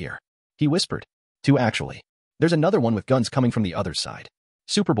their way here. He whispered. Two actually. There's another one with guns coming from the other side.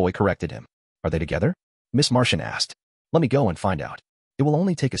 Superboy corrected him. Are they together? Miss Martian asked. Let me go and find out. It will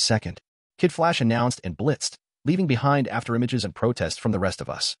only take a second. Kid Flash announced and blitzed, leaving behind after images and protests from the rest of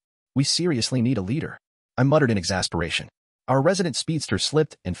us. We seriously need a leader. I muttered in exasperation. Our resident speedster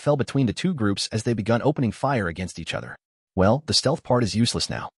slipped and fell between the two groups as they begun opening fire against each other. Well, the stealth part is useless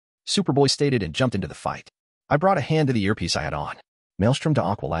now, Superboy stated and jumped into the fight. I brought a hand to the earpiece I had on. Maelstrom to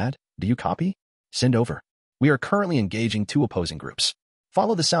Aqualad, do you copy? Send over. We are currently engaging two opposing groups.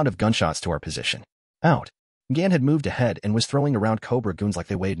 Follow the sound of gunshots to our position. Out. Gan had moved ahead and was throwing around Cobra goons like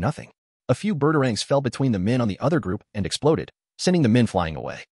they weighed nothing. A few birdarangs fell between the men on the other group and exploded, sending the men flying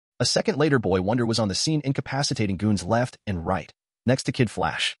away. A second later, Boy Wonder was on the scene incapacitating goons left and right, next to Kid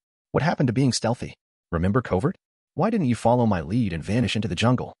Flash. What happened to being stealthy? Remember covert? Why didn't you follow my lead and vanish into the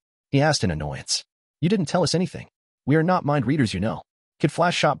jungle? He asked in annoyance. You didn't tell us anything. We are not mind readers, you know. Kid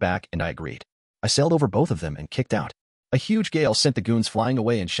Flash shot back and I agreed. I sailed over both of them and kicked out. A huge gale sent the goons flying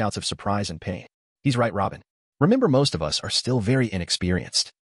away in shouts of surprise and pain. He's right, Robin. Remember, most of us are still very inexperienced.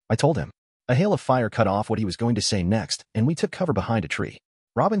 I told him. A hail of fire cut off what he was going to say next, and we took cover behind a tree.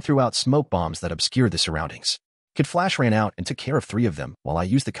 Robin threw out smoke bombs that obscured the surroundings. Kid Flash ran out and took care of 3 of them, while I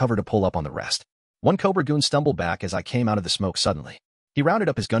used the cover to pull up on the rest. One Cobra goon stumbled back as I came out of the smoke suddenly. He rounded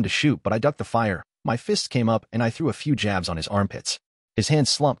up his gun to shoot, but I ducked the fire. My fists came up and I threw a few jabs on his armpits. His hands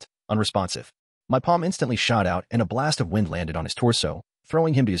slumped, unresponsive. My palm instantly shot out and a blast of wind landed on his torso,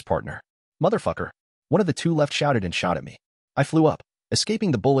 throwing him to his partner. Motherfucker. One of the 2 left shouted and shot at me. I flew up,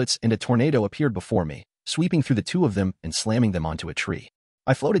 escaping the bullets, and a tornado appeared before me, sweeping through the 2 of them and slamming them onto a tree.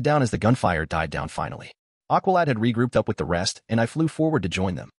 I floated down as the gunfire died down finally. Aqualad had regrouped up with the rest, and I flew forward to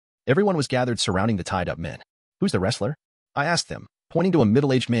join them. Everyone was gathered surrounding the tied-up men. Who's the wrestler? I asked them, pointing to a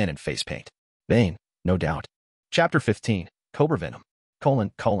middle-aged man in face paint. Bane, no doubt. Chapter 15, Cobra Venom. :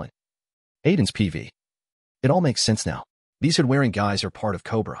 Aden's PV. It all makes sense now. These hood-wearing guys are part of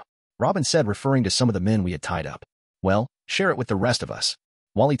Cobra. Robin said, referring to some of the men we had tied up. Well, share it with the rest of us.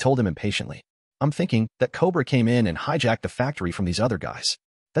 Wally told him impatiently. I'm thinking that Cobra came in and hijacked the factory from these other guys.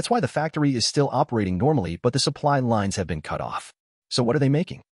 That's why the factory is still operating normally, but the supply lines have been cut off. So what are they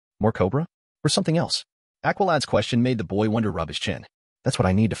making? More Cobra? Or something else? Aqualad's question made the Boy Wonder rub his chin. That's what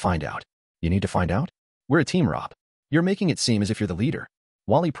I need to find out. You need to find out? We're a team, Rob. You're making it seem as if you're the leader.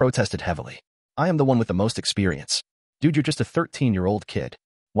 Wally protested heavily. I am the one with the most experience. Dude, you're just a 13-year-old kid.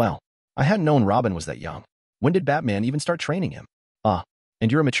 Well, I hadn't known Robin was that young. When did Batman even start training him?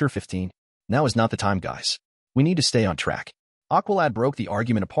 And you're a mature 15? Now is not the time, guys. We need to stay on track. Aqualad broke the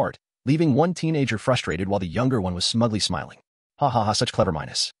argument apart, leaving one teenager frustrated while the younger one was smugly smiling. Ha ha ha, such clever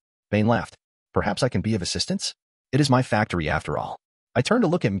minus. Bane laughed. Perhaps I can be of assistance? It is my factory after all. I turned to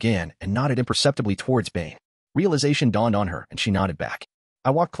look at Mgan and nodded imperceptibly towards Bane. Realization dawned on her and she nodded back. I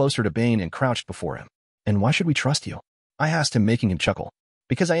walked closer to Bane and crouched before him. And why should we trust you? I asked him, making him chuckle.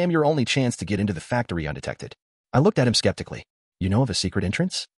 Because I am your only chance to get into the factory undetected. I looked at him skeptically. You know of a secret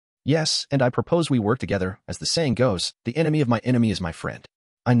entrance? Yes, and I propose we work together. As the saying goes, the enemy of my enemy is my friend.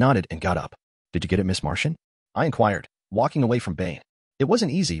 I nodded and got up. Did you get it, Miss Martian? I inquired, walking away from Bane. It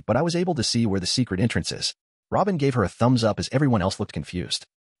wasn't easy, but I was able to see where the secret entrance is. Robin gave her a thumbs up as everyone else looked confused.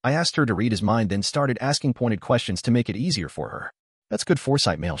 I asked her to read his mind, then started asking pointed questions to make it easier for her. That's good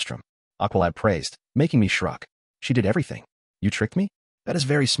foresight, Maelstrom. Aqualad praised, making me shrug. She did everything. You tricked me? That is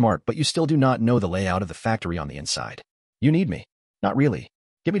very smart, but you still do not know the layout of the factory on the inside. You need me. Not really.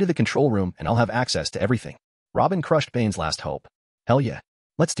 Get me to the control room and I'll have access to everything. Robin crushed Bane's last hope. Hell yeah.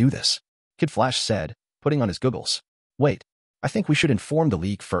 Let's do this. Kid Flash said, putting on his goggles. Wait. I think we should inform the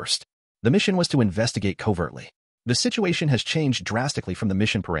League first. The mission was to investigate covertly. The situation has changed drastically from the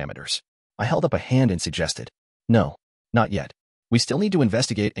mission parameters. I held up a hand and suggested. No. Not yet. We still need to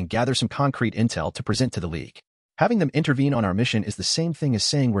investigate and gather some concrete intel to present to the League. Having them intervene on our mission is the same thing as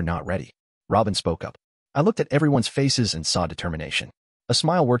saying we're not ready. Robin spoke up. I looked at everyone's faces and saw determination. A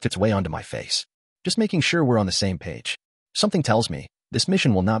smile worked its way onto my face. Just making sure we're on the same page. Something tells me this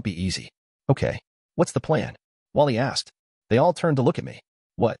mission will not be easy. Okay. What's the plan? Wally asked. They all turned to look at me.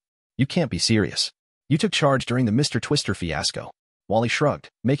 What? You can't be serious. You took charge during the Mr. Twister fiasco. Wally shrugged,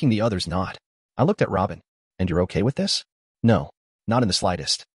 making the others nod. I looked at Robin. And you're okay with this? No. Not in the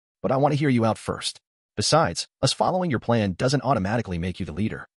slightest. But I want to hear you out first. Besides, us following your plan doesn't automatically make you the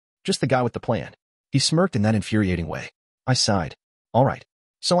leader. Just the guy with the plan. He smirked in that infuriating way. I sighed. All right.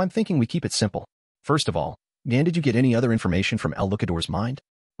 So I'm thinking we keep it simple. First of all, Gan, did you get any other information from El Lucador's mind?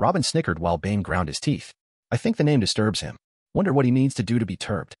 Robin snickered while Bane ground his teeth. I think the name disturbs him. Wonder what he needs to do to be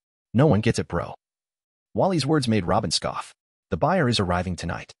turbed. No one gets it, bro. Wally's words made Robin scoff. The buyer is arriving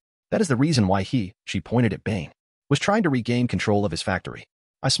tonight. That is the reason why she pointed at Bane, was trying to regain control of his factory.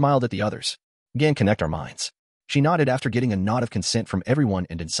 I smiled at the others. Gan, connect our minds. She nodded after getting a nod of consent from everyone,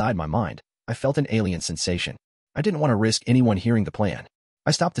 and inside my mind, I felt an alien sensation. I didn't want to risk anyone hearing the plan.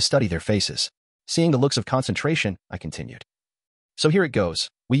 I stopped to study their faces. Seeing the looks of concentration, I continued. So here it goes.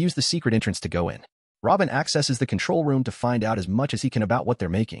 We use the secret entrance to go in. Robin accesses the control room to find out as much as he can about what they're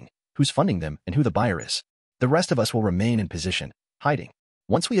making, who's funding them, and who the buyer is. The rest of us will remain in position, hiding.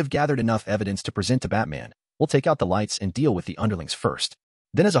 Once we have gathered enough evidence to present to Batman, we'll take out the lights and deal with the underlings first.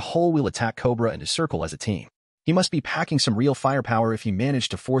 Then as a whole, we'll attack Cobra and his circle as a team. He must be packing some real firepower if he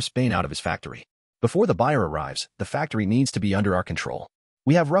managed to force Bane out of his factory. Before the buyer arrives, the factory needs to be under our control.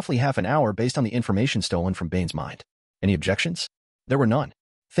 We have roughly half an hour based on the information stolen from Bane's mind. Any objections? There were none.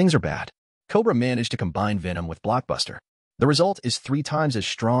 Things are bad. Cobra managed to combine Venom with Blockbuster. The result is 3 times as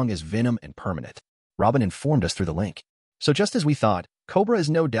strong as Venom and Permanent. Robin informed us through the link. So just as we thought, Cobra is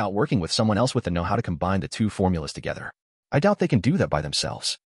no doubt working with someone else with the know-how to combine the 2 formulas together. I doubt they can do that by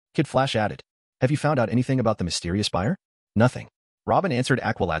themselves. Kid Flash added. Have you found out anything about the mysterious buyer? Nothing. Robin answered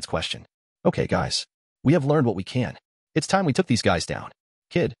Aqualad's question. Okay, guys. We have learned what we can. It's time we took these guys down.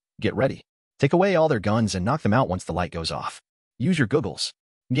 Kid, get ready. Take away all their guns and knock them out once the light goes off. Use your goggles.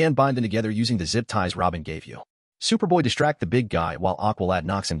 Gan, bind them together using the zip ties Robin gave you. Superboy, distract the big guy while Aqualad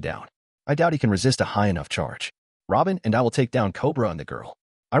knocks him down. I doubt he can resist a high enough charge. Robin and I will take down Cobra and the girl.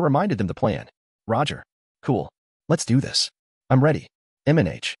 I reminded them the plan. Roger. Cool. Let's do this. I'm ready.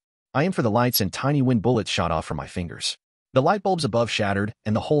 MNH. I aim for the lights and tiny wind bullets shot off from my fingers. The light bulbs above shattered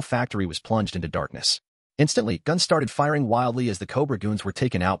and the whole factory was plunged into darkness. Instantly, guns started firing wildly as the Cobra goons were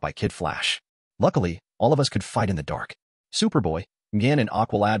taken out by Kid Flash. Luckily, all of us could fight in the dark. Superboy, Gan and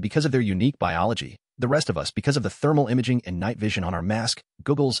Aqualad because of their unique biology, the rest of us because of the thermal imaging and night vision on our mask,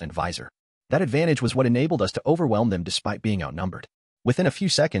 goggles, and visor. That advantage was what enabled us to overwhelm them despite being outnumbered. Within a few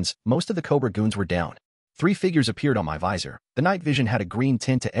seconds, most of the Cobra goons were down. 3 figures appeared on my visor. The night vision had a green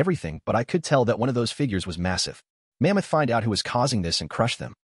tint to everything, but I could tell that one of those figures was massive. Mammoth, find out who was causing this and crush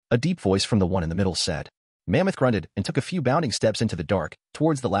them. A deep voice from the one in the middle said. Mammoth grunted and took a few bounding steps into the dark,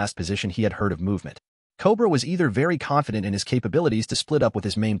 towards the last position he had heard of movement. Cobra was either very confident in his capabilities to split up with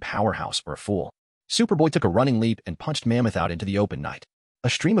his main powerhouse or a fool. Superboy took a running leap and punched Mammoth out into the open night. A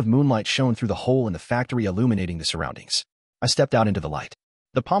stream of moonlight shone through the hole in the factory, illuminating the surroundings. I stepped out into the light.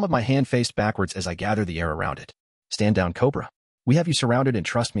 The palm of my hand faced backwards as I gathered the air around it. Stand down, Cobra. We have you surrounded, and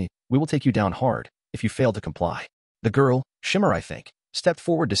trust me, we will take you down hard if you fail to comply. The girl, Shimmer I think, stepped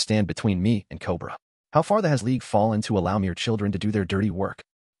forward to stand between me and Cobra. How far has League fallen to allow mere children to do their dirty work?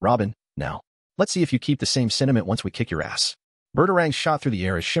 Robin, now. Let's see if you keep the same sentiment once we kick your ass. Bertarang shot through the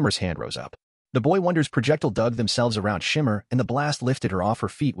air as Shimmer's hand rose up. The Boy Wonder's projectile dug themselves around Shimmer, and the blast lifted her off her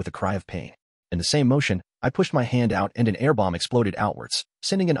feet with a cry of pain. In the same motion, I pushed my hand out and an air bomb exploded outwards,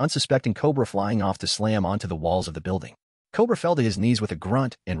 sending an unsuspecting Cobra flying off to slam onto the walls of the building. Cobra fell to his knees with a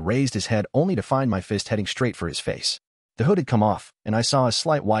grunt and raised his head only to find my fist heading straight for his face. The hood had come off, and I saw a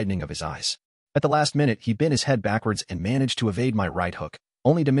slight widening of his eyes. At the last minute, he bent his head backwards and managed to evade my right hook,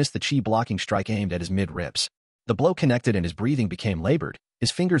 only to miss the chi-blocking strike aimed at his mid-ribs. The blow connected and his breathing became labored.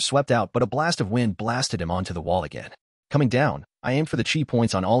 His fingers swept out, but a blast of wind blasted him onto the wall again. Coming down, I aimed for the chi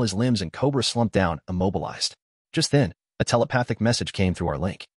points on all his limbs and Cobra slumped down, immobilized. Just then, a telepathic message came through our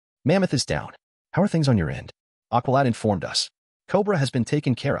link. Mammoth is down. How are things on your end? Aqualad informed us.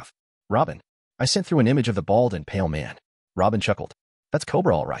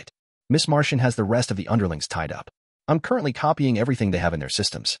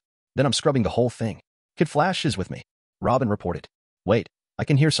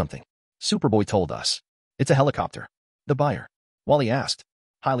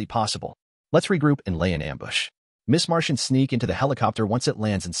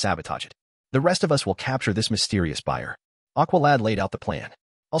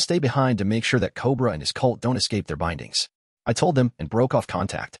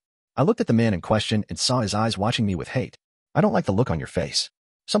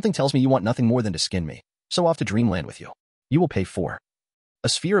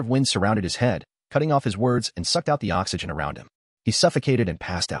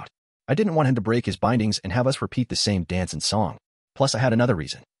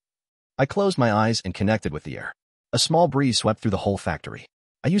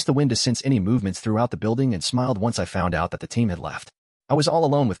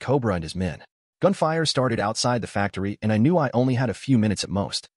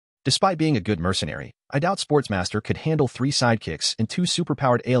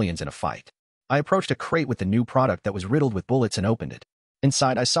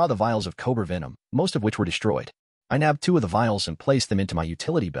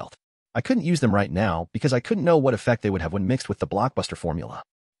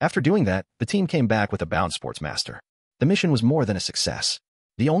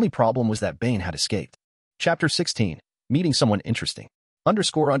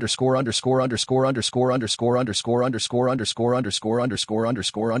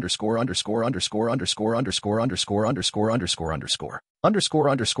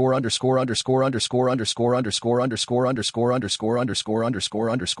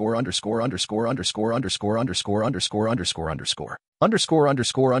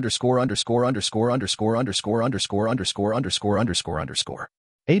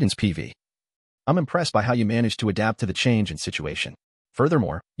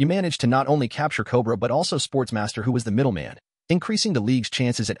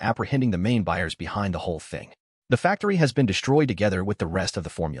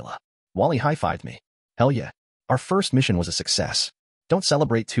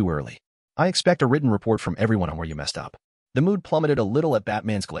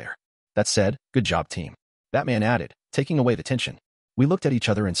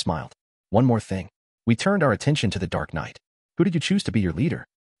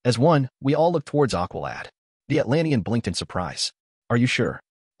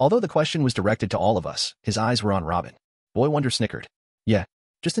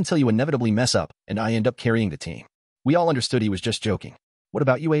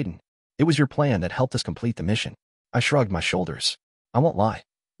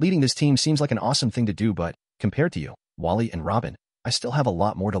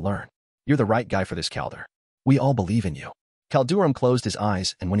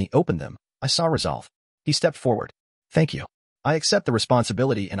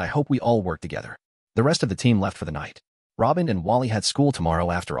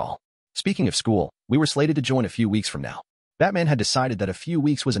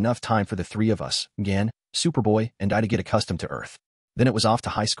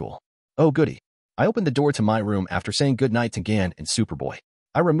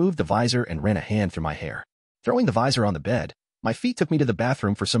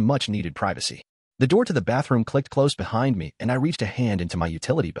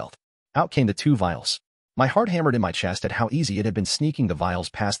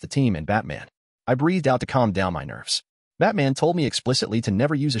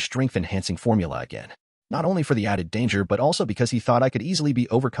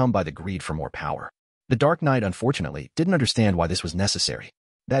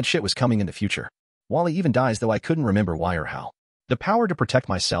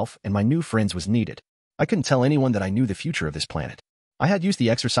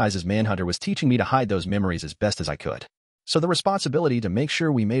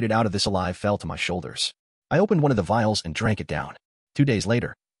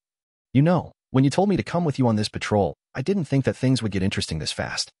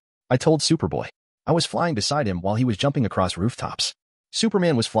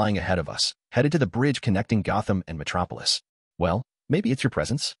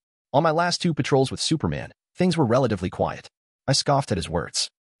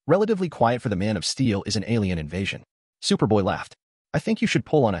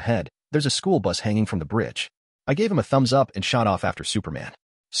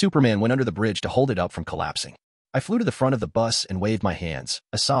 I flew to the front of the bus and waved my hands.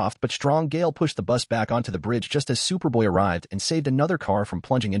 A soft but strong gale pushed the bus back onto the bridge just as Superboy arrived and saved another car from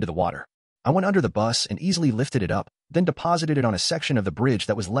plunging into the water. I went under the bus and easily lifted it up, then deposited it on a section of the bridge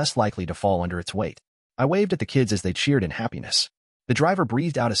that was less likely to fall under its weight. I waved at the kids as they cheered in happiness. The driver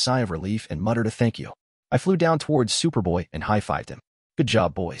breathed out a sigh of relief and muttered a thank you. I flew down towards Superboy and high-fived him. Good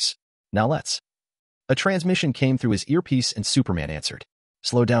job, boys. Now let's. A transmission came through his earpiece and Superman answered.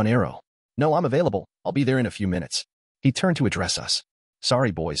 Slow down, Arrow. No, I'm available. I'll be there in a few minutes. He turned to address us.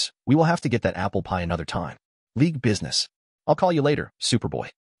 Sorry, boys. We will have to get that apple pie another time. League business. I'll call you later, Superboy.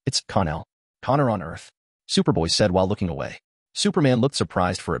 It's Connell. Connor on Earth. Superboy said while looking away. Superman looked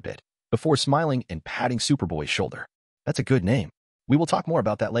surprised for a bit, before smiling and patting Superboy's shoulder. That's a good name. We will talk more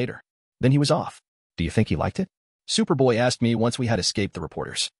about that later. Then he was off. Do you think he liked it? Superboy asked me once we had escaped the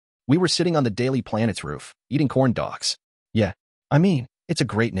reporters. We were sitting on the Daily Planet's roof, eating corn dogs. Yeah, I mean, it's a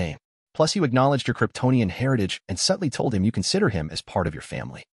great name. Plus you acknowledged your Kryptonian heritage and subtly told him you consider him as part of your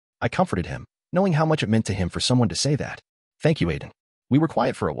family. I comforted him, knowing how much it meant to him for someone to say that. Thank you, Aden. We were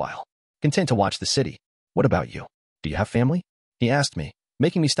quiet for a while, content to watch the city. What about you? Do you have family? He asked me,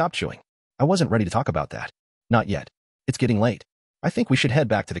 making me stop chewing. I wasn't ready to talk about that. Not yet. It's getting late. I think we should head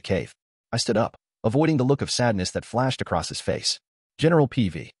back to the cave. I stood up, avoiding the look of sadness that flashed across his face. General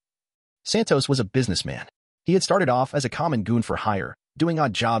PV. Santos was a businessman. He had started off as a common goon for hire, doing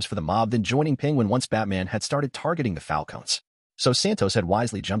odd jobs for the mob, then joining Penguin once Batman had started targeting the Falcons. So Santos had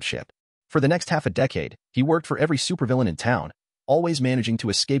wisely jumped ship. For the next half a decade, he worked for every supervillain in town, always managing to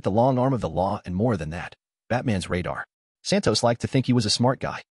escape the long arm of the law and more than that, Batman's radar. Santos liked to think he was a smart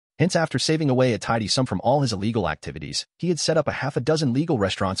guy. Hence, after saving away a tidy sum from all his illegal activities, he had set up a half a dozen legal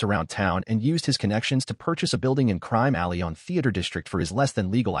restaurants around town and used his connections to purchase a building in Crime Alley on Theater District for his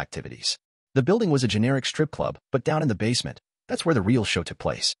less-than-legal activities. The building was a generic strip club, but down in the basement, that's where the real show took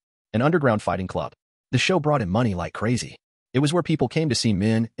place. An underground fighting club. The show brought in money like crazy. It was where people came to see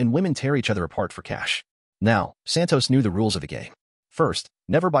men and women tear each other apart for cash. Now, Santos knew the rules of the game. First,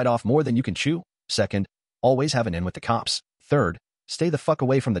 never bite off more than you can chew. Second, always have an in with the cops. Third, stay the fuck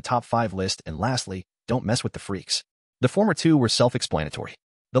away from the top 5 list. And lastly, don't mess with the freaks. The former two were self-explanatory.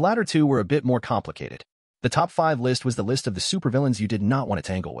 The latter two were a bit more complicated. The top 5 list was the list of the supervillains you did not want to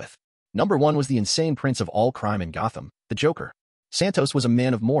tangle with. Number 1 was the insane prince of all crime in Gotham, the Joker. Santos was a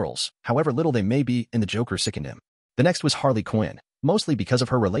man of morals, however little they may be, and the Joker sickened him. The next was Harley Quinn, mostly because of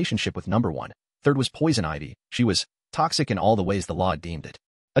her relationship with Number 1. Third was Poison Ivy. She was toxic in all the ways the law deemed it.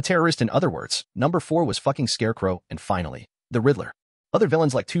 A terrorist in other words. Number 4 was fucking Scarecrow, and finally, the Riddler. Other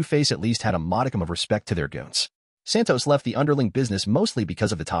villains like Two-Face at least had a modicum of respect to their goons. Santos left the underling business mostly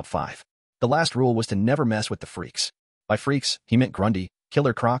because of the top 5. The last rule was to never mess with the freaks. By freaks, he meant Grundy,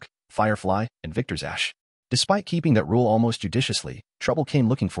 Killer Croc, Firefly, and Victor's Ash. Despite keeping that rule almost judiciously, trouble came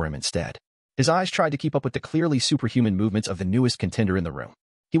looking for him instead. His eyes tried to keep up with the clearly superhuman movements of the newest contender in the room.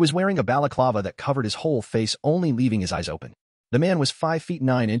 He was wearing a balaclava that covered his whole face, only leaving his eyes open. The man was 5 feet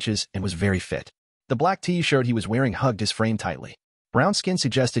 9 inches and was very fit. The black t-shirt he was wearing hugged his frame tightly. Brown skin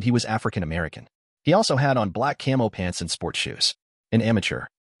suggested he was African American. He also had on black camo pants and sports shoes. An amateur.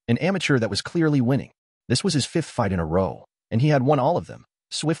 An amateur that was clearly winning. This was his 5th fight in a row, and he had won all of them,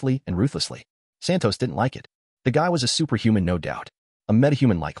 swiftly and ruthlessly. Santos didn't like it. The guy was a superhuman, no doubt. A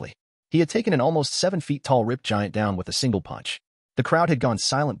metahuman likely. He had taken an almost 7 feet tall ripped giant down with a single punch. The crowd had gone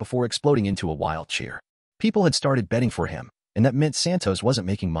silent before exploding into a wild cheer. People had started betting for him, and that meant Santos wasn't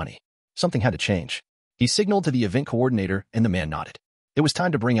making money. Something had to change. He signaled to the event coordinator, and the man nodded. It was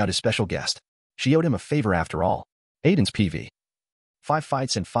time to bring out his special guest. She owed him a favor after all. Aden's PV. 5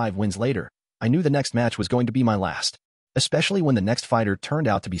 fights and 5 wins later, I knew the next match was going to be my last. Especially when the next fighter turned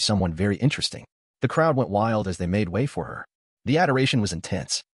out to be someone very interesting. The crowd went wild as they made way for her. The adoration was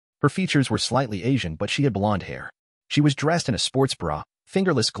intense. Her features were slightly Asian, but she had blonde hair. She was dressed in a sports bra,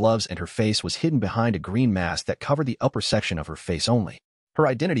 fingerless gloves, and her face was hidden behind a green mask that covered the upper section of her face only. Her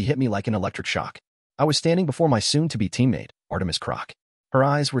identity hit me like an electric shock. I was standing before my soon-to-be teammate, Artemis Croc. Her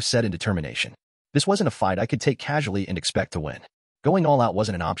eyes were set in determination. This wasn't a fight I could take casually and expect to win. Going all out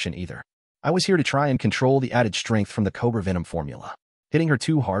wasn't an option either. I was here to try and control the added strength from the Cobra Venom formula. Hitting her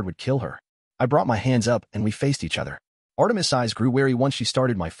too hard would kill her. I brought my hands up and we faced each other. Artemis' eyes grew wary once she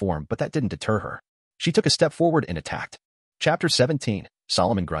started my form, but that didn't deter her. She took a step forward and attacked. Chapter 17,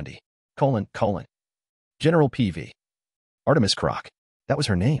 Solomon Grundy. General PV. Artemis Croc. That was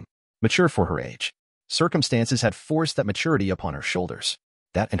her name. Mature for her age. Circumstances had forced that maturity upon her shoulders.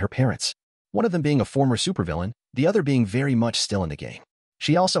 That and her parents. One of them being a former supervillain, the other being very much still in the game.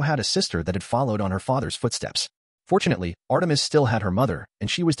 She also had a sister that had followed on her father's footsteps. Fortunately, Artemis still had her mother,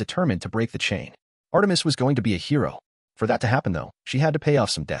 and she was determined to break the chain. Artemis was going to be a hero. For that to happen, though, she had to pay off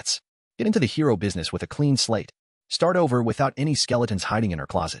some debts. Get into the hero business with a clean slate. Start over without any skeletons hiding in her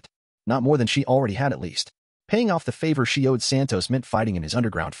closet. Not more than she already had at least. Paying off the favor she owed Santos meant fighting in his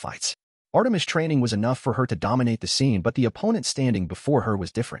underground fights. Artemis' training was enough for her to dominate the scene, but the opponent standing before her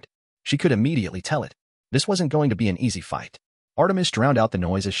was different. She could immediately tell it. This wasn't going to be an easy fight. Artemis drowned out the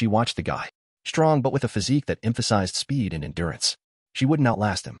noise as she watched the guy. Strong but with a physique that emphasized speed and endurance. She wouldn't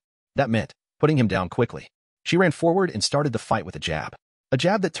outlast him. That meant putting him down quickly. She ran forward and started the fight with a jab. A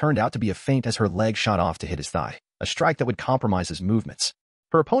jab that turned out to be a feint as her leg shot off to hit his thigh, a strike that would compromise his movements.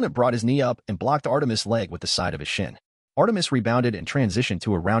 Her opponent brought his knee up and blocked Artemis' leg with the side of his shin. Artemis rebounded and transitioned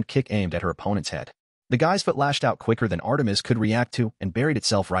to a round kick aimed at her opponent's head. The guy's foot lashed out quicker than Artemis could react to and buried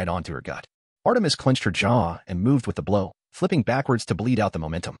itself right onto her gut. Artemis clenched her jaw and moved with the blow, flipping backwards to bleed out the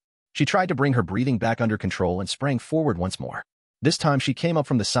momentum. She tried to bring her breathing back under control and sprang forward once more. This time she came up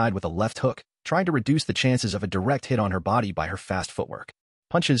from the side with a left hook, trying to reduce the chances of a direct hit on her body by her fast footwork.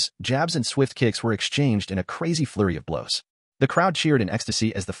 Punches, jabs, and swift kicks were exchanged in a crazy flurry of blows. The crowd cheered in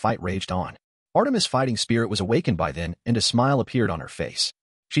ecstasy as the fight raged on. Artemis' fighting spirit was awakened by then, and a smile appeared on her face.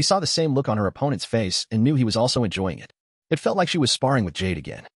 She saw the same look on her opponent's face and knew he was also enjoying it. It felt like she was sparring with Jade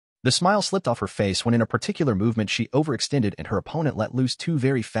again. The smile slipped off her face when in a particular movement she overextended and her opponent let loose two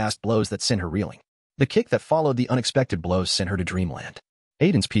very fast blows that sent her reeling. The kick that followed the unexpected blows sent her to dreamland.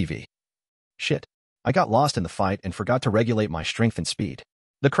 Aden's PV. Shit. I got lost in the fight and forgot to regulate my strength and speed.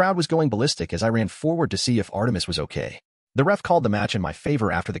 The crowd was going ballistic as I ran forward to see if Artemis was okay. The ref called the match in my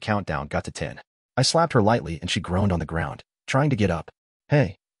favor after the countdown got to 10. I slapped her lightly and she groaned on the ground, trying to get up.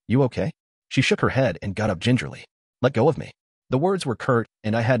 Hey, you okay? She shook her head and got up gingerly. Let go of me. The words were curt,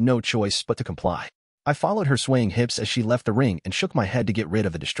 and I had no choice but to comply. I followed her swaying hips as she left the ring and shook my head to get rid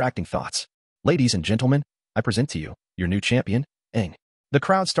of the distracting thoughts. Ladies and gentlemen, I present to you, your new champion, Aang. The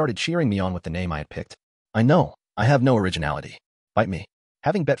crowd started cheering me on with the name I had picked. I know, I have no originality. Bite me.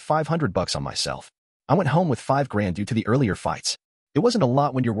 Having bet $500 on myself, I went home with $5,000 due to the earlier fights. It wasn't a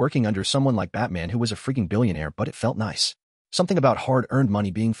lot when you're working under someone like Batman who was a freaking billionaire, but it felt nice. Something about hard-earned money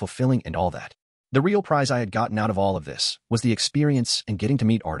being fulfilling and all that. The real prize I had gotten out of all of this was the experience and getting to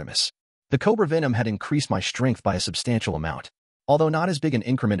meet Artemis. The Cobra Venom had increased my strength by a substantial amount. Although not as big an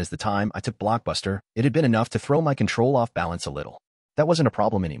increment as the time I took Blockbuster, it had been enough to throw my control off balance a little. That wasn't a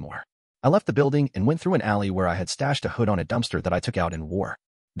problem anymore. I left the building and went through an alley where I had stashed a hood on a dumpster that I took out and wore.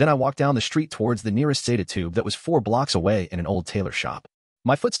 Then I walked down the street towards the nearest Zeta tube that was 4 blocks away in an old tailor shop.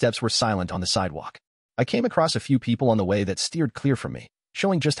 My footsteps were silent on the sidewalk. I came across a few people on the way that steered clear from me,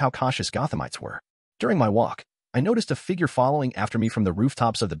 showing just how cautious Gothamites were. During my walk, I noticed a figure following after me from the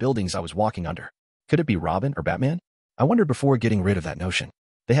rooftops of the buildings I was walking under. Could it be Robin or Batman? I wondered before getting rid of that notion.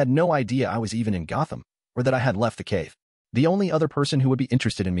 They had no idea I was even in Gotham, or that I had left the cave. The only other person who would be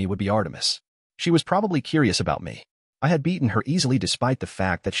interested in me would be Artemis. She was probably curious about me. I had beaten her easily despite the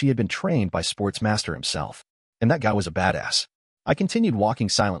fact that she had been trained by Sportsmaster himself. And that guy was a badass. I continued walking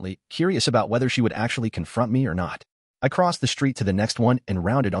silently, curious about whether she would actually confront me or not. I crossed the street to the next one and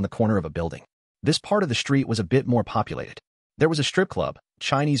rounded on the corner of a building. This part of the street was a bit more populated. There was a strip club,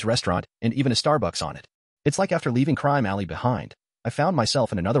 Chinese restaurant, and even a Starbucks on it. It's like after leaving Crime Alley behind, I found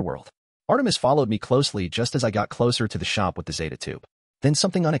myself in another world. Artemis followed me closely just as I got closer to the shop with the Zeta tube. Then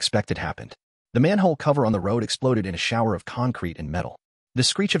something unexpected happened. The manhole cover on the road exploded in a shower of concrete and metal. The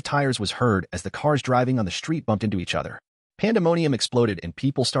screech of tires was heard as the cars driving on the street bumped into each other. Pandemonium exploded and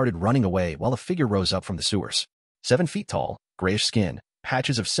people started running away while a figure rose up from the sewers. 7 feet tall, grayish skin,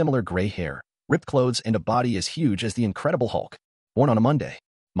 patches of similar gray hair, ripped clothes, and a body as huge as the Incredible Hulk. Born on a Monday.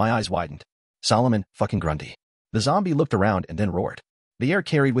 My eyes widened. Solomon fucking Grundy. The zombie looked around and then roared. The air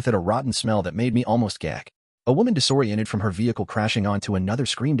carried with it a rotten smell that made me almost gag. A woman disoriented from her vehicle crashing onto another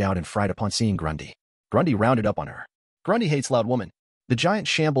screamed out in fright upon seeing Grundy. Grundy rounded up on her. Grundy hates loud women. The giant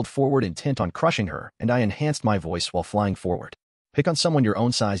shambled forward intent on crushing her, and I enhanced my voice while flying forward. Pick on someone your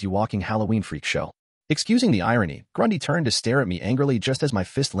own size, you walking Halloween freak show. Excusing the irony, Grundy turned to stare at me angrily just as my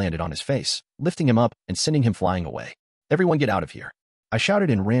fist landed on his face, lifting him up and sending him flying away. Everyone get out of here. I shouted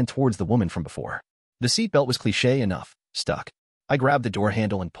and ran towards the woman from before. The seatbelt was cliché enough, stuck. I grabbed the door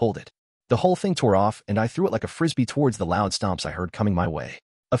handle and pulled it. The whole thing tore off, and I threw it like a frisbee towards the loud stomps I heard coming my way.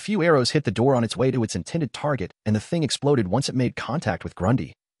 A few arrows hit the door on its way to its intended target, and the thing exploded once it made contact with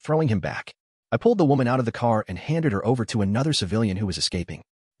Grundy, throwing him back. I pulled the woman out of the car and handed her over to another civilian who was escaping.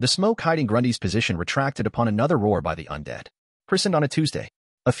 The smoke hiding Grundy's position retracted upon another roar by the undead. Christened on a Tuesday.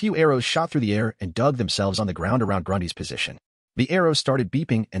 A few arrows shot through the air and dug themselves on the ground around Grundy's position. The arrows started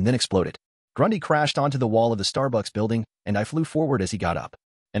beeping and then exploded. Grundy crashed onto the wall of the Starbucks building, and I flew forward as he got up.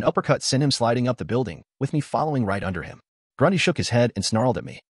 An uppercut sent him sliding up the building, with me following right under him. Grundy shook his head and snarled at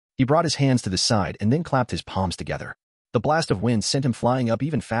me. He brought his hands to the side and then clapped his palms together. The blast of wind sent him flying up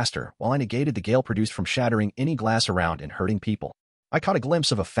even faster, while I negated the gale produced from shattering any glass around and hurting people. I caught a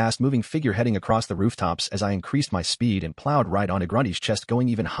glimpse of a fast-moving figure heading across the rooftops as I increased my speed and plowed right onto Grundy's chest, going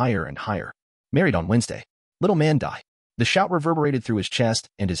even higher and higher. Married on Wednesday. Little man die. The shout reverberated through his chest,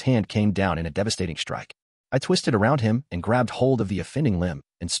 and his hand came down in a devastating strike. I twisted around him and grabbed hold of the offending limb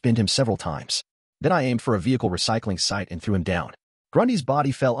and spinned him several times. Then I aimed for a vehicle recycling site and threw him down. Grundy's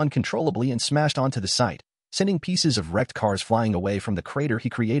body fell uncontrollably and smashed onto the site, sending pieces of wrecked cars flying away from the crater he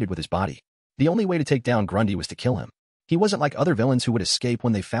created with his body. The only way to take down Grundy was to kill him. He wasn't like other villains who would escape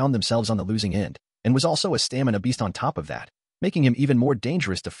when they found themselves on the losing end, and was also a stamina beast on top of that, making him even more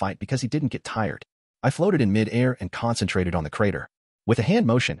dangerous to fight because he didn't get tired. I floated in mid-air and concentrated on the crater. With a hand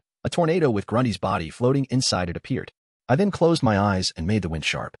motion, a tornado with Grundy's body floating inside it appeared. I then closed my eyes and made the wind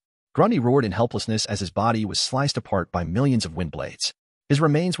sharp. Grundy roared in helplessness as his body was sliced apart by millions of wind blades. His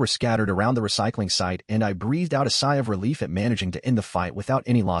remains were scattered around the recycling site, and I breathed out a sigh of relief at managing to end the fight without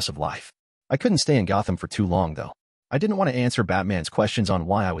any loss of life. I couldn't stay in Gotham for too long, though. I didn't want to answer Batman's questions on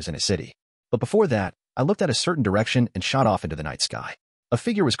why I was in a city. But before that, I looked at a certain direction and shot off into the night sky. A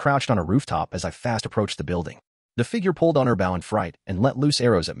figure was crouched on a rooftop as I fast approached the building. The figure pulled on her bow in fright and let loose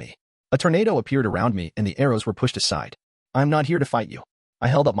arrows at me. A tornado appeared around me and the arrows were pushed aside. I'm not here to fight you. I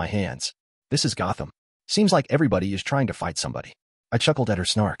held up my hands. This is Gotham. Seems like everybody is trying to fight somebody. I chuckled at her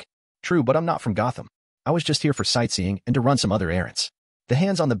snark. True, but I'm not from Gotham. I was just here for sightseeing and to run some other errands. The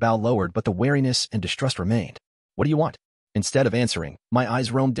hands on the bow lowered, but the wariness and distrust remained. What do you want? Instead of answering, my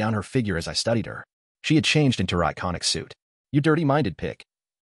eyes roamed down her figure as I studied her. She had changed into her iconic suit. You dirty-minded pig.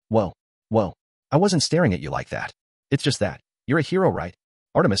 Whoa. I wasn't staring at you like that. It's just that. You're a hero, right?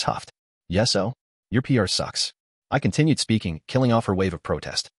 Artemis huffed. Yes, so? Your PR sucks. I continued speaking, killing off her wave of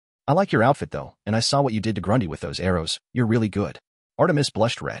protest. I like your outfit, though, and I saw what you did to Grundy with those arrows. You're really good. Artemis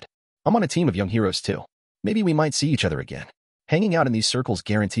blushed red. I'm on a team of young heroes, too. Maybe we might see each other again. Hanging out in these circles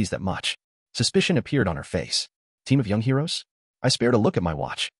guarantees that much. Suspicion appeared on her face. Team of young heroes? I spared a look at my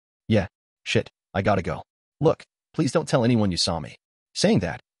watch. Yeah. Shit. I gotta go. Look, please don't tell anyone you saw me. Saying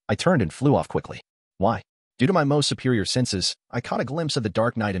that, I turned and flew off quickly. Why? Due to my most superior senses, I caught a glimpse of the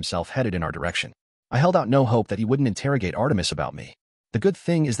Dark Knight himself headed in our direction. I held out no hope that he wouldn't interrogate Artemis about me. The good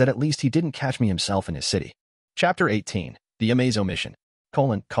thing is that at least he didn't catch me himself in his city. Chapter 18. The Amazo Mission.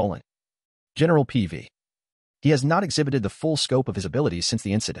 General PV. He has not exhibited the full scope of his abilities since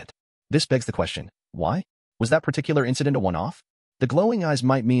the incident. This begs the question, why? Was that particular incident a one-off? The glowing eyes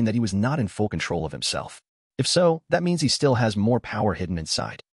might mean that he was not in full control of himself. If so, that means he still has more power hidden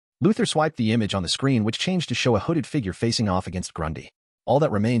inside. Luther swiped the image on the screen, which changed to show a hooded figure facing off against Grundy. All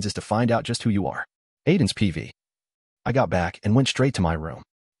that remains is to find out just who you are. Aden's PV. I got back and went straight to my room.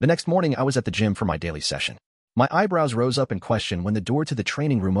 The next morning, I was at the gym for my daily session. My eyebrows rose up in question when the door to the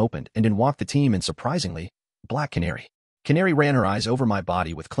training room opened and in walked the team and, surprisingly, Black Canary. Canary ran her eyes over my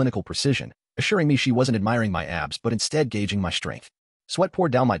body with clinical precision, assuring me she wasn't admiring my abs but instead gauging my strength. Sweat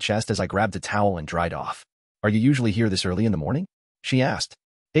poured down my chest as I grabbed a towel and dried off. Are you usually here this early in the morning? She asked.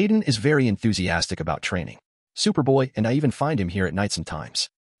 Aden is very enthusiastic about training. Superboy, and I even find him here at night sometimes.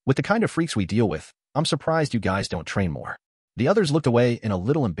 With the kind of freaks we deal with, I'm surprised you guys don't train more. The others looked away in a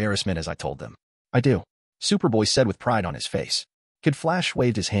little embarrassment as I told them. I do. Superboy said with pride on his face. Kid Flash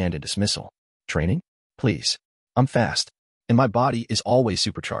waved his hand in dismissal. Training? Please. I'm fast. And my body is always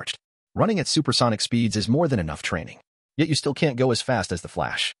supercharged. Running at supersonic speeds is more than enough training. Yet you still can't go as fast as the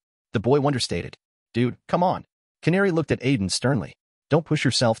Flash. The boy wonder-stated. Dude, come on. Canary looked at Aden sternly. Don't push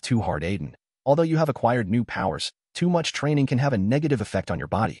yourself too hard, Aden. Although you have acquired new powers, too much training can have a negative effect on your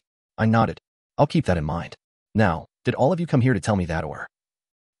body. I nodded. I'll keep that in mind. Now, did all of you come here to tell me that, or?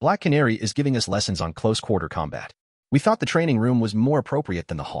 Black Canary is giving us lessons on close-quarter combat. We thought the training room was more appropriate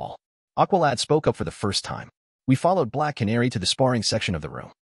than the hall. Aqualad spoke up for the first time. We followed Black Canary to the sparring section of the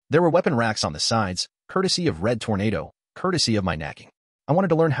room. There were weapon racks on the sides, courtesy of Red Tornado, courtesy of my nagging. I wanted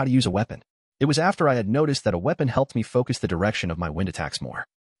to learn how to use a weapon. It was after I had noticed that a weapon helped me focus the direction of my wind attacks more.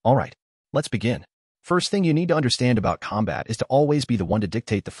 Alright, let's begin. First thing you need to understand about combat is to always be the one to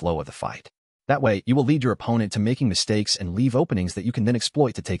dictate the flow of the fight. That way, you will lead your opponent to making mistakes and leave openings that you can then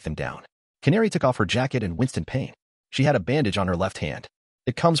exploit to take them down. Canary took off her jacket and winced in pain. She had a bandage on her left hand.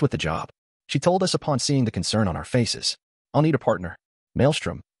 It comes with the job. She told us upon seeing the concern on our faces. I'll need a partner.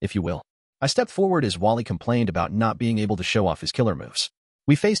 Maelstrom, if you will. I stepped forward as Wally complained about not being able to show off his killer moves.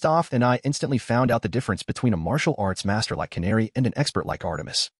 We faced off and I instantly found out the difference between a martial arts master like Canary and an expert like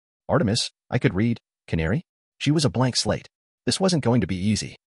Artemis. Artemis, I could read. Canary? She was a blank slate. This wasn't going to be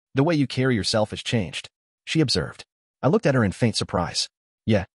easy. The way you carry yourself has changed, she observed. I looked at her in faint surprise.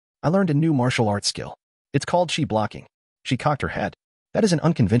 Yeah, I learned a new martial arts skill. It's called chi blocking. She cocked her head. That is an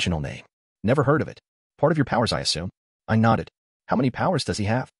unconventional name. Never heard of it. Part of your powers, I assume. I nodded. How many powers does he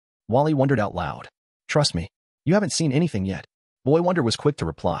have? Wally wondered out loud. Trust me, you haven't seen anything yet. Boy Wonder was quick to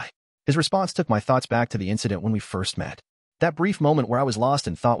reply. His response took my thoughts back to the incident when we first met. That brief moment where I was lost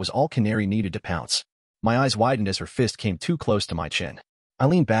in thought was all Canary needed to pounce. My eyes widened as her fist came too close to my chin. I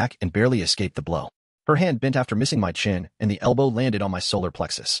leaned back and barely escaped the blow. Her hand bent after missing my chin, and the elbow landed on my solar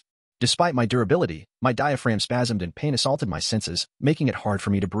plexus. Despite my durability, my diaphragm spasmed and pain assaulted my senses, making it hard for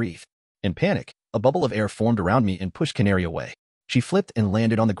me to breathe. In panic, a bubble of air formed around me and pushed Canary away. She flipped and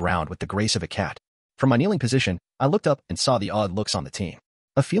landed on the ground with the grace of a cat. From my kneeling position, I looked up and saw the odd looks on the team.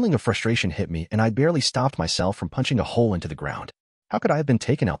 A feeling of frustration hit me, and I barely stopped myself from punching a hole into the ground. How could I have been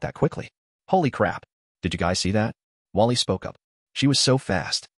taken out that quickly? Holy crap. Did you guys see that? Wally spoke up. She was so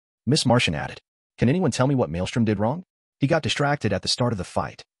fast. Miss Martian added. Can anyone tell me what Maelstrom did wrong? He got distracted at the start of the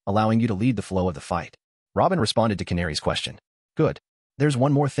fight, allowing you to lead the flow of the fight. Robin responded to Canary's question. Good. There's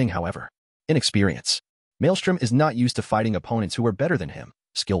one more thing, however. Inexperience. Maelstrom is not used to fighting opponents who are better than him,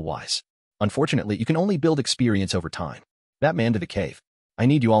 skill-wise. Unfortunately, you can only build experience over time. Batman to the cave. I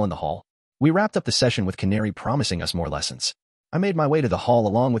need you all in the hall. We wrapped up the session with Canary promising us more lessons. I made my way to the hall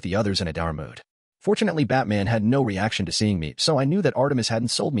along with the others in a dour mood. Fortunately, Batman had no reaction to seeing me, so I knew that Artemis hadn't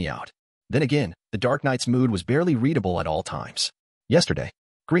sold me out. Then again, the Dark Knight's mood was barely readable at all times. Yesterday,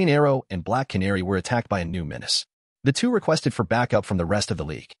 Green Arrow and Black Canary were attacked by a new menace. The two requested for backup from the rest of the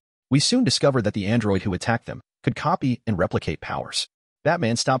League. We soon discovered that the android who attacked them could copy and replicate powers.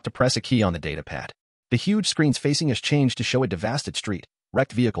 Batman stopped to press a key on the datapad. The huge screens facing us changed to show a devastated street,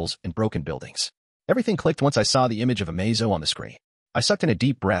 wrecked vehicles, and broken buildings. Everything clicked once I saw the image of Amazo on the screen. I sucked in a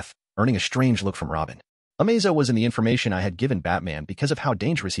deep breath, earning a strange look from Robin. Amazo was in the information I had given Batman because of how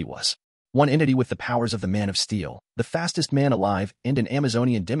dangerous he was. One entity with the powers of the Man of Steel, the fastest man alive, and an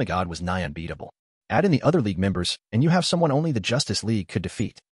Amazonian demigod was nigh unbeatable. Add in the other League members, and you have someone only the Justice League could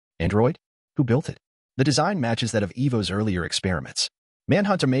defeat. Android? Who built it? The design matches that of Evo's earlier experiments.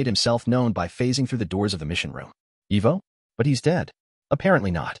 Manhunter made himself known by phasing through the doors of the mission room. Evo? But he's dead.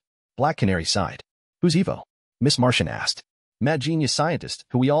 Apparently not. Black Canary sighed. Who's Evo? Miss Martian asked. Mad genius scientist,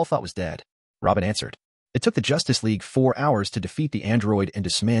 who we all thought was dead. Robin answered. It took the Justice League 4 hours to defeat the android and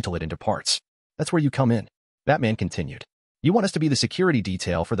dismantle it into parts. That's where you come in. Batman continued. You want us to be the security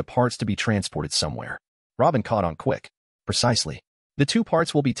detail for the parts to be transported somewhere. Robin caught on quick. Precisely. The 2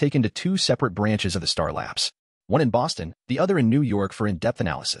 parts will be taken to 2 separate branches of the Star Labs. One in Boston, the other in New York for in-depth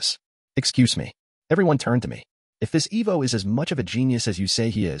analysis. Excuse me. Everyone turned to me. If this Evo is as much of a genius as you say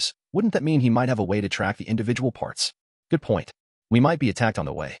he is, wouldn't that mean he might have a way to track the individual parts? Good point. We might be attacked on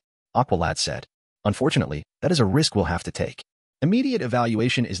the way, Aqualad said. Unfortunately, that is a risk we'll have to take. Immediate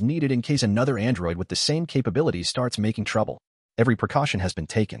evaluation is needed in case another android with the same capabilities starts making trouble. Every precaution has been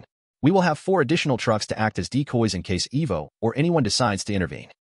taken. We will have 4 additional trucks to act as decoys in case Evo or anyone decides to intervene.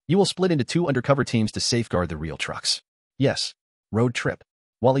 You will split into 2 undercover teams to safeguard the real trucks. Yes. Road trip.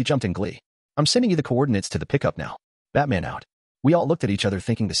 Wally jumped in glee. I'm sending you the coordinates to the pickup now. Batman out. We all looked at each other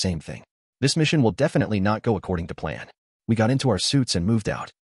thinking the same thing. This mission will definitely not go according to plan. We got into our suits and moved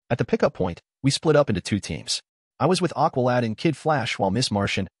out. At the pickup point, we split up into 2 teams. I was with Aqualad and Kid Flash while Miss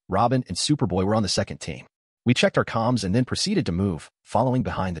Martian, Robin, and Superboy were on the second team. We checked our comms and then proceeded to move, following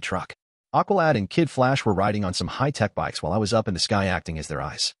behind the truck. Aqualad and Kid Flash were riding on some high-tech bikes while I was up in the sky acting as their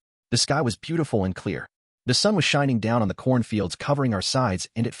eyes. The sky was beautiful and clear. The sun was shining down on the cornfields covering our sides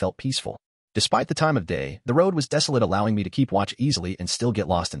and it felt peaceful. Despite the time of day, the road was desolate, allowing me to keep watch easily and still get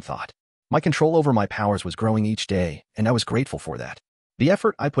lost in thought. My control over my powers was growing each day, and I was grateful for that. The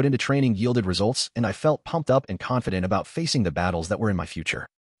effort I put into training yielded results, and I felt pumped up and confident about facing the battles that were in my future.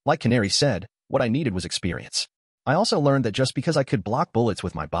 Like Canary said, what I needed was experience. I also learned that just because I could block bullets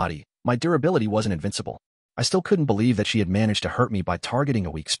with my body, my durability wasn't invincible. I still couldn't believe that she had managed to hurt me by targeting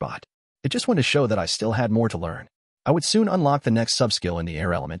a weak spot. It just went to show that I still had more to learn. I would soon unlock the next subskill in the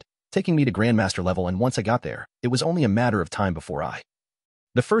air element, taking me to Grandmaster level, and once I got there, it was only a matter of time before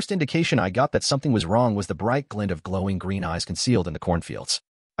The first indication I got that something was wrong was the bright glint of glowing green eyes concealed in the cornfields.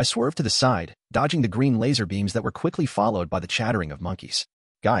 I swerved to the side, dodging the green laser beams that were quickly followed by the chattering of monkeys.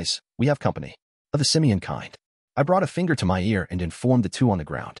 Guys, we have company. Of the simian kind. I brought a finger to my ear and informed the 2 on the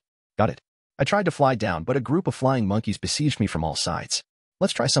ground. Got it. I tried to fly down, but a group of flying monkeys besieged me from all sides.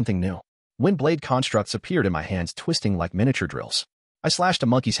 Let's try something new. Wind blade constructs appeared in my hands, twisting like miniature drills. I slashed a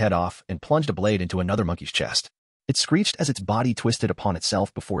monkey's head off and plunged a blade into another monkey's chest. It screeched as its body twisted upon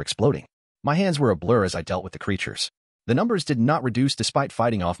itself before exploding. My hands were a blur as I dealt with the creatures. The numbers did not reduce despite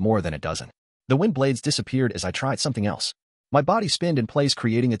fighting off more than a dozen. The wind blades disappeared as I tried something else. My body spinned in place,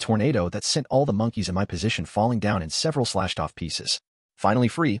 creating a tornado that sent all the monkeys in my position falling down in several slashed-off pieces. Finally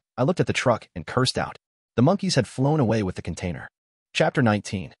free, I looked at the truck and cursed out. The monkeys had flown away with the container. Chapter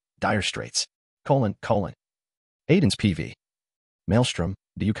 19. Dire Straits. : Aden's PV. Maelstrom,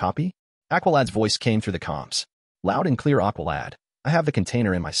 do you copy? Aqualad's voice came through the comms. Loud and clear. Aqualad. I have the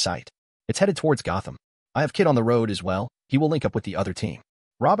container in my sight. It's headed towards Gotham. I have Kid on the road as well. He will link up with the other team.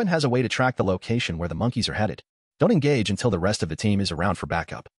 Robin has a way to track the location where the monkeys are headed. Don't engage until the rest of the team is around for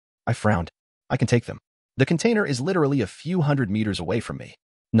backup. I frowned. I can take them. The container is literally a few hundred meters away from me.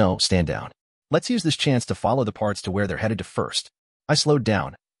 No, stand down. Let's use this chance to follow the parts to where they're headed to first. I slowed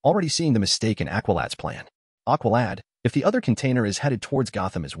down, already seeing the mistake in Aqualad's plan. Aqualad, if the other container is headed towards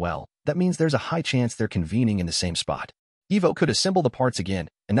Gotham as well, that means there's a high chance they're convening in the same spot. Evo could assemble the parts again,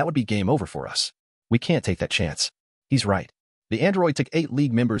 and that would be game over for us. We can't take that chance. He's right. The android took 8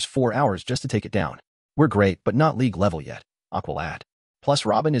 League members 4 hours just to take it down. We're great, but not League level yet, Aqualad. Plus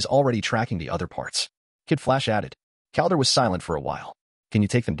Robin is already tracking the other parts. Kid Flash added. Calder was silent for a while. Can you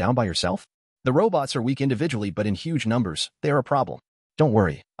take them down by yourself? The robots are weak individually, but in huge numbers, they are a problem. Don't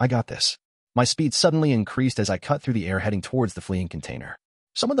worry, I got this. My speed suddenly increased as I cut through the air heading towards the fleeing container.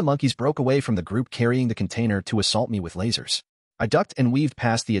 Some of the monkeys broke away from the group carrying the container to assault me with lasers. I ducked and weaved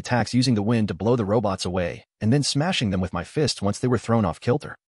past the attacks using the wind to blow the robots away, and then smashing them with my fists once they were thrown off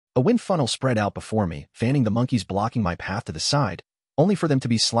kilter. A wind funnel spread out before me, fanning the monkeys blocking my path to the side, only for them to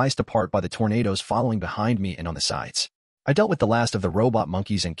be sliced apart by the tornadoes following behind me and on the sides. I dealt with the last of the robot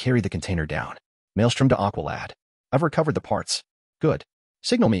monkeys and carried the container down. Maelstrom to Aqualad. I've recovered the parts. Good.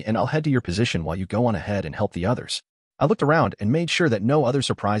 Signal me and I'll head to your position while you go on ahead and help the others. I looked around and made sure that no other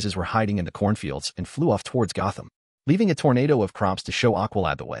surprises were hiding in the cornfields and flew off towards Gotham, leaving a tornado of crops to show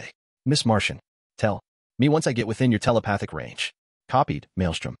Aqualad the way. Miss Martian, tell me once I get within your telepathic range. Copied,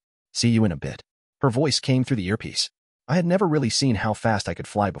 Maelstrom. See you in a bit. Her voice came through the earpiece. I had never really seen how fast I could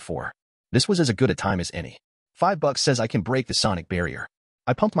fly before. This was as good a time as any. $5 says I can break the sonic barrier.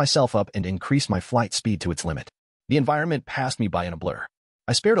 I pumped myself up and increased my flight speed to its limit. The environment passed me by in a blur.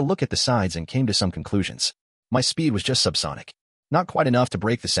 I spared a look at the sides and came to some conclusions. My speed was just subsonic. Not quite enough to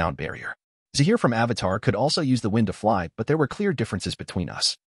break the sound barrier. Zahir from Avatar could also use the wind to fly, but there were clear differences between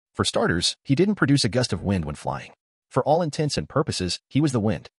us. For starters, he didn't produce a gust of wind when flying. For all intents and purposes, he was the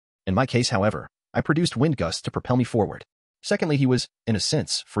wind. In my case, however, I produced wind gusts to propel me forward. Secondly, he was, in a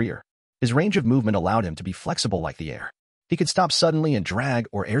sense, freer. His range of movement allowed him to be flexible like the air. He could stop suddenly and drag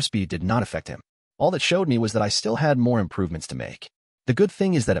or airspeed did not affect him. All that showed me was that I still had more improvements to make. The good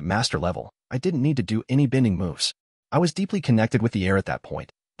thing is that at master level, I didn't need to do any bending moves. I was deeply connected with the air at that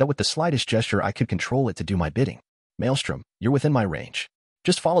point, that with the slightest gesture I could control it to do my bidding. Maelstrom, you're within my range.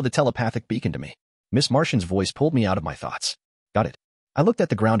 Just follow the telepathic beacon to me. Miss Martian's voice pulled me out of my thoughts. Got it. I looked at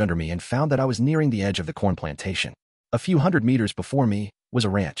the ground under me and found that I was nearing the edge of the corn plantation. A few hundred meters before me was a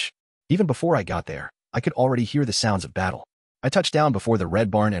ranch. Even before I got there, I could already hear the sounds of battle. I touched down before the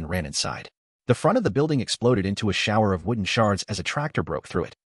red barn and ran inside. The front of the building exploded into a shower of wooden shards as a tractor broke through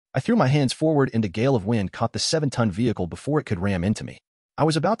it. I threw my hands forward and a gale of wind caught the 7-ton vehicle before it could ram into me. I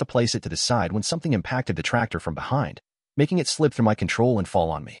was about to place it to the side when something impacted the tractor from behind, making it slip through my control and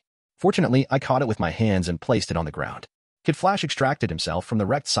fall on me. Fortunately, I caught it with my hands and placed it on the ground. Kid Flash extracted himself from the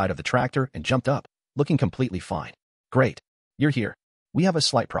wrecked side of the tractor and jumped up, looking completely fine. Great. You're here. We have a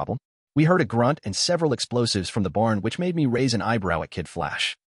slight problem. We heard a grunt and several explosives from the barn which made me raise an eyebrow at Kid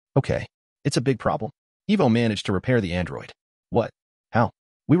Flash. Okay. It's a big problem. Evo managed to repair the android. What? How?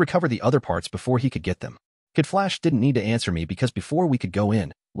 We recovered the other parts before he could get them. Kid Flash didn't need to answer me because before we could go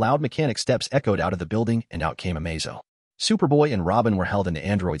in, loud mechanic steps echoed out of the building and out came Amazo. Superboy and Robin were held in the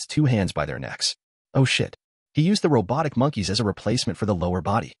android's 2 hands by their necks. Oh shit. He used the robotic monkeys as a replacement for the lower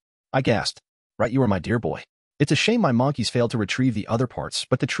body. I gasped. Right, you are my dear boy. It's a shame my monkeys failed to retrieve the other parts,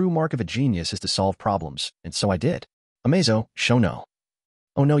 but the true mark of a genius is to solve problems, and so I did. Amazo, show no.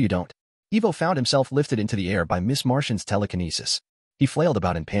 Oh no you don't. Evo found himself lifted into the air by Miss Martian's telekinesis. He flailed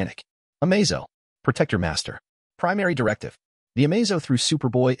about in panic. Amazo, protect your master. Primary directive. The Amazo threw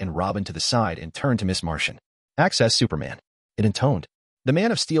Superboy and Robin to the side and turned to Miss Martian. Access Superman. It intoned. The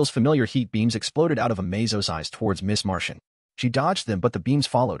Man of Steel's familiar heat beams exploded out of Amazo's eyes towards Miss Martian. She dodged them, but the beams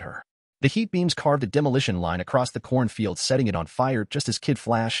followed her. The heat beams carved a demolition line across the cornfield, setting it on fire just as Kid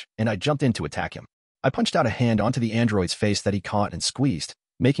Flash and I jumped in to attack him. I punched out a hand onto the android's face that he caught and squeezed,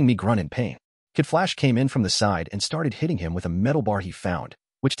 making me grunt in pain. Kid Flash came in from the side and started hitting him with a metal bar he found,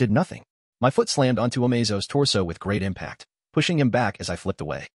 which did nothing. My foot slammed onto Amazo's torso with great impact, pushing him back as I flipped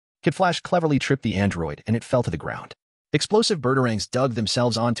away. Kid Flash cleverly tripped the android and it fell to the ground. Explosive birdarangs dug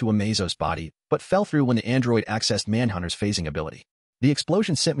themselves onto Amazo's body, but fell through when the android accessed Manhunter's phasing ability. The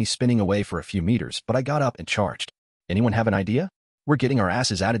explosion sent me spinning away for a few meters, but I got up and charged. Anyone have an idea? We're getting our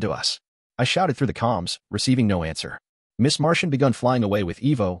asses added to us. I shouted through the comms, receiving no answer. Miss Martian begun flying away with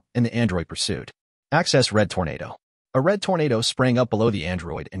Evo, and the android pursued. Access Red Tornado. A red tornado sprang up below the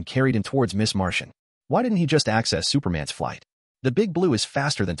android and carried him towards Miss Martian. Why didn't he just access Superman's flight? The Big Blue is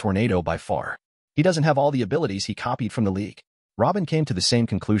faster than Tornado by far. He doesn't have all the abilities he copied from the League. Robin came to the same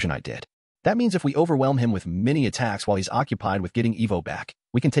conclusion I did. That means if we overwhelm him with mini attacks while he's occupied with getting Evo back,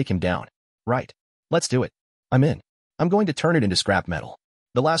 we can take him down. Right. Let's do it. I'm in. I'm going to turn it into scrap metal.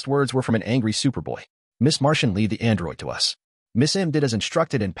 The last words were from an angry Superboy. Miss Martian lead the android to us. Miss M did as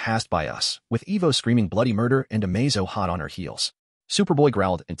instructed and passed by us, with Evo screaming bloody murder and Amazo hot on her heels. Superboy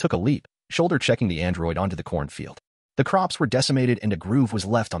growled and took a leap, shoulder-checking the android onto the cornfield. The crops were decimated and a groove was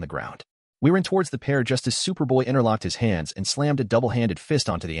left on the ground. We ran towards the pair just as Superboy interlocked his hands and slammed a double-handed fist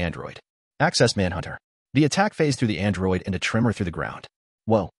onto the android. Access Manhunter. The attack phased through the android and a tremor through the ground.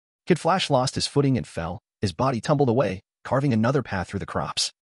 Whoa. Kid Flash lost his footing and fell. His body tumbled away, carving another path through the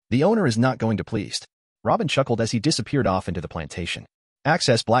crops. The owner is not going to pleased. Robin chuckled as he disappeared off into the plantation.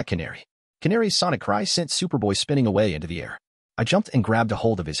 Access Black Canary. Canary's sonic cry sent Superboy spinning away into the air. I jumped and grabbed a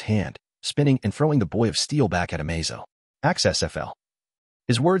hold of his hand, spinning and throwing the boy of steel back at Amazo. Access FL.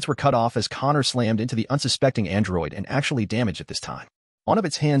 His words were cut off as Connor slammed into the unsuspecting android and actually damaged it this time. One of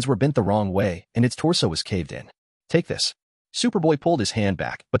its hands were bent the wrong way, and its torso was caved in. Take this. Superboy pulled his hand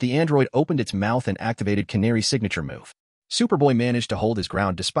back, but the android opened its mouth and activated Canary's signature move. Superboy managed to hold his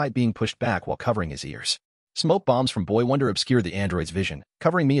ground despite being pushed back while covering his ears. Smoke bombs from Boy Wonder obscured the android's vision,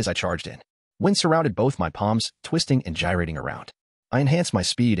 covering me as I charged in. Wind surrounded both my palms, twisting and gyrating around. I enhanced my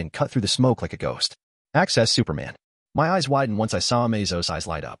speed and cut through the smoke like a ghost. Access Superman. My eyes widened once I saw Amazo's eyes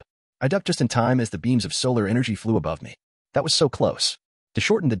light up. I ducked just in time as the beams of solar energy flew above me. That was so close. To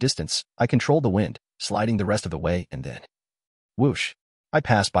shorten the distance, I controlled the wind, sliding the rest of the way, and then... whoosh. I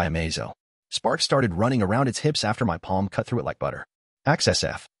passed by Amazo. Sparks started running around its hips after my palm cut through it like butter. Access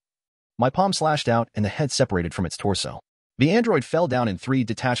F. My palm slashed out and the head separated from its torso. The android fell down in 3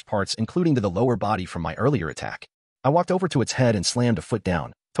 detached parts, including to the lower body from my earlier attack. I walked over to its head and slammed a foot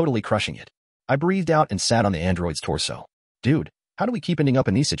down, totally crushing it. I breathed out and sat on the android's torso. Dude, how do we keep ending up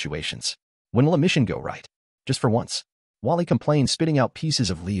in these situations? When will a mission go right? Just for once. Wally complained, spitting out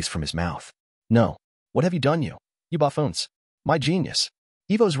pieces of leaves from his mouth. No. What have you done, you buffoons? My genius.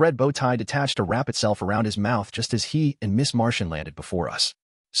 Evo's red bow tie detached to wrap itself around his mouth just as he and Miss Martian landed before us.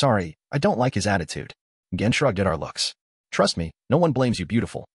 Sorry, I don't like his attitude. Gen shrugged at our looks. Trust me, no one blames you,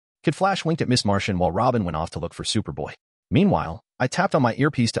 beautiful. Kid Flash winked at Miss Martian while Robin went off to look for Superboy. Meanwhile, I tapped on my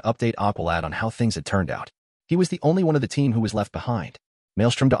earpiece to update Aqualad on how things had turned out. He was the only one of the team who was left behind.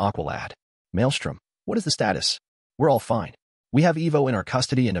 Maelstrom to Aqualad. Maelstrom, what is the status? We're all fine. We have Evo in our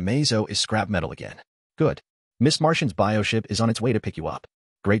custody and Amazo is scrap metal again. Good. Miss Martian's bioship is on its way to pick you up.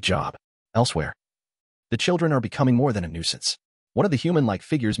 Great job. Elsewhere. The children are becoming more than a nuisance. One of the human-like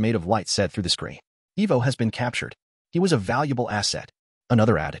figures made of light said through the screen. Evo has been captured. He was a valuable asset.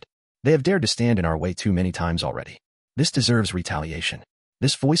 Another added. They have dared to stand in our way too many times already. This deserves retaliation.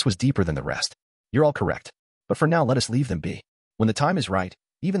 This voice was deeper than the rest. You're all correct. But for now let us leave them be. When the time is right,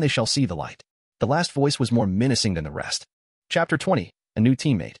 even they shall see the light. The last voice was more menacing than the rest. Chapter 20. A new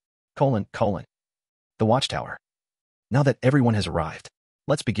teammate. : The Watchtower. Now that everyone has arrived,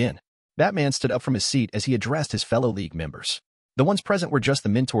 let's begin. Batman stood up from his seat as he addressed his fellow League members. The ones present were just the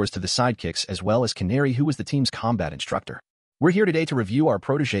mentors to the sidekicks as well as Canary, who was the team's combat instructor. We're here today to review our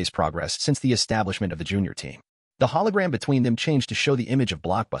protege's progress since the establishment of the junior team. The hologram between them changed to show the image of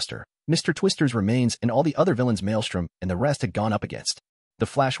Blockbuster, Mr. Twister's remains, and all the other villains Maelstrom and the rest had gone up against. The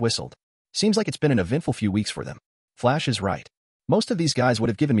Flash whistled. Seems like it's been an eventful few weeks for them. Flash is right. Most of these guys would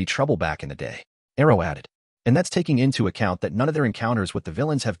have given me trouble back in the day. Arrow added. And that's taking into account that none of their encounters with the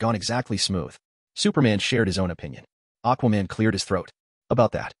villains have gone exactly smooth. Superman shared his own opinion. Aquaman cleared his throat.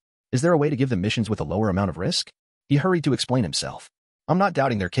 About that. Is there a way to give them missions with a lower amount of risk? He hurried to explain himself. I'm not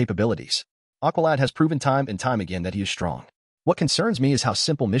doubting their capabilities. Aqualad has proven time and time again that he is strong. What concerns me is how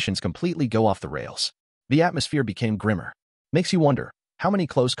simple missions completely go off the rails. The atmosphere became grimmer. Makes you wonder, how many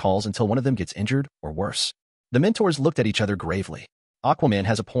close calls until one of them gets injured, or worse? The mentors looked at each other gravely. Aquaman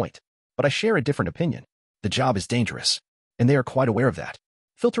has a point, but I share a different opinion. The job is dangerous, and they are quite aware of that.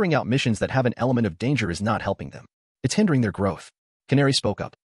 Filtering out missions that have an element of danger is not helping them. It's hindering their growth. Canary spoke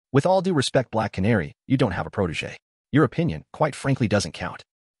up. With all due respect, Black Canary, you don't have a protege. Your opinion, quite frankly, doesn't count.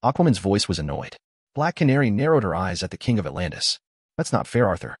 Aquaman's voice was annoyed. Black Canary narrowed her eyes at the King of Atlantis. That's not fair,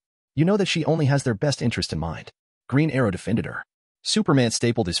 Arthur. You know that she only has their best interest in mind. Green Arrow defended her. Superman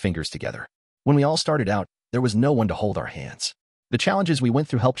stapled his fingers together. When we all started out, there was no one to hold our hands. The challenges we went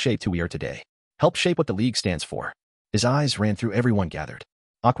through helped shape who we are today. Help shape what the League stands for. His eyes ran through everyone gathered.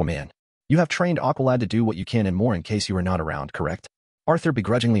 Aquaman, you have trained Aqualad to do what you can and more in case you are not around, correct? Arthur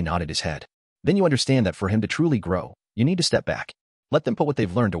begrudgingly nodded his head. Then you understand that for him to truly grow, you need to step back. Let them put what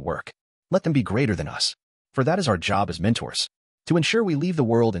they've learned to work. Let them be greater than us. For that is our job as mentors. To ensure we leave the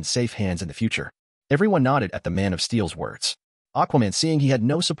world in safe hands in the future. Everyone nodded at the Man of Steel's words. Aquaman, seeing he had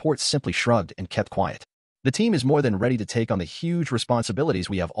no support, simply shrugged and kept quiet. The team is more than ready to take on the huge responsibilities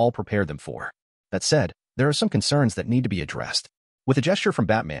we have all prepared them for. That said, there are some concerns that need to be addressed. With a gesture from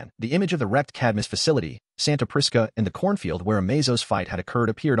Batman, the image of the wrecked Cadmus facility, Santa Prisca, and the cornfield where a Mazos fight had occurred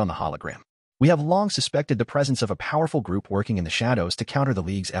appeared on the hologram. We have long suspected the presence of a powerful group working in the shadows to counter the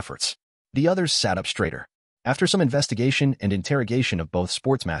League's efforts. The others sat up straighter. After some investigation and interrogation of both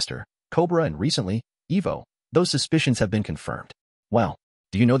Sportsmaster, Cobra, and recently, Evo, those suspicions have been confirmed. Well,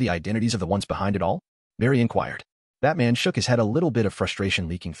 do you know the identities of the ones behind it all? Barry inquired. Batman shook his head, a little bit of frustration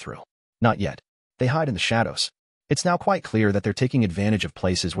leaking through. Not yet. They hide in the shadows. It's now quite clear that they're taking advantage of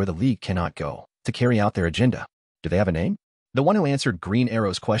places where the League cannot go to carry out their agenda. Do they have a name? The one who answered Green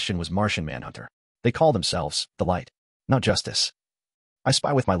Arrow's question was Martian Manhunter. They call themselves the Light, not Justice. I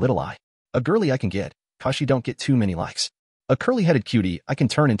spy with my little eye. A girly I can get, 'cause she don't get too many likes. A curly-headed cutie I can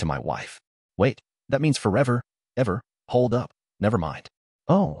turn into my wife. Wait, that means forever, ever, hold up, never mind.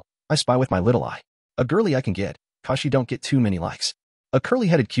 Oh, I spy with my little eye. A girly I can get, 'cause she don't get too many likes. A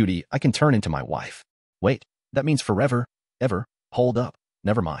curly-headed cutie I can turn into my wife. Wait, that means forever, ever, hold up,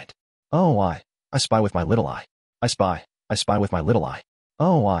 never mind. Oh, I spy with my little eye. I spy with my little eye.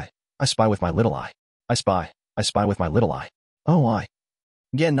 Oh, I spy with my little eye. I spy with my little eye. Oh, I.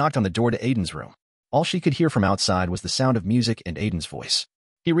 Gan knocked on the door to Aiden's room. All she could hear from outside was the sound of music and Aiden's voice.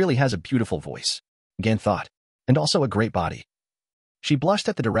 He really has a beautiful voice, Gan thought, and also a great body. She blushed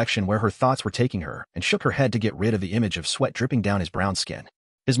at the direction where her thoughts were taking her and shook her head to get rid of the image of sweat dripping down his brown skin,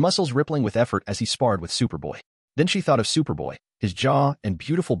 his muscles rippling with effort as he sparred with Superboy. Then she thought of Superboy, his jaw and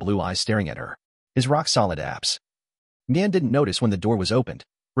beautiful blue eyes staring at her, his rock-solid abs. Gan didn't notice when the door was opened,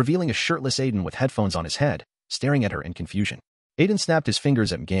 revealing a shirtless Aden with headphones on his head, staring at her in confusion. Aden snapped his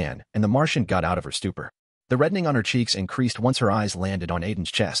fingers at Gan, and the Martian got out of her stupor. The reddening on her cheeks increased once her eyes landed on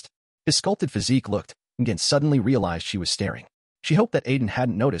Aiden's chest. His sculpted physique looked, and Gan suddenly realized she was staring. She hoped that Aden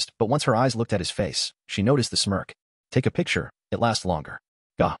hadn't noticed, but once her eyes looked at his face, she noticed the smirk. Take a picture, it lasts longer.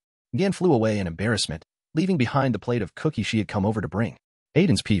 Gah. Gan flew away in embarrassment, leaving behind the plate of cookies she had come over to bring.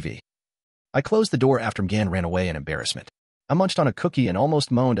 Aiden's PV. I closed the door after Gan ran away in embarrassment. I munched on a cookie and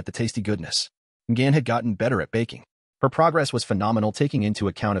almost moaned at the tasty goodness. Gan had gotten better at baking. Her progress was phenomenal, taking into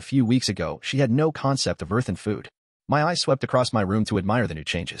account a few weeks ago she had no concept of earthen food. My eyes swept across my room to admire the new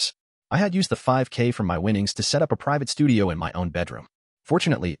changes. I had used the 5K from my winnings to set up a private studio in my own bedroom.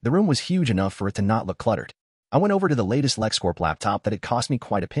 Fortunately, the room was huge enough for it to not look cluttered. I went over to the latest LexCorp laptop that had cost me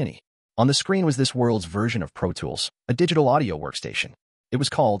quite a penny. On the screen was this world's version of Pro Tools, a digital audio workstation. It was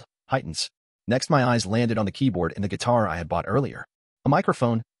called Heightens. Next, my eyes landed on the keyboard and the guitar I had bought earlier. A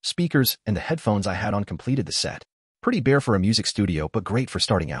microphone, speakers, and the headphones I had on completed the set. Pretty bare for a music studio, but great for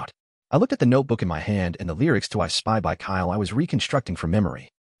starting out. I looked at the notebook in my hand and the lyrics to I Spy by Kyle I was reconstructing from memory.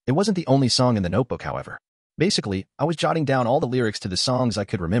 It wasn't the only song in the notebook, however. Basically, I was jotting down all the lyrics to the songs I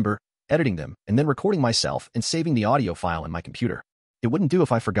could remember, editing them, and then recording myself and saving the audio file in my computer. It wouldn't do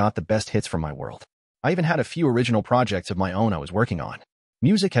if I forgot the best hits from my world. I even had a few original projects of my own I was working on.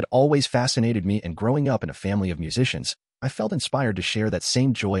 Music had always fascinated me, and growing up in a family of musicians, I felt inspired to share that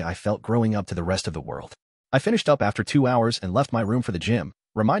same joy I felt growing up to the rest of the world. I finished up after 2 hours and left my room for the gym,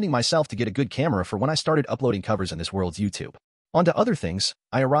 reminding myself to get a good camera for when I started uploading covers in this world's YouTube. On to other things,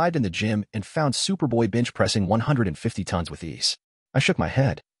 I arrived in the gym and found Superboy bench pressing 150 tons with ease. I shook my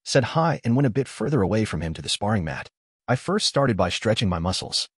head, said hi, and went a bit further away from him to the sparring mat. I first started by stretching my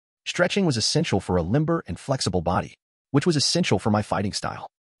muscles. Stretching was essential for a limber and flexible body, which was essential for my fighting style.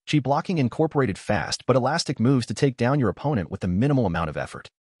 Chi blocking incorporated fast but elastic moves to take down your opponent with a minimal amount of effort.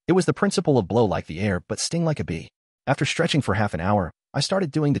 It was the principle of blow like the air but sting like a bee. After stretching for half an hour, I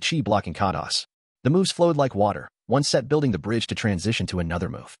started doing the chi blocking katas. The moves flowed like water, one set building the bridge to transition to another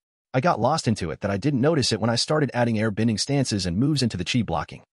move. I got lost into it that I didn't notice it when I started adding air bending stances and moves into the chi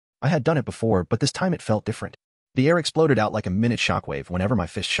blocking. I had done it before, but this time it felt different. The air exploded out like a minute shockwave whenever my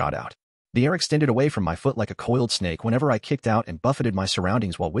fist shot out. The air extended away from my foot like a coiled snake whenever I kicked out and buffeted my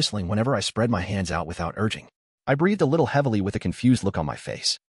surroundings while whistling whenever I spread my hands out without urging. I breathed a little heavily with a confused look on my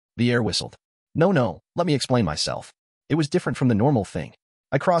face. The air whistled. No, let me explain myself. It was different from the normal thing.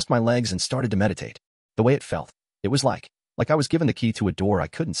 I crossed my legs and started to meditate. The way it felt, it was like I was given the key to a door I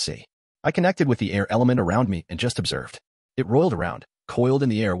couldn't see. I connected with the air element around me and just observed. It roiled around, coiled in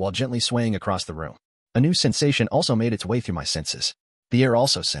the air while gently swaying across the room. A new sensation also made its way through my senses. The air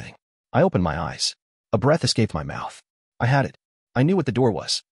also sang. I opened my eyes. A breath escaped my mouth. I had it. I knew what the door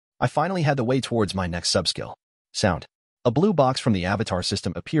was. I finally had the way towards my next subskill. Sound. A blue box from the avatar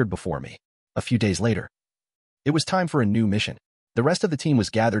system appeared before me. A few days later. It was time for a new mission. The rest of the team was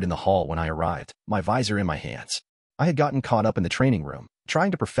gathered in the hall when I arrived, my visor in my hands. I had gotten caught up in the training room,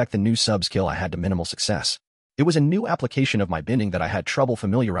 trying to perfect the new sub skill I had to minimal success. It was a new application of my bending that I had trouble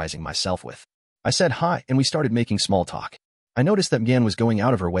familiarizing myself with. I said hi and we started making small talk. I noticed that Mian was going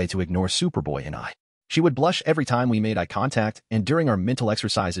out of her way to ignore Superboy and I. She would blush every time we made eye contact, and during our mental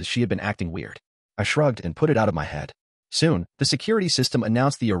exercises she had been acting weird. I shrugged and put it out of my head. Soon, the security system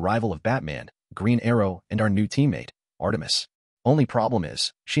announced the arrival of Batman, Green Arrow, and our new teammate, Artemis. Only problem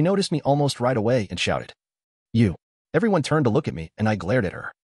is, she noticed me almost right away and shouted, "You." Everyone turned to look at me, and I glared at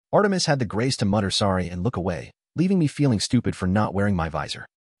her. Artemis had the grace to mutter sorry and look away, leaving me feeling stupid for not wearing my visor.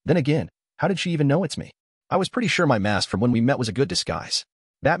 Then again, how did she even know it's me? I was pretty sure my mask from when we met was a good disguise.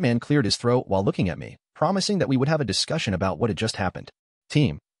 Batman cleared his throat while looking at me, promising that we would have a discussion about what had just happened.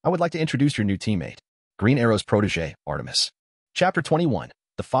 Team, I would like to introduce your new teammate, Green Arrow's protege, Artemis. Chapter 21,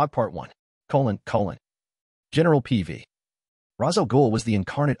 The Fog Part 1, : General PV. Ra's al Ghul was the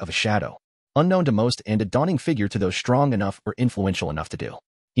incarnate of a shadow, unknown to most and a daunting figure to those strong enough or influential enough to do.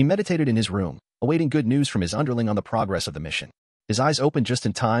 He meditated in his room, awaiting good news from his underling on the progress of the mission. His eyes opened just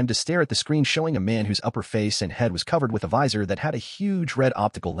in time to stare at the screen showing a man whose upper face and head was covered with a visor that had a huge red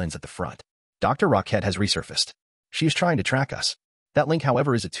optical lens at the front. Dr. Rocket has resurfaced. She is trying to track us. That link,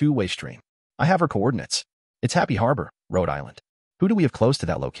 however, is a two-way stream. I have her coordinates. It's Happy Harbor, Rhode Island. Who do we have close to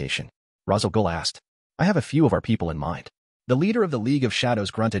that location? Ra's al Ghul asked. I have a few of our people in mind. The leader of the League of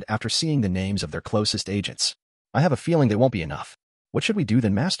Shadows grunted after seeing the names of their closest agents. I have a feeling they won't be enough. What should we do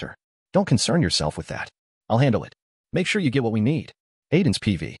then, Master? Don't concern yourself with that. I'll handle it. Make sure you get what we need. Aden's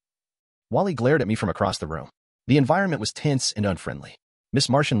PV. Wally glared at me from across the room. The environment was tense and unfriendly. Miss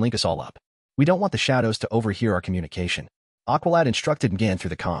Martian, link us all up. We don't want the shadows to overhear our communication. Aqualad instructed Gan through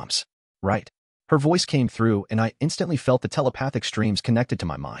the comms. Right. Her voice came through and I instantly felt the telepathic streams connected to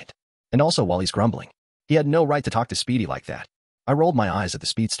my mind. And also Wally's grumbling. He had no right to talk to Speedy like that. I rolled my eyes at the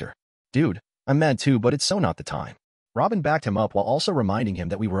speedster. Dude, I'm mad too, but it's so not the time. Robin backed him up while also reminding him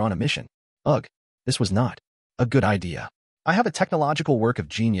that we were on a mission. Ugh, this was not a good idea. I have a technological work of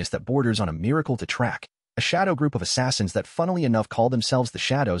genius that borders on a miracle to track, a shadow group of assassins that funnily enough call themselves the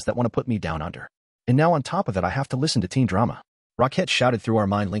Shadows that want to put me down under. And now on top of it I have to listen to teen drama. Rocket shouted through our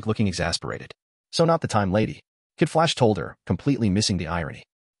mind link looking exasperated. So not the time, lady. Kid Flash told her, completely missing the irony.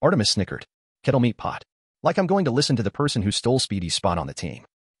 Artemis snickered. Kettle meat pot. Like I'm going to listen to the person who stole Speedy's spot on the team.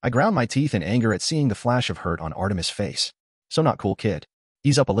 I ground my teeth in anger at seeing the flash of hurt on Artemis' face. So not cool, kid.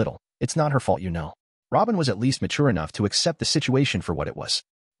 Ease up a little. It's not her fault, you know. Robin was at least mature enough to accept the situation for what it was.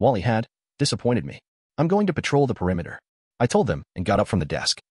 Wally had disappointed me. I'm going to patrol the perimeter. I told them and got up from the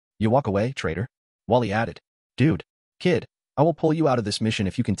desk. You walk away, traitor? Wally added. Dude. Kid. I will pull you out of this mission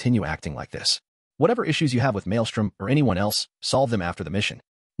if you continue acting like this. Whatever issues you have with Maelstrom or anyone else, solve them after the mission.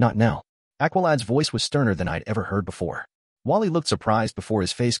 Not now. Aqualad's voice was sterner than I'd ever heard before. Wally looked surprised before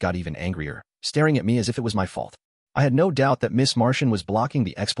his face got even angrier, staring at me as if it was my fault. I had no doubt that Miss Martian was blocking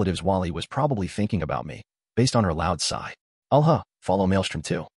the expletives Wally was probably thinking about me, based on her loud sigh. Follow Maelstrom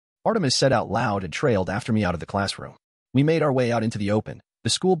too. Artemis said out loud and trailed after me out of the classroom. We made our way out into the open, the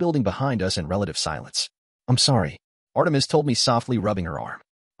school building behind us in relative silence. I'm sorry. Artemis told me softly, rubbing her arm.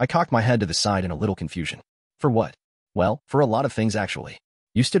 I cocked my head to the side in a little confusion. For what? Well, for a lot of things actually.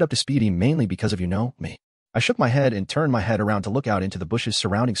 You stood up to Speedy mainly because of me. I shook my head and turned my head around to look out into the bushes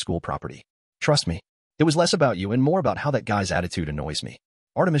surrounding school property. Trust me. It was less about you and more about how that guy's attitude annoys me.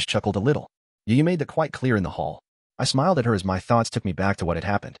 Artemis chuckled a little. You made that quite clear in the hall. I smiled at her as my thoughts took me back to what had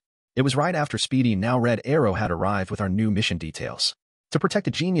happened. It was right after Speedy, now Red Arrow, had arrived with our new mission details. To protect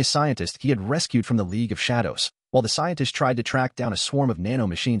a genius scientist he had rescued from the League of Shadows, while the scientist tried to track down a swarm of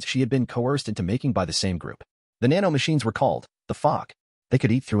nanomachines she had been coerced into making by the same group. The nanomachines were called the Fog. They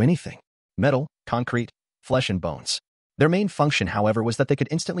could eat through anything. Metal, concrete, flesh and bones. Their main function, however, was that they could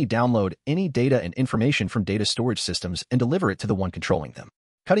instantly download any data and information from data storage systems and deliver it to the one controlling them.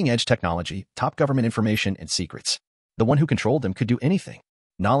 Cutting-edge technology, top government information, and secrets. The one who controlled them could do anything.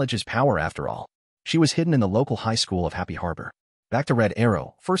 Knowledge is power, after all. She was hidden in the local high school of Happy Harbor. Back to Red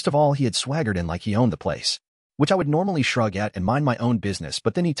Arrow, first of all he had swaggered in like he owned the place, which I would normally shrug at and mind my own business,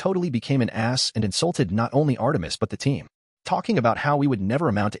 but then he totally became an ass and insulted not only Artemis but the team, talking about how we would never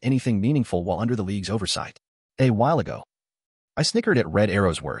amount to anything meaningful while under the League's oversight. A while ago. I snickered at Red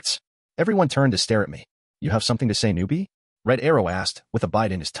Arrow's words. Everyone turned to stare at me. You have something to say, newbie? Red Arrow asked, with a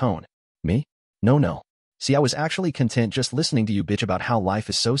bite in his tone. Me? No. See, I was actually content just listening to you bitch about how life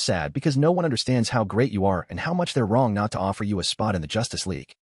is so sad because no one understands how great you are and how much they're wrong not to offer you a spot in the Justice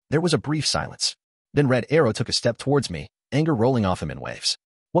League. There was a brief silence. Then Red Arrow took a step towards me, anger rolling off him in waves.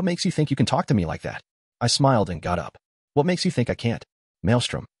 What makes you think you can talk to me like that? I smiled and got up. What makes you think I can't?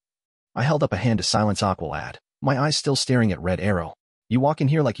 Maelstrom. I held up a hand to silence Aqualad, my eyes still staring at Red Arrow. You walk in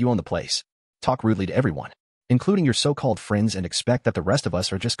here like you own the place. Talk rudely to everyone. including your so-called friends, and expect that the rest of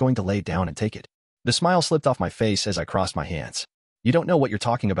us are just going to lay down and take it. The smile slipped off my face as I crossed my hands. You don't know what you're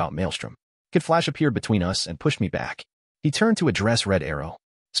talking about, Maelstrom. Kid Flash appeared between us and pushed me back. He turned to address Red Arrow.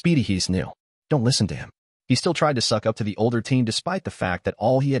 Speedy, he's new. Don't listen to him. He still tried to suck up to the older teen despite the fact that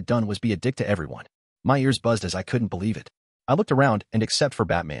all he had done was be a dick to everyone. My ears buzzed as I couldn't believe it. I looked around, and except for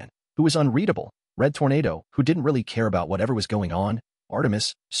Batman, who was unreadable, Red Tornado, who didn't really care about whatever was going on,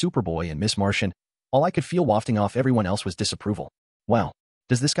 Artemis, Superboy, and Miss Martian, all I could feel wafting off everyone else was disapproval. Wow,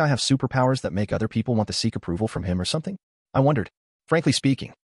 does this guy have superpowers that make other people want to seek approval from him or something? I wondered. Frankly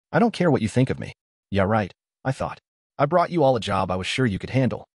speaking, I don't care what you think of me. Yeah, right, I thought. I brought you all a job I was sure you could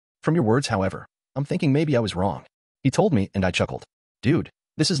handle. From your words, however, I'm thinking maybe I was wrong. He told me, and I chuckled. Dude,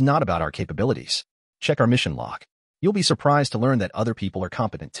 this is not about our capabilities. Check our mission log. You'll be surprised to learn that other people are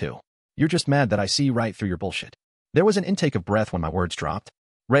competent too. You're just mad that I see right through your bullshit. There was an intake of breath when my words dropped.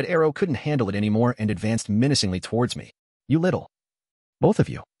 Red Arrow couldn't handle it anymore and advanced menacingly towards me. You little. Both of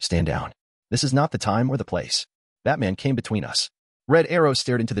you, stand down. This is not the time or the place. Batman came between us. Red Arrow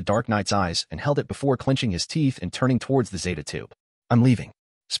stared into the Dark Knight's eyes and held it before clenching his teeth and turning towards the Zeta tube. I'm leaving.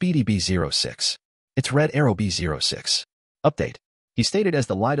 Speedy B06. It's Red Arrow B06. Update. He stated as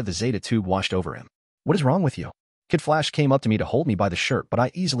the light of the Zeta tube washed over him. What is wrong with you? Kid Flash came up to me to hold me by the shirt, but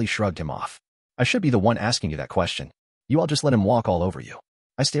I easily shrugged him off. I should be the one asking you that question. You all just let him walk all over you.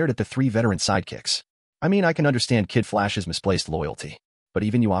 I stared at the three veteran sidekicks. I mean, I can understand Kid Flash's misplaced loyalty. But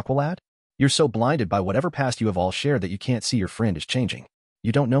even you, Aqualad? You're so blinded by whatever past you have all shared that you can't see your friend is changing.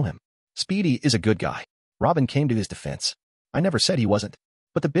 You don't know him. Speedy is a good guy. Robin came to his defense. I never said he wasn't.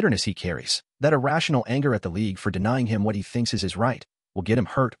 But the bitterness he carries, that irrational anger at the League for denying him what he thinks is his right, will get him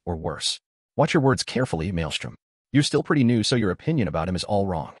hurt or worse. Watch your words carefully, Maelstrom. You're still pretty new, so your opinion about him is all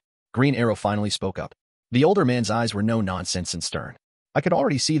wrong. Green Arrow finally spoke up. The older man's eyes were no nonsense and stern. I could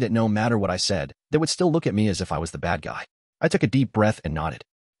already see that no matter what I said, they would still look at me as if I was the bad guy. I took a deep breath and nodded.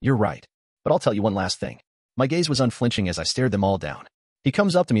 You're right. But I'll tell you one last thing. My gaze was unflinching as I stared them all down. He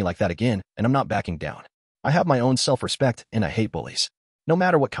comes up to me like that again, and I'm not backing down. I have my own self-respect, and I hate bullies. No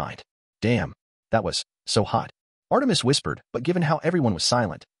matter what kind. Damn, that was so hot. Artemis whispered, but given how everyone was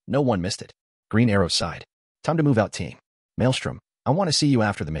silent, no one missed it. Green Arrow sighed. Time to move out, team. Maelstrom, I want to see you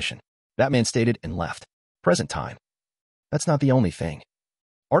after the mission. Batman stated and left. Present time. That's not the only thing.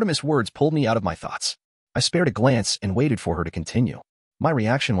 Artemis' words pulled me out of my thoughts. I spared a glance and waited for her to continue. My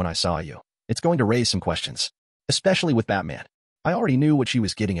reaction when I saw you. It's going to raise some questions. Especially with Batman. I already knew what she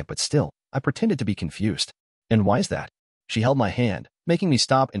was getting at, but still, I pretended to be confused. And why is that? She held my hand, making me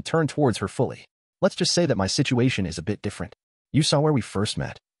stop and turn towards her fully. Let's just say that my situation is a bit different. You saw where we first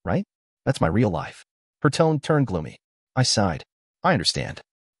met, right? That's my real life. Her tone turned gloomy. I sighed. I understand.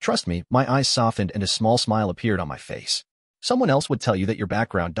 Trust me, my eyes softened and a small smile appeared on my face. Someone else would tell you that your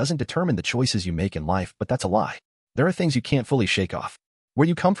background doesn't determine the choices you make in life, but that's a lie. There are things you can't fully shake off. Where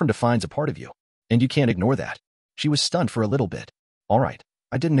you come from defines a part of you, and you can't ignore that. She was stunned for a little bit. All right,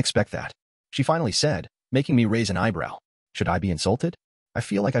 I didn't expect that. She finally said, making me raise an eyebrow. Should I be insulted? I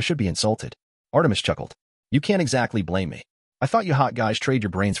feel like I should be insulted. Artemis chuckled. You can't exactly blame me. I thought you hot guys trade your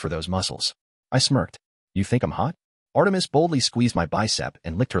brains for those muscles. I smirked. You think I'm hot? Artemis boldly squeezed my bicep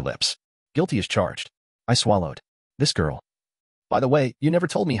and licked her lips. Guilty as charged. I swallowed. This girl. By the way, you never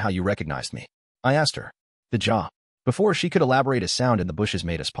told me how you recognized me. I asked her. The jaw. Before she could elaborate, a sound in the bushes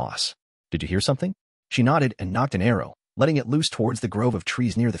made us pause. Did you hear something? She nodded and knocked an arrow, letting it loose towards the grove of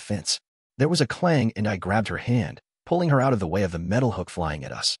trees near the fence. There was a clang and I grabbed her hand, pulling her out of the way of the metal hook flying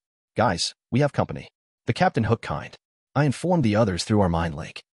at us. Guys, we have company. The Captain Hook kind. I informed the others through our mind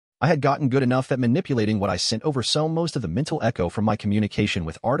link. I had gotten good enough at manipulating what I sent over, so most of the mental echo from my communication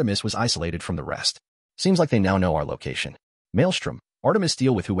with Artemis was isolated from the rest. Seems like they now know our location. Maelstrom, Artemis,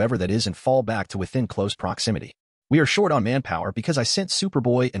 deal with whoever that is and fall back to within close proximity. We are short on manpower because I sent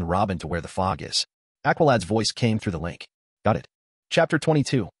Superboy and Robin to where the fog is. Aqualad's voice came through the link. Got it. Chapter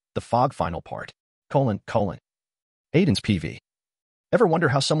 22, The Fog Final Part. : Aden's PV. Ever wonder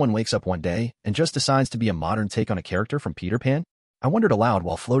how someone wakes up one day and just decides to be a modern take on a character from Peter Pan? I wondered aloud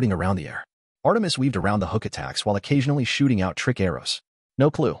while floating around the air. Artemis weaved around the hook attacks while occasionally shooting out trick arrows. No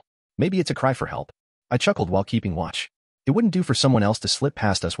clue. Maybe it's a cry for help. I chuckled while keeping watch. It wouldn't do for someone else to slip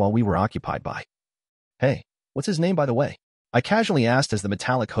past us while we were occupied by. Hey, what's his name, by the way? I casually asked as the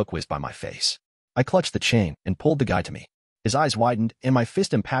metallic hook whizzed by my face. I clutched the chain and pulled the guy to me. His eyes widened and my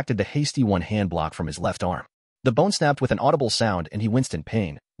fist impacted the hasty one-hand block from his left arm. The bone snapped with an audible sound and he winced in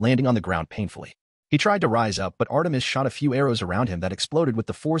pain, landing on the ground painfully. He tried to rise up, but Artemis shot a few arrows around him that exploded with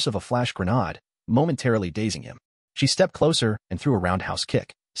the force of a flash grenade, momentarily dazing him. She stepped closer and threw a roundhouse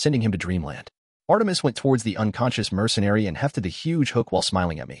kick, sending him to dreamland. Artemis went towards the unconscious mercenary and hefted the huge hook while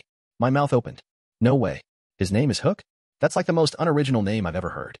smiling at me. My mouth opened. No way. His name is Hook? That's like the most unoriginal name I've ever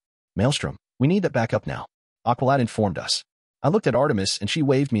heard. Maelstrom, we need that back up now. Aqualad informed us. I looked at Artemis and she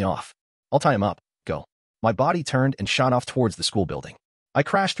waved me off. I'll tie him up. Go. My body turned and shot off towards the school building. I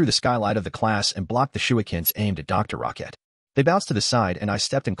crashed through the skylight of the class and blocked the shurikens aimed at Dr. Rocket. They bounced to the side and I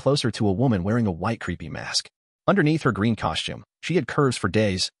stepped in closer to a woman wearing a white creepy mask. Underneath her green costume, she had curves for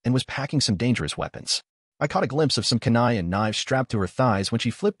days and was packing some dangerous weapons. I caught a glimpse of some kunai and knives strapped to her thighs when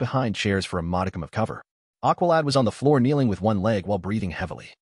she flipped behind chairs for a modicum of cover. Aqualad was on the floor kneeling with one leg while breathing heavily.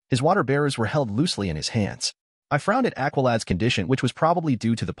 His water bearers were held loosely in his hands. I frowned at Aqualad's condition, which was probably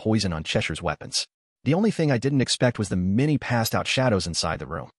due to the poison on Cheshire's weapons. The only thing I didn't expect was the many passed-out shadows inside the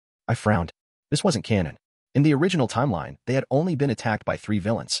room. I frowned. This wasn't canon. In the original timeline, they had only been attacked by 3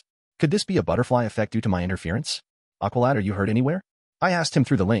 villains. Could this be a butterfly effect due to my interference? Aqualad, are you hurt anywhere? I asked him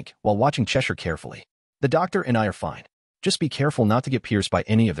through the link while watching Cheshire carefully. The doctor and I are fine. Just be careful not to get pierced by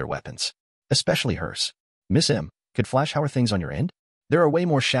any of their weapons. Especially hers. Miss M, could Flash, how are things on your end? There are way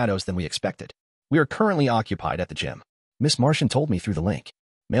more shadows than we expected. We are currently occupied at the gym. Miss Martian told me through the link.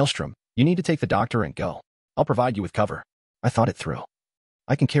 Maelstrom, you need to take the doctor and go. I'll provide you with cover. I thought it through.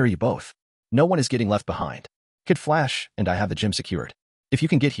 I can carry you both. No one is getting left behind. Kid Flash and I have the gym secured. If you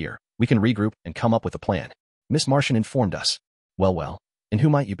can get here, we can regroup and come up with a plan. Miss Martian informed us. Well, and who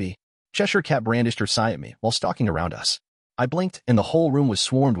might you be? Cheshire Cat brandished her sigh at me while stalking around us. I blinked and the whole room was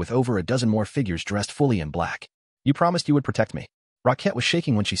swarmed with over a dozen more figures dressed fully in black. You promised you would protect me. Rocket was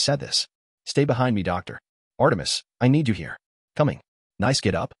shaking when she said this. Stay behind me, Doctor. Artemis, I need you here. Coming. Nice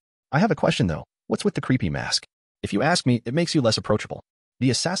get up. I have a question though. What's with the creepy mask? If you ask me, it makes you less approachable.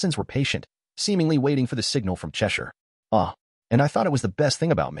 The assassins were patient, seemingly waiting for the signal from Cheshire. And I thought it was the best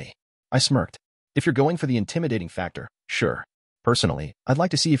thing about me. I smirked. If you're going for the intimidating factor, sure. Personally, I'd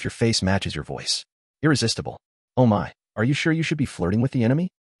like to see if your face matches your voice. Irresistible. Oh my, are you sure you should be flirting with the enemy?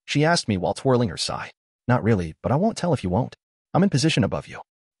 She asked me while twirling her sigh. Not really, but I won't tell if you won't. I'm in position above you.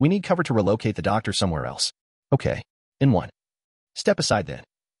 We need cover to relocate the doctor somewhere else. Okay. In one. Step aside then.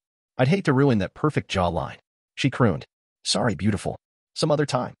 I'd hate to ruin that perfect jawline. She crooned. Sorry, beautiful. Some other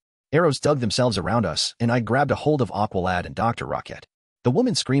time. Arrows dug themselves around us, and I grabbed a hold of Aqualad and Dr. Rocket. The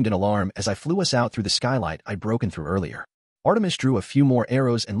woman screamed in alarm as I flew us out through the skylight I'd broken through earlier. Artemis drew a few more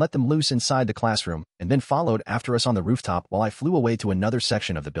arrows and let them loose inside the classroom, and then followed after us on the rooftop while I flew away to another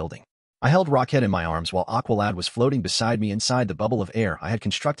section of the building. I held Rocket in my arms while Aqualad was floating beside me inside the bubble of air I had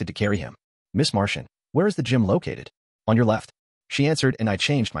constructed to carry him. Miss Martian, where is the gym located? On your left. She answered, and I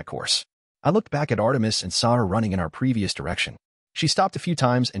changed my course. I looked back at Artemis and saw her running in our previous direction. She stopped a few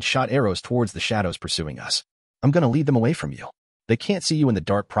times and shot arrows towards the shadows pursuing us. I'm gonna lead them away from you. They can't see you in the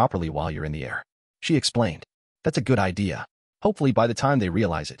dark properly while you're in the air. She explained. That's a good idea. Hopefully by the time they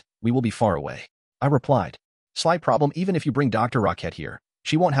realize it, we will be far away. I replied. Slight problem, even if you bring Dr. Rocket here,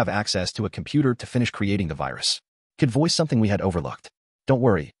 she won't have access to a computer to finish creating the virus. Could voice something we had overlooked. Don't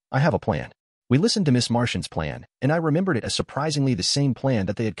worry, I have a plan. We listened to Miss Martian's plan, and I remembered it as surprisingly the same plan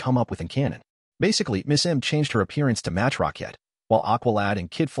that they had come up with in canon. Basically, Miss M changed her appearance to match Rocket, while Aqualad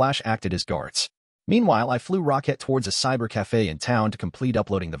and Kid Flash acted as guards. Meanwhile, I flew Rocket towards a cyber cafe in town to complete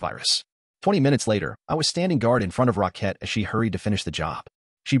uploading the virus. 20 minutes later, I was standing guard in front of Rocket as she hurried to finish the job.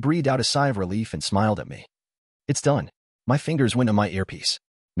 She breathed out a sigh of relief and smiled at me. It's done. My fingers went on my earpiece.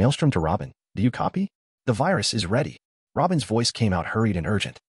 Maelstrom to Robin, do you copy? The virus is ready. Robin's voice came out hurried and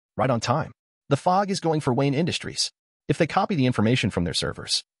urgent. Right on time. The fog is going for Wayne Industries. If they copy the information from their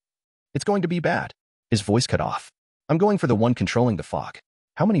servers, it's going to be bad. His voice cut off. I'm going for the one controlling the fog.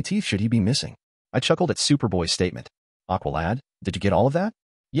 How many teeth should he be missing? I chuckled at Superboy's statement. Aqualad, did you get all of that?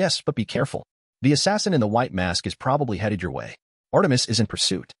 Yes, but be careful. The assassin in the white mask is probably headed your way. Artemis is in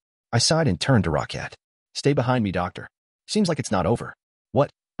pursuit. I sighed and turned to Rocket. Stay behind me, Doctor. Seems like it's not over. What?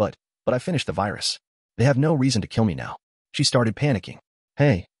 But I finished the virus. They have no reason to kill me now. She started panicking.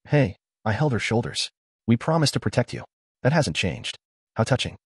 Hey, I held her shoulders. We promised to protect you. That hasn't changed. How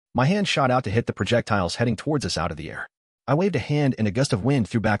touching. My hand shot out to hit the projectiles heading towards us out of the air. I waved a hand and a gust of wind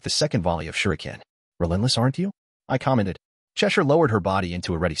threw back the second volley of shuriken. Relentless, aren't you? I commented. Cheshire lowered her body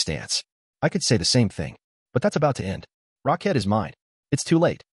into a ready stance. I could say the same thing, but that's about to end. Rocket is mine. It's too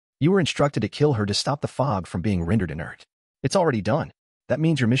late. You were instructed to kill her to stop the fog from being rendered inert. It's already done. That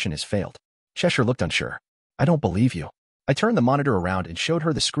means your mission has failed. Cheshire looked unsure. I don't believe you. I turned the monitor around and showed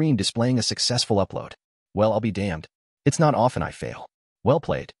her the screen displaying a successful upload. Well, I'll be damned. It's not often I fail. Well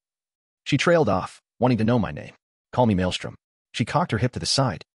played. She trailed off, wanting to know my name. Call me Maelstrom. She cocked her hip to the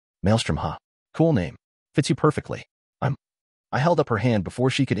side. Maelstrom, huh? Cool name. Fits you perfectly. I held up her hand before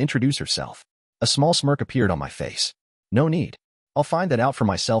she could introduce herself. A small smirk appeared on my face. No need. I'll find that out for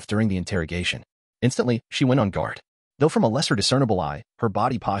myself during the interrogation. Instantly, she went on guard. Though from a lesser discernible eye, her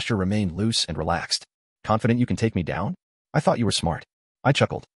body posture remained loose and relaxed. Confident you can take me down? I thought you were smart. I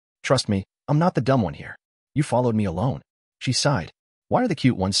chuckled. Trust me, I'm not the dumb one here. You followed me alone. She sighed. Why are the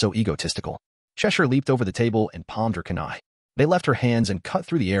cute ones so egotistical? Cheshire leaped over the table and palmed her kunai. They left her hands and cut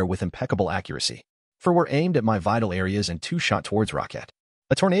through the air with impeccable accuracy. For were aimed at my vital areas and two shot towards Rocket.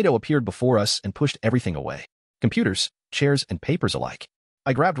 A tornado appeared before us and pushed everything away. Computers, chairs, and papers alike.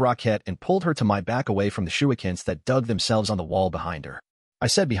 I grabbed Rocket and pulled her to my back away from the shurikens that dug themselves on the wall behind her. I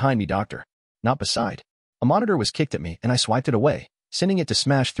said behind me, doctor. Not beside. A monitor was kicked at me and I swiped it away, sending it to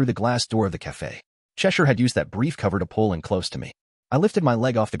smash through the glass door of the cafe. Cheshire had used that brief cover to pull in close to me. I lifted my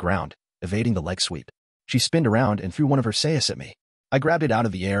leg off the ground, evading the leg sweep. She spinned around and threw one of her sayas at me. I grabbed it out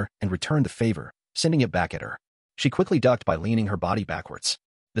of the air and returned the favor, sending it back at her. She quickly ducked by leaning her body backwards.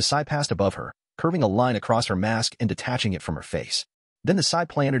 The sai passed above her, curving a line across her mask and detaching it from her face. Then the sai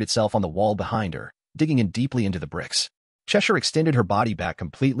planted itself on the wall behind her, digging in deeply into the bricks. Cheshire extended her body back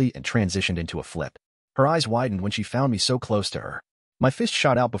completely and transitioned into a flip. Her eyes widened when she found me so close to her. My fist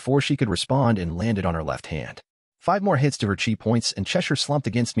shot out before she could respond and landed on her left hand. 5 more hits to her chi points and Cheshire slumped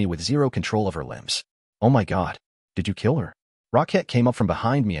against me with zero control of her limbs. Oh my god. Did you kill her? Rocket came up from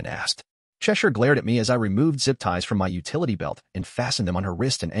behind me and asked. Cheshire glared at me as I removed zip ties from my utility belt and fastened them on her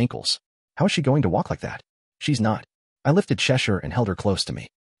wrist and ankles. How is she going to walk like that? She's not. I lifted Cheshire and held her close to me.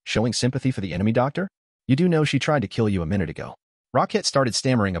 Showing sympathy for the enemy, doctor? You do know she tried to kill you a minute ago. Rocket started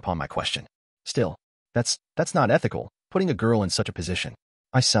stammering upon my question. Still, that's not ethical, putting a girl in such a position.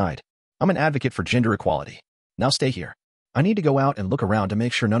 I sighed. I'm an advocate for gender equality. Now stay here. I need to go out and look around to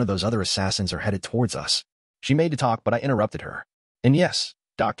make sure none of those other assassins are headed towards us. She made to talk, but I interrupted her. And yes,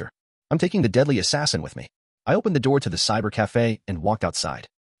 doctor, I'm taking the deadly assassin with me. I opened the door to the cyber cafe and walked outside.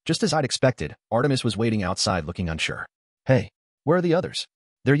 Just as I'd expected, Artemis was waiting outside looking unsure. Hey, where are the others?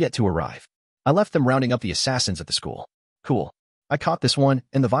 They're yet to arrive. I left them rounding up the assassins at the school. Cool. I caught this one,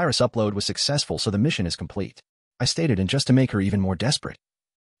 and the virus upload was successful, so the mission is complete. I stated, and just to make her even more desperate.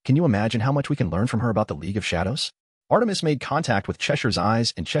 Can you imagine how much we can learn from her about the League of Shadows? Artemis made contact with Cheshire's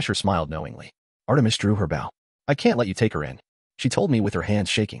eyes, and Cheshire smiled knowingly. Artemis drew her bow. I can't let you take her in, she told me with her hands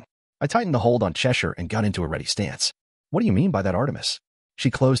shaking. I tightened the hold on Cheshire and got into a ready stance. What do you mean by that, Artemis?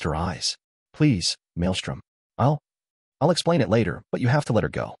 She closed her eyes. Please, Maelstrom. I'll explain it later, but you have to let her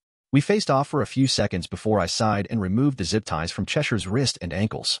go. We faced off for a few seconds before I sighed and removed the zip ties from Cheshire's wrist and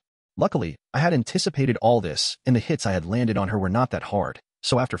ankles. Luckily, I had anticipated all this, and the hits I had landed on her were not that hard,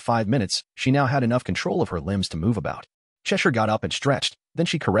 so after 5 minutes, she now had enough control of her limbs to move about. Cheshire got up and stretched, then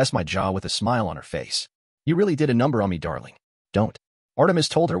she caressed my jaw with a smile on her face. You really did a number on me, darling. Don't. Artemis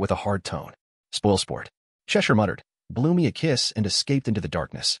told her with a hard tone. Spoil sport. Cheshire muttered, blew me a kiss and escaped into the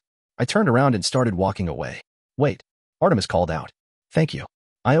darkness. I turned around and started walking away. Wait. Artemis called out. Thank you.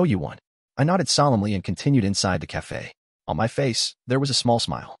 I owe you one. I nodded solemnly and continued inside the cafe. On my face, there was a small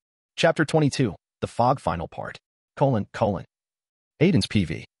smile. Chapter 22, The Fog Final Part. Aden's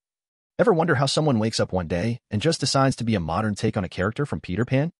PV. Ever wonder how someone wakes up one day and just decides to be a modern take on a character from Peter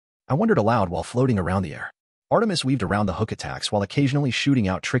Pan? I wondered aloud while floating around the air. Artemis weaved around the hook attacks while occasionally shooting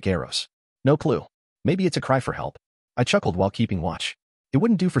out trick arrows. No clue. Maybe it's a cry for help. I chuckled while keeping watch. It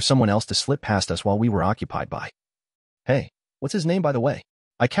wouldn't do for someone else to slip past us while we were occupied by. Hey, what's his name by the way?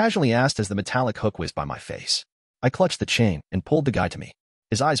 I casually asked as the metallic hook whizzed by my face. I clutched the chain and pulled the guy to me.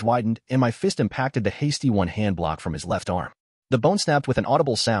 His eyes widened and my fist impacted the hasty one-hand block from his left arm. The bone snapped with an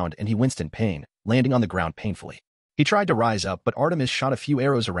audible sound and he winced in pain, landing on the ground painfully. He tried to rise up, but Artemis shot a few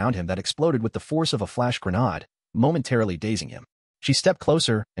arrows around him that exploded with the force of a flash grenade, momentarily dazing him. She stepped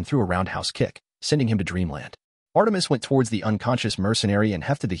closer and threw a roundhouse kick, sending him to dreamland. Artemis went towards the unconscious mercenary and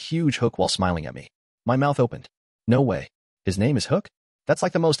hefted the huge hook while smiling at me. My mouth opened. No way. His name is Hook? That's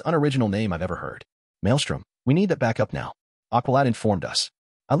like the most unoriginal name I've ever heard. Maelstrom, we need that back up now. Aqualad informed us.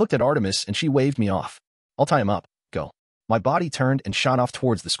 I looked at Artemis and she waved me off. I'll tie him up. Go. My body turned and shot off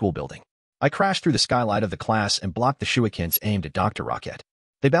towards the school building. I crashed through the skylight of the class and blocked the shurikens aimed at Dr. Rocket.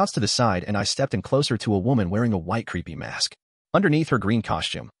 They bounced to the side and I stepped in closer to a woman wearing a white creepy mask. Underneath her green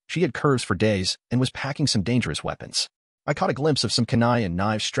costume, she had curves for days and was packing some dangerous weapons. I caught a glimpse of some kunai and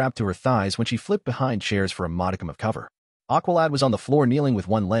knives strapped to her thighs when she flipped behind chairs for a modicum of cover. Aqualad was on the floor kneeling with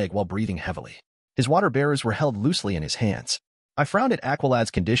one leg while breathing heavily. His water bearers were held loosely in his hands. I frowned at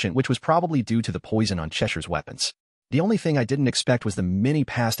Aqualad's condition, which was probably due to the poison on Cheshire's weapons. The only thing I didn't expect was the many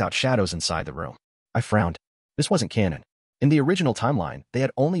passed-out shadows inside the room. I frowned. This wasn't canon. In the original timeline, they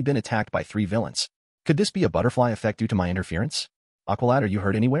had only been attacked by 3 villains. Could this be a butterfly effect due to my interference? Aqualad, are you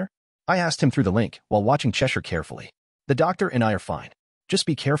hurt anywhere? I asked him through the link, while watching Cheshire carefully. The doctor and I are fine. Just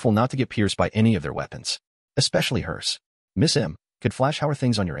be careful not to get pierced by any of their weapons. Especially hers. Miss M, could Flash, how are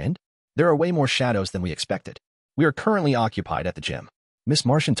things on your end? There are way more shadows than we expected. We are currently occupied at the gym. Miss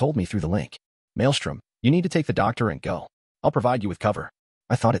Martian told me through the link. Maelstrom, You need to take the doctor and go. I'll provide you with cover.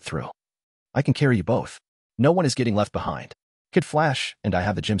 I thought it through. I can carry you both. No one is getting left behind. Kid Flash and I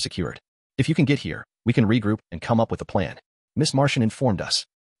have the gym secured. If you can get here, we can regroup and come up with a plan. Miss Martian informed us.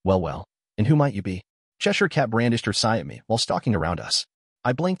 Well, and who might you be? Cheshire Cat brandished her sigh at me while stalking around us.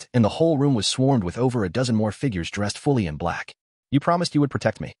 I blinked and the whole room was swarmed with over a dozen more figures dressed fully in black. You promised you would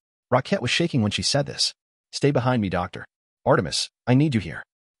protect me. Rocket was shaking when she said this. Stay behind me, Doctor. Artemis, I need you here.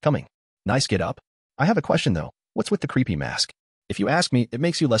 Coming. Nice get up. I have a question though. What's with the creepy mask? If you ask me, it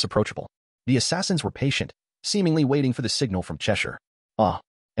makes you less approachable. The assassins were patient, seemingly waiting for the signal from Cheshire.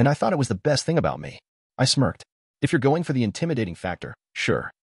 And I thought it was the best thing about me. I smirked. If you're going for the intimidating factor,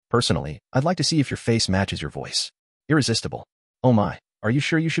 sure. Personally, I'd like to see if your face matches your voice. Irresistible. Oh my, are you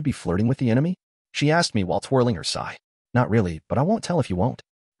sure you should be flirting with the enemy? She asked me while twirling her sigh. Not really, but I won't tell if you won't.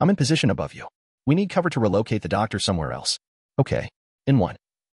 I'm in position above you. We need cover to relocate the doctor somewhere else. Okay. In one.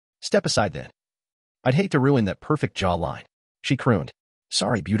 Step aside then. I'd hate to ruin that perfect jawline. She crooned.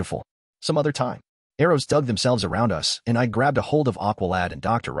 Sorry, beautiful. Some other time. Arrows dug themselves around us, and I grabbed a hold of Aqualad and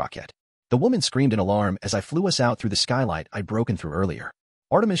Dr. Rocket. The woman screamed in alarm as I flew us out through the skylight I'd broken through earlier.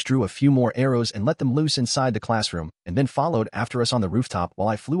 Artemis drew a few more arrows and let them loose inside the classroom, and then followed after us on the rooftop while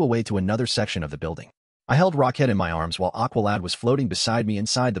I flew away to another section of the building. I held Rocket in my arms while Aqualad was floating beside me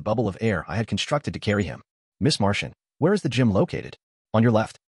inside the bubble of air I had constructed to carry him. Miss Martian, where is the gym located? On your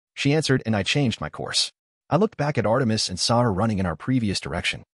left. She answered, and I changed my course. I looked back at Artemis and saw her running in our previous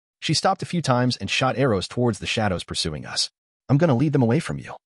direction. She stopped a few times and shot arrows towards the shadows pursuing us. I'm gonna lead them away from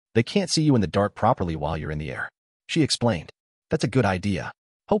you. They can't see you in the dark properly while you're in the air. She explained. That's a good idea.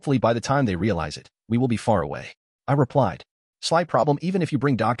 Hopefully by the time they realize it, we will be far away. I replied. Slight problem, even if you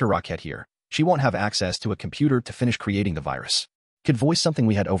bring Dr. Rocket here, she won't have access to a computer to finish creating the virus. Could voice something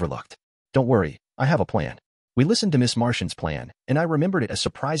we had overlooked. Don't worry, I have a plan. We listened to Miss Martian's plan, and I remembered it as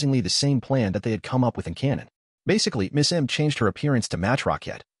surprisingly the same plan that they had come up with in canon. Basically, Miss M changed her appearance to match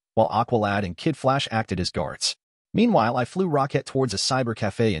Rocket, while Aqualad and Kid Flash acted as guards. Meanwhile, I flew Rocket towards a cyber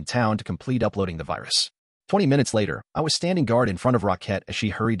cafe in town to complete uploading the virus. 20 minutes later, I was standing guard in front of Rocket as she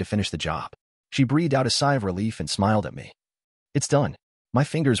hurried to finish the job. She breathed out a sigh of relief and smiled at me. It's done. My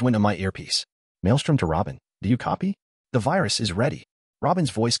fingers went on my earpiece. Maelstrom to Robin, do you copy? The virus is ready.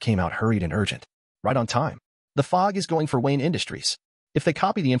 Robin's voice came out hurried and urgent. Right on time. The fog is going for Wayne Industries. If they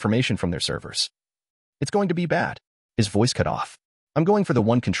copy the information from their servers, it's going to be bad. His voice cut off. I'm going for the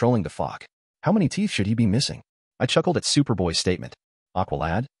one controlling the fog. How many teeth should he be missing? I chuckled at Superboy's statement.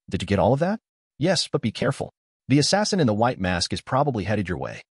 Aqualad, did you get all of that? Yes, but be careful. The assassin in the white mask is probably headed your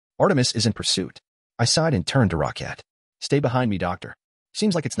way. Artemis is in pursuit. I sighed and turned to Rocket. Stay behind me, Doctor.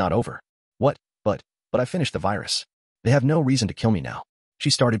 Seems like it's not over. What? But I finished the virus. They have no reason to kill me now.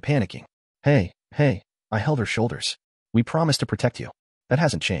 She started panicking. Hey, I held her shoulders. We promised to protect you. That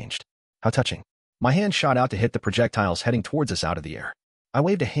hasn't changed. How touching. My hand shot out to hit the projectiles heading towards us out of the air. I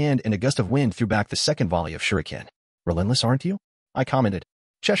waved a hand and a gust of wind threw back the second volley of shuriken. Relentless, aren't you? I commented.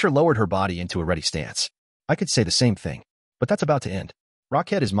 Cheshire lowered her body into a ready stance. I could say the same thing, but that's about to end.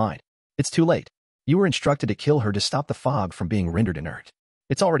 Rocket is mine. It's too late. You were instructed to kill her to stop the fog from being rendered inert.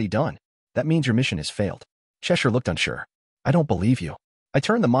 It's already done. That means your mission has failed. Cheshire looked unsure. I don't believe you. I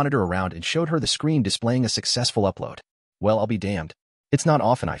turned the monitor around and showed her the screen displaying a successful upload. Well, I'll be damned. It's not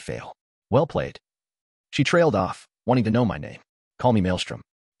often I fail. Well played. She trailed off, wanting to know my name. Call me Maelstrom.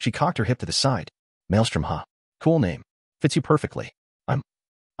 She cocked her hip to the side. Maelstrom, huh? Cool name. Fits you perfectly.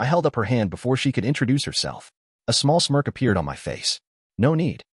 I held up her hand before she could introduce herself. A small smirk appeared on my face. No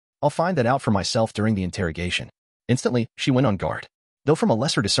need. I'll find that out for myself during the interrogation. Instantly, she went on guard. Though from a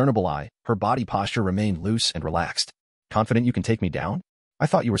lesser discernible eye, her body posture remained loose and relaxed. Confident you can take me down? I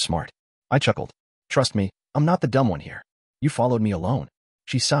thought you were smart. I chuckled. Trust me, I'm not the dumb one here. You followed me alone.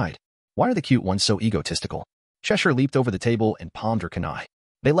 She sighed. Why are the cute ones so egotistical? Cheshire leaped over the table and palmed her kunai.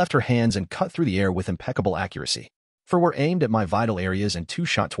 They left her hands and cut through the air with impeccable accuracy. For were aimed at my vital areas and two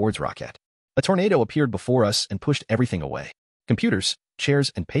shot towards Rocket. A tornado appeared before us and pushed everything away. Computers,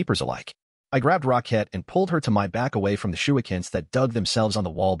 chairs, and papers alike. I grabbed Rocket and pulled her to my back away from the shurikens that dug themselves on the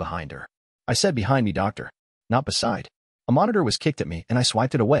wall behind her. I said behind me, Doctor. Not beside. A monitor was kicked at me and I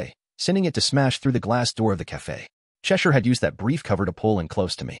swiped it away, sending it to smash through the glass door of the cafe. Cheshire had used that brief cover to pull in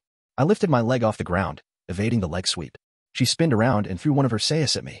close to me. I lifted my leg off the ground, evading the leg sweep. She spinned around and threw one of her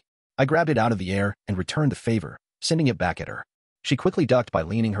sayas at me. I grabbed it out of the air and returned the favor, sending it back at her. She quickly ducked by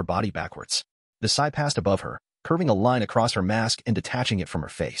leaning her body backwards. The sai passed above her, curving a line across her mask and detaching it from her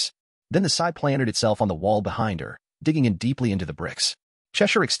face. Then the sai planted itself on the wall behind her, digging in deeply into the bricks.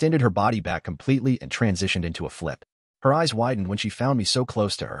 Cheshire extended her body back completely and transitioned into a flip. Her eyes widened when she found me so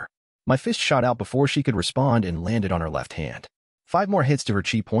close to her. My fist shot out before she could respond and landed on her left hand. 5 more hits to her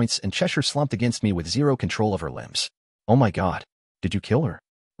chi points and Cheshire slumped against me with zero control of her limbs. Oh my god. Did you kill her?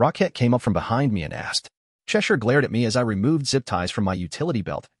 Rocket came up from behind me and asked. Cheshire glared at me as I removed zip ties from my utility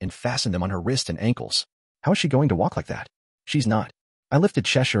belt and fastened them on her wrist and ankles. How is she going to walk like that? She's not. I lifted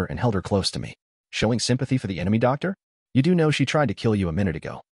Cheshire and held her close to me. Showing sympathy for the enemy doctor? You do know she tried to kill you a minute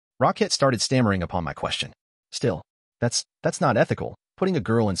ago. Rocket started stammering upon my question. Still, that's not ethical, putting a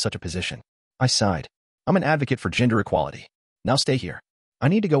girl in such a position. I sighed. I'm an advocate for gender equality. Now stay here. I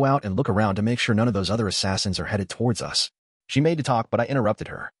need to go out and look around to make sure none of those other assassins are headed towards us. She made to talk, but I interrupted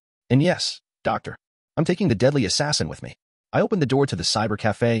her. And yes, doctor, I'm taking the deadly assassin with me. I opened the door to the cyber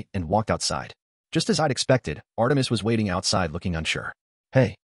cafe and walked outside. Just as I'd expected, Artemis was waiting outside looking unsure.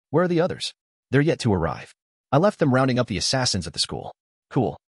 Hey, where are the others? They're yet to arrive. I left them rounding up the assassins at the school.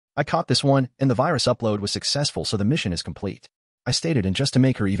 Cool. I caught this one, and the virus upload was successful, so the mission is complete. I stated, and just to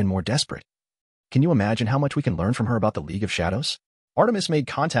make her even more desperate. Can you imagine how much we can learn from her about the League of Shadows? Artemis made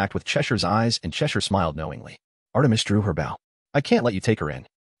contact with Cheshire's eyes, and Cheshire smiled knowingly. Artemis drew her bow. I can't let you take her in,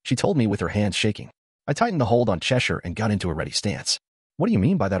 she told me with her hands shaking. I tightened the hold on Cheshire and got into a ready stance. What do you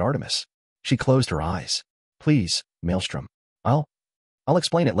mean by that, Artemis? She closed her eyes. Please, Maelstrom. I'll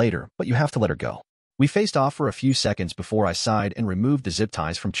explain it later, but you have to let her go. We faced off for a few seconds before I sighed and removed the zip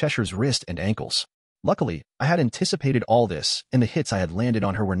ties from Cheshire's wrist and ankles. Luckily, I had anticipated all this, and the hits I had landed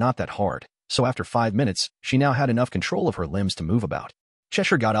on her were not that hard, so after 5 minutes, she now had enough control of her limbs to move about.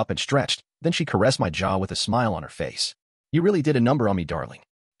 Cheshire got up and stretched, then she caressed my jaw with a smile on her face. You really did a number on me, darling.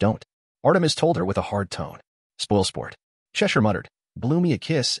 Don't. Artemis told her with a hard tone. Spoil sport. Cheshire muttered, blew me a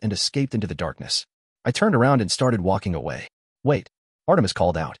kiss and escaped into the darkness. I turned around and started walking away. Wait. Artemis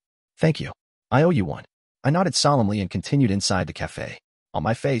called out. Thank you. I owe you one. I nodded solemnly and continued inside the cafe. On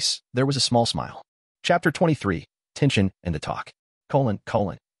my face, there was a small smile. Chapter 23, Tension and the Talk.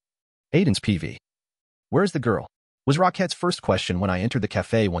 Aden's PV. Where's the girl? Was Rocket's first question when I entered the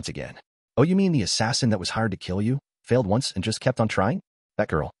cafe once again. Oh, you mean the assassin that was hired to kill you? Failed once and just kept on trying? That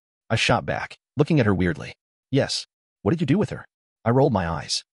girl. I shot back, looking at her weirdly. Yes. What did you do with her? I rolled my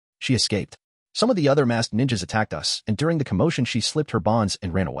eyes. She escaped. Some of the other masked ninjas attacked us, and during the commotion she slipped her bonds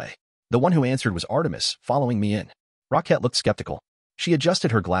and ran away. The one who answered was Artemis, following me in. Rocket looked skeptical. She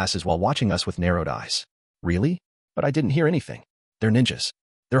adjusted her glasses while watching us with narrowed eyes. Really? But I didn't hear anything. They're ninjas.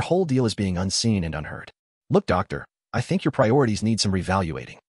 Their whole deal is being unseen and unheard. Look, doctor, I think your priorities need some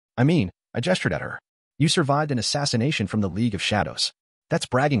reevaluating. I gestured at her. You survived an assassination from the League of Shadows. That's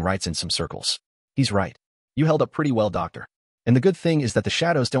bragging rights in some circles. He's right. You held up pretty well, doctor. And the good thing is that the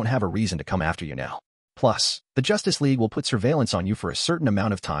Shadows don't have a reason to come after you now. Plus, the Justice League will put surveillance on you for a certain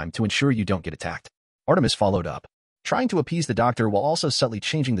amount of time to ensure you don't get attacked. Artemis followed up, trying to appease the doctor while also subtly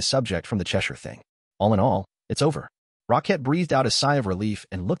changing the subject from the Cheshire thing. All in all, it's over. Rocket breathed out a sigh of relief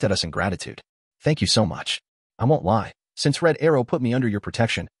and looked at us in gratitude. Thank you so much. I won't lie. Since Red Arrow put me under your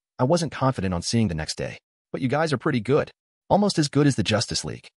protection, I wasn't confident on seeing the next day. But you guys are pretty good. Almost as good as the Justice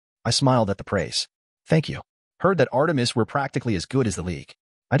League. I smiled at the praise. Thank you. Heard that Artemis were practically as good as the League.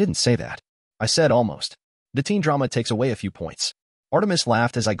 I didn't say that. I said almost. The teen drama takes away a few points. Artemis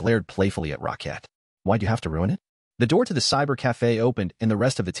laughed as I glared playfully at Rocket. Why'd you have to ruin it? The door to the cyber cafe opened and the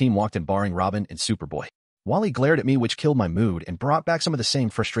rest of the team walked in, barring Robin and Superboy. Wally glared at me, which killed my mood and brought back some of the same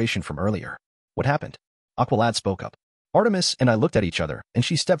frustration from earlier. What happened? Aqualad spoke up. Artemis and I looked at each other, and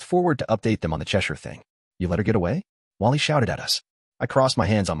she stepped forward to update them on the Cheshire thing. You let her get away? Wally shouted at us. I crossed my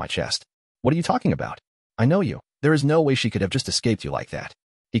hands on my chest. What are you talking about? I know you. There is no way she could have just escaped you like that.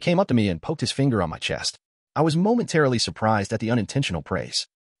 He came up to me and poked his finger on my chest. I was momentarily surprised at the unintentional praise.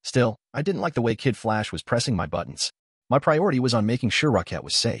 Still, I didn't like the way Kid Flash was pressing my buttons. My priority was on making sure Rocket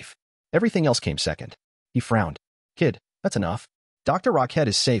was safe. Everything else came second. He frowned. Kid, that's enough. Dr. Rocket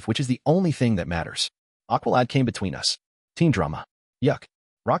is safe, which is the only thing that matters. Aqualad came between us. Teen drama. Yuck.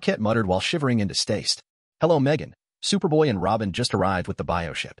 Rocket muttered while shivering in distaste. Hello, Megan. Superboy and Robin just arrived with the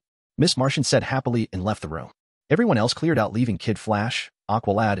bioship. Miss Martian said happily and left the room. Everyone else cleared out, leaving Kid Flash,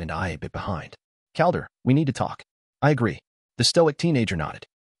 Aqualad, and I a bit behind. Calder, we need to talk. I agree. The stoic teenager nodded.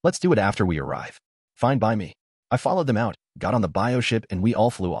 Let's do it after we arrive. Fine by me. I followed them out, got on the bioship, and we all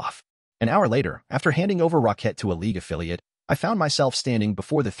flew off. An hour later, after handing over Rocket to a League affiliate, I found myself standing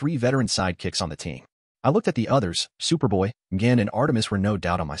before the 3 veteran sidekicks on the team. I looked at the others. Superboy, Gan, and Artemis were no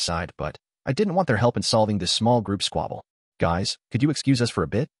doubt on my side, but I didn't want their help in solving this small group squabble. Guys, could you excuse us for a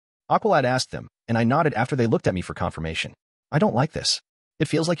bit? Aqualad asked them, and I nodded after they looked at me for confirmation. I don't like this. It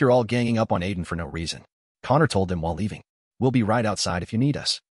feels like you're all ganging up on Aden for no reason. Connor told them while leaving. We'll be right outside if you need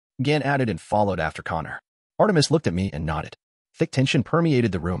us. Gan added and followed after Connor. Artemis looked at me and nodded. Thick tension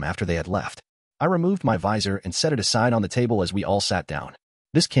permeated the room after they had left. I removed my visor and set it aside on the table as we all sat down.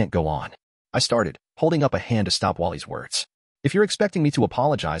 This can't go on. I started, holding up a hand to stop Wally's words. If you're expecting me to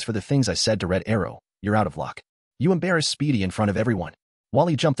apologize for the things I said to Red Arrow, you're out of luck. You embarrassed Speedy in front of everyone.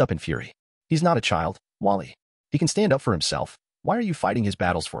 Wally jumped up in fury. He's not a child, Wally. He can stand up for himself. Why are you fighting his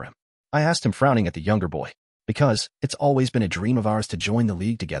battles for him? I asked him, frowning at the younger boy. Because it's always been a dream of ours to join the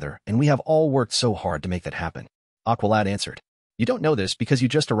league together, and we have all worked so hard to make that happen. Aqualad answered. You don't know this because you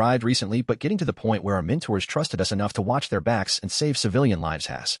just arrived recently, but getting to the point where our mentors trusted us enough to watch their backs and save civilian lives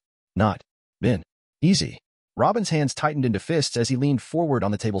has not been easy. Robin's hands tightened into fists as he leaned forward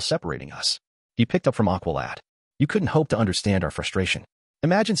on the table separating us. He picked up from Aqualad. You couldn't hope to understand our frustration.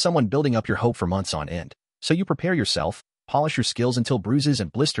 Imagine someone building up your hope for months on end. So you prepare yourself, polish your skills until bruises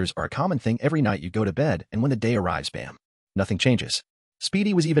and blisters are a common thing every night you go to bed, and when the day arrives, bam. Nothing changes.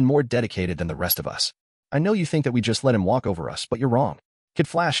 Speedy was even more dedicated than the rest of us. I know you think that we just let him walk over us, but you're wrong. Kid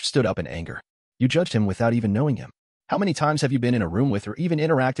Flash stood up in anger. You judged him without even knowing him. How many times have you been in a room with or even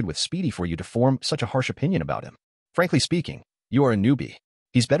interacted with Speedy for you to form such a harsh opinion about him? Frankly speaking, you are a newbie.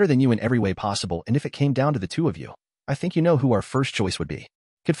 He's better than you in every way possible, and if it came down to the two of you, I think you know who our first choice would be.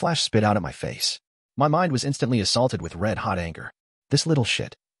 Kid Flash spit out at my face. My mind was instantly assaulted with red-hot anger. This little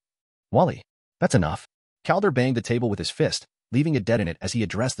shit. Wally, that's enough. Calder banged the table with his fist, leaving a dent in it as he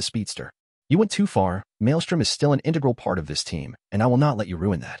addressed the speedster. You went too far. Maelstrom is still an integral part of this team, and I will not let you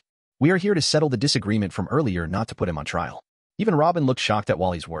ruin that. We are here to settle the disagreement from earlier, not to put him on trial. Even Robin looked shocked at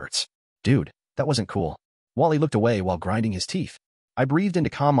Wally's words. Dude, that wasn't cool. Wally looked away while grinding his teeth. I breathed in to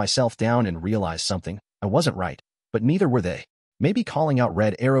calm myself down and realized something. I wasn't right, but neither were they. Maybe calling out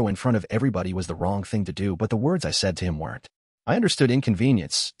Red Arrow in front of everybody was the wrong thing to do, but the words I said to him weren't. I understood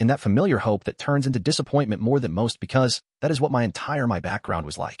inconvenience in that familiar hope that turns into disappointment more than most because that is what my background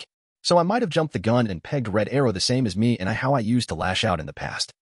was like. So I might have jumped the gun and pegged Red Arrow the same as me and how I used to lash out in the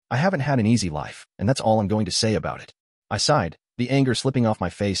past. I haven't had an easy life, and that's all I'm going to say about it. I sighed, the anger slipping off my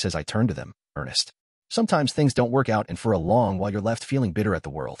face as I turned to them. Ernest. Sometimes things don't work out, and for a long while you're left feeling bitter at the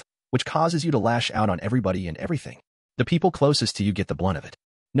world, which causes you to lash out on everybody and everything. The people closest to you get the blunt of it.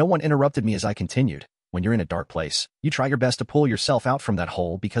 No one interrupted me as I continued. When you're in a dark place, you try your best to pull yourself out from that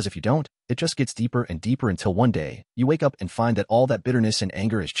hole, because if you don't, it just gets deeper and deeper until one day, you wake up and find that all that bitterness and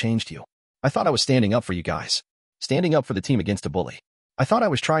anger has changed you. I thought I was standing up for you guys. Standing up for the team against a bully. I thought I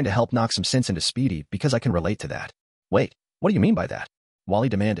was trying to help knock some sense into Speedy because I can relate to that. Wait, what do you mean by that? Wally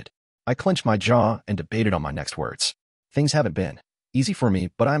demanded. I clenched my jaw and debated on my next words. Things haven't been easy for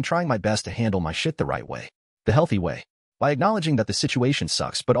me, but I'm trying my best to handle my shit the right way. The healthy way. By acknowledging that the situation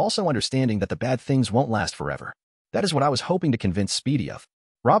sucks, but also understanding that the bad things won't last forever. That is what I was hoping to convince Speedy of.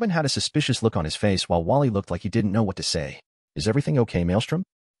 Robin had a suspicious look on his face while Wally looked like he didn't know what to say. Is everything okay, Maelstrom?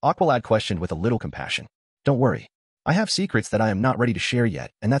 Aqualad questioned with a little compassion. Don't worry. I have secrets that I am not ready to share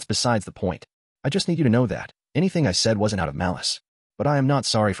yet, and that's besides the point. I just need you to know that anything I said wasn't out of malice. But I am not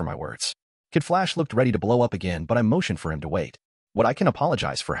sorry for my words. Kid Flash looked ready to blow up again, but I motioned for him to wait. What I can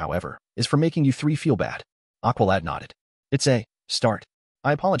apologize for, however, is for making you three feel bad. Aqualad nodded. It's a start.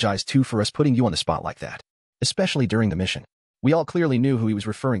 I apologize too for us putting you on the spot like that. Especially during the mission. We all clearly knew who he was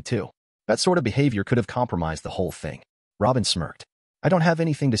referring to. That sort of behavior could have compromised the whole thing. Robin smirked. I don't have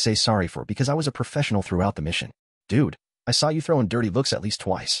anything to say sorry for because I was a professional throughout the mission. Dude, I saw you throwing dirty looks at least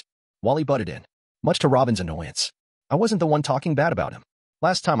twice. Wally butted in, much to Robin's annoyance. I wasn't the one talking bad about him.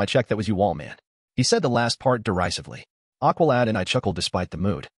 Last time I checked, that was you all, man. He said the last part derisively. Aqualad and I chuckled despite the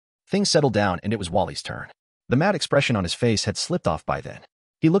mood. Things settled down and it was Wally's turn. The mad expression on his face had slipped off by then.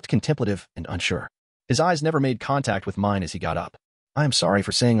 He looked contemplative and unsure. His eyes never made contact with mine as he got up. I am sorry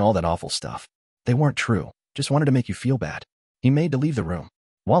for saying all that awful stuff. They weren't true. Just wanted to make you feel bad. He made to leave the room.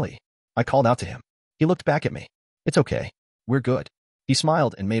 Wally. I called out to him. He looked back at me. It's okay. We're good. He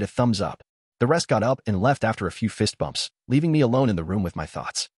smiled and made a thumbs up. The rest got up and left after a few fist bumps, leaving me alone in the room with my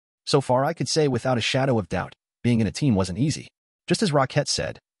thoughts. So far I could say without a shadow of doubt, being in a team wasn't easy. Just as Roquette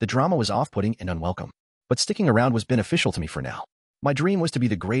said, the drama was off-putting and unwelcome. But sticking around was beneficial to me for now. My dream was to be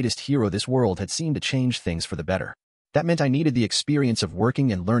the greatest hero this world had seen to change things for the better. That meant I needed the experience of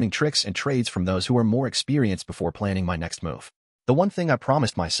working and learning tricks and trades from those who were more experienced before planning my next move. The one thing I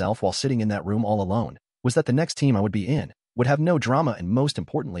promised myself while sitting in that room all alone was that the next team I would be in would have no drama and, most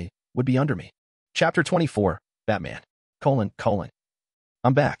importantly, would be under me. Chapter 24, Batman. :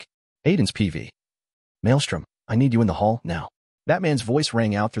 I'm back. Aden's PV. Maelstrom, I need you in the hall now. Batman's voice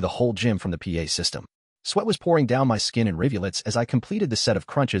rang out through the whole gym from the PA system. Sweat was pouring down my skin in rivulets as I completed the set of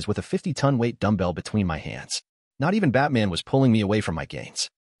crunches with a 50-ton weight dumbbell between my hands. Not even Batman was pulling me away from my gains.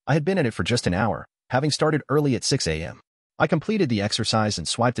 I had been at it for just an hour, having started early at 6 a.m. I completed the exercise and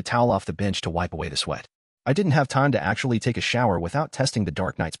swiped a towel off the bench to wipe away the sweat. I didn't have time to actually take a shower without testing the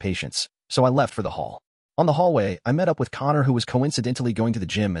Dark Knight's patience, so I left for the hall. On the hallway, I met up with Connor, who was coincidentally going to the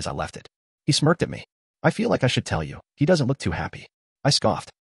gym as I left it. He smirked at me. I feel like I should tell you. He doesn't look too happy. I scoffed.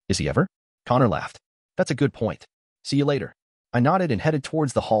 Is he ever? Connor laughed. That's a good point. See you later. I nodded and headed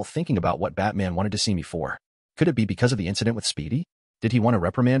towards the hall thinking about what Batman wanted to see me for. Could it be because of the incident with Speedy? Did he want to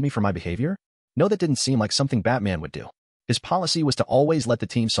reprimand me for my behavior? No, that didn't seem like something Batman would do. His policy was to always let the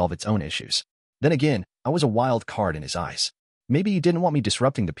team solve its own issues. Then again, I was a wild card in his eyes. Maybe he didn't want me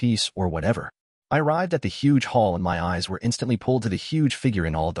disrupting the peace or whatever. I arrived at the huge hall and my eyes were instantly pulled to the huge figure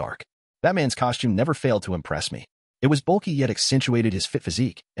in all dark. Batman's costume never failed to impress me. It was bulky yet accentuated his fit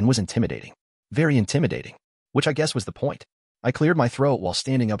physique and was intimidating. Very intimidating. Which I guess was the point. I cleared my throat while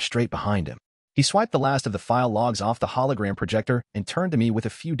standing up straight behind him. He swiped the last of the file logs off the hologram projector and turned to me with a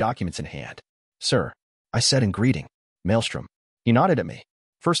few documents in hand. Sir, I said in greeting. Maelstrom. He nodded at me.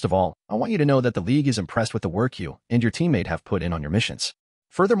 First of all, I want you to know that the League is impressed with the work you and your teammate have put in on your missions.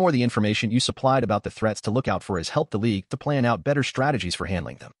 Furthermore, the information you supplied about the threats to look out for has helped the League to plan out better strategies for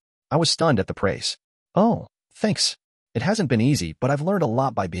handling them. I was stunned at the praise. Oh, thanks. It hasn't been easy, but I've learned a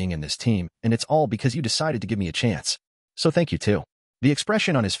lot by being in this team, and it's all because you decided to give me a chance. So thank you too. The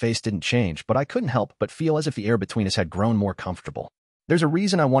expression on his face didn't change, but I couldn't help but feel as if the air between us had grown more comfortable. There's a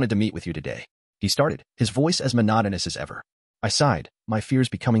reason I wanted to meet with you today. He started, his voice as monotonous as ever. I sighed, my fears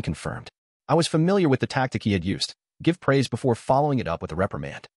becoming confirmed. I was familiar with the tactic he had used, give praise before following it up with a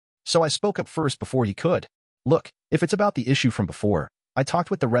reprimand. So I spoke up first before he could. Look, if it's about the issue from before, I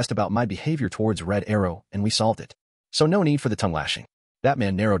talked with the rest about my behavior towards Red Arrow, and we solved it. So no need for the tongue lashing. That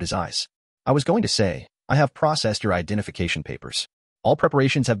man narrowed his eyes. I was going to say, I have processed your identification papers. All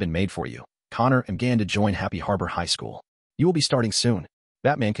preparations have been made for you. Connor and Gan to join Happy Harbor High School. You will be starting soon.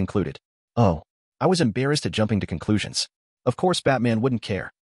 Batman concluded. Oh. I was embarrassed at jumping to conclusions. Of course Batman wouldn't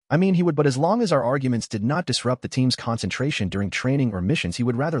care. I mean he would, but as long as our arguments did not disrupt the team's concentration during training or missions, he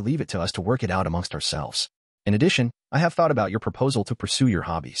would rather leave it to us to work it out amongst ourselves. In addition, I have thought about your proposal to pursue your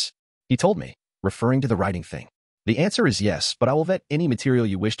hobbies. He told me, referring to the writing thing. The answer is yes, but I will vet any material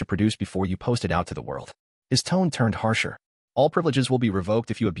you wish to produce before you post it out to the world. His tone turned harsher. All privileges will be revoked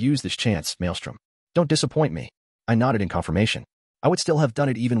if you abuse this chance, Maelstrom. Don't disappoint me. I nodded in confirmation. I would still have done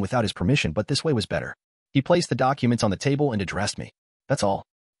it even without his permission, but this way was better. He placed the documents on the table and addressed me. That's all.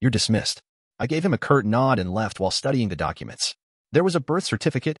 You're dismissed. I gave him a curt nod and left while studying the documents. There was a birth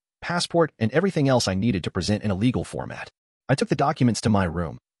certificate, passport, and everything else I needed to present in a legal format. I took the documents to my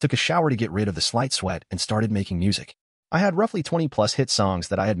room, took a shower to get rid of the slight sweat, and started making music. I had roughly 20+ hit songs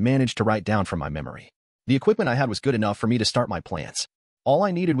that I had managed to write down from my memory. The equipment I had was good enough for me to start my plans. All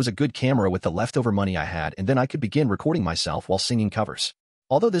I needed was a good camera with the leftover money I had, and then I could begin recording myself while singing covers.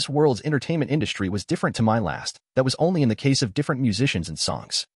 Although this world's entertainment industry was different to my last, that was only in the case of different musicians and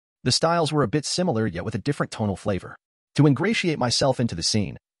songs. The styles were a bit similar yet with a different tonal flavor. To ingratiate myself into the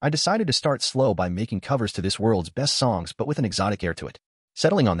scene, I decided to start slow by making covers to this world's best songs but with an exotic air to it.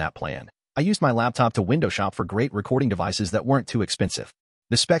 Settling on that plan, I used my laptop to window shop for great recording devices that weren't too expensive.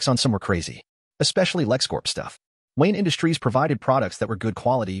 The specs on some were crazy, especially LexCorp stuff. Wayne Industries provided products that were good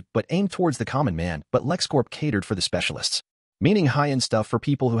quality but aimed towards the common man, but LexCorp catered for the specialists, meaning high-end stuff for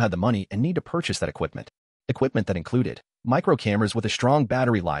people who had the money and need to purchase that equipment. Equipment that included micro cameras with a strong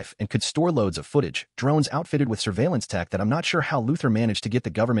battery life and could store loads of footage, drones outfitted with surveillance tech that I'm not sure how Luther managed to get the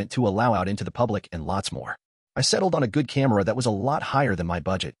government to allow out into the public, and lots more. I settled on a good camera that was a lot higher than my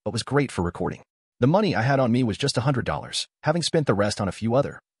budget, but was great for recording. The money I had on me was just $100, having spent the rest on a few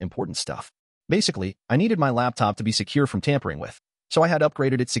other important stuff. Basically, I needed my laptop to be secure from tampering with, so I had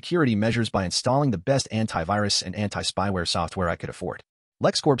upgraded its security measures by installing the best antivirus and anti-spyware software I could afford.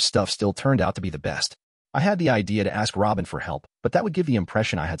 LexCorp's stuff still turned out to be the best. I had the idea to ask Robin for help, but that would give the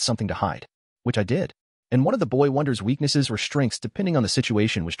impression I had something to hide, which I did. And one of the Boy Wonder's weaknesses or strengths, depending on the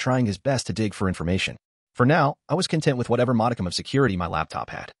situation, was trying his best to dig for information. For now, I was content with whatever modicum of security my laptop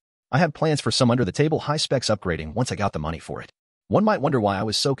had. I had plans for some under-the-table high-specs upgrading once I got the money for it. One might wonder why I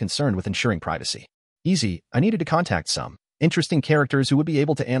was so concerned with ensuring privacy. Easy, I needed to contact some interesting characters who would be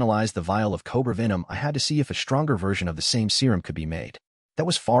able to analyze the vial of cobra venom I had to see if a stronger version of the same serum could be made. That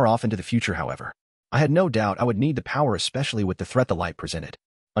was far off into the future, however. I had no doubt I would need the power, especially with the threat the light presented.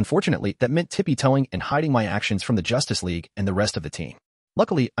 Unfortunately, that meant tippy-toeing and hiding my actions from the Justice League and the rest of the team.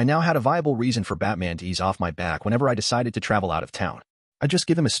 Luckily, I now had a viable reason for Batman to ease off my back whenever I decided to travel out of town. I'd just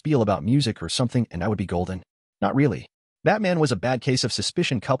give him a spiel about music or something and I would be golden. Not really. Batman was a bad case of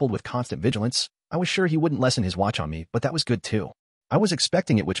suspicion coupled with constant vigilance. I was sure he wouldn't lessen his watch on me, but that was good too. I was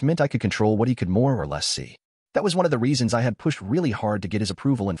expecting it, which meant I could control what he could more or less see. That was one of the reasons I had pushed really hard to get his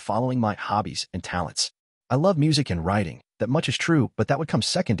approval in following my hobbies and talents. I love music and writing, that much is true, but that would come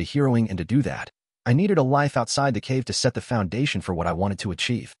second to heroing, and to do that, I needed a life outside the cave to set the foundation for what I wanted to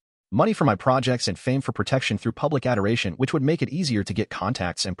achieve. Money for my projects and fame for protection through public adoration, which would make it easier to get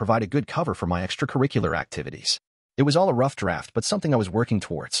contacts and provide a good cover for my extracurricular activities. It was all a rough draft, but something I was working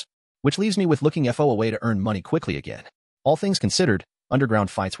towards. Which leaves me with looking for a way to earn money quickly again. All things considered, underground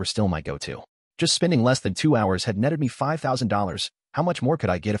fights were still my go-to. Just spending less than 2 hours had netted me $5,000. How much more could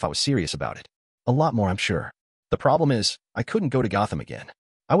I get if I was serious about it? A lot more, I'm sure. The problem is, I couldn't go to Gotham again.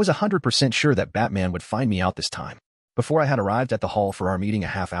 I was 100% sure that Batman would find me out this time. Before I had arrived at the hall for our meeting a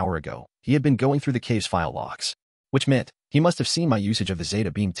half hour ago, he had been going through the cave's file logs. Which meant, he must have seen my usage of the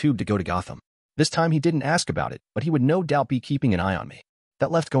Zeta Beam tube to go to Gotham. This time he didn't ask about it, but he would no doubt be keeping an eye on me.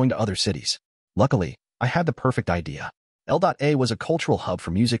 That left going to other cities. Luckily, I had the perfect idea. L.A. was a cultural hub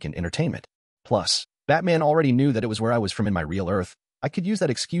for music and entertainment. Plus, Batman already knew that it was where I was from in my real Earth. I could use that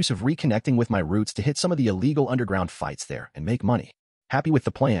excuse of reconnecting with my roots to hit some of the illegal underground fights there and make money. Happy with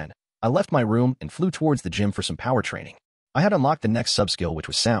the plan, I left my room and flew towards the gym for some power training. I had unlocked the next subskill, which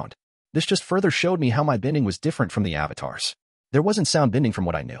was sound. This just further showed me how my bending was different from the avatars. There wasn't sound bending from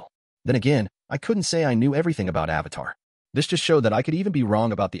what I knew. Then again, I couldn't say I knew everything about Avatar. This just showed that I could even be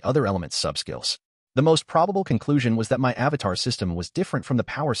wrong about the other elements' subskills. The most probable conclusion was that my Avatar system was different from the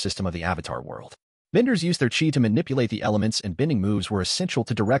power system of the Avatar world. Benders used their chi to manipulate the elements, and bending moves were essential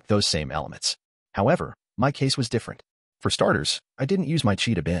to direct those same elements. However, my case was different. For starters, I didn't use my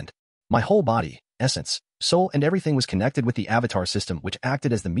chi to bend. My whole body, essence, soul, and everything was connected with the Avatar system, which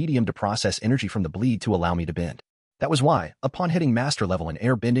acted as the medium to process energy from the bleed to allow me to bend. That was why, upon hitting master level in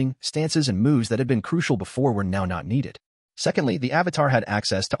air bending, stances and moves that had been crucial before were now not needed. Secondly, the Avatar had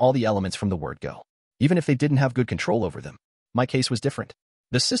access to all the elements from the word go, even if they didn't have good control over them. My case was different.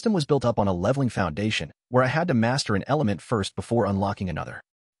 The system was built up on a leveling foundation, where I had to master an element first before unlocking another.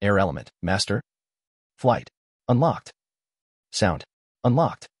 Air element, master. Flight, unlocked. Sound,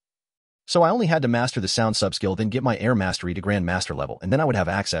 unlocked. So I only had to master the sound subskill, then get my air mastery to Grand Master level, and then I would have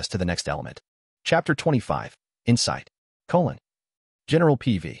access to the next element. Chapter 25. Insight. General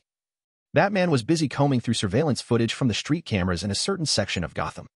PV. Batman was busy combing through surveillance footage from the street cameras in a certain section of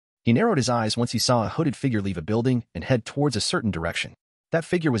Gotham. He narrowed his eyes once he saw a hooded figure leave a building and head towards a certain direction. That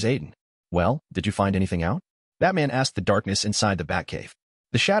figure was Aden. Well, did you find anything out? Batman asked the darkness inside the Batcave.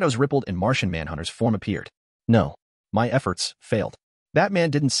 The shadows rippled and Martian Manhunter's form appeared. No. My efforts failed. Batman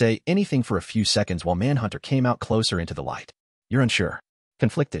didn't say anything for a few seconds while Manhunter came out closer into the light. You're unsure.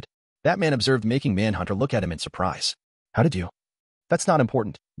 Conflicted. Batman observed, making Manhunter look at him in surprise. How did you? That's not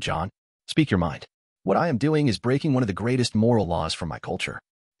important, John. Speak your mind. What I am doing is breaking one of the greatest moral laws from my culture.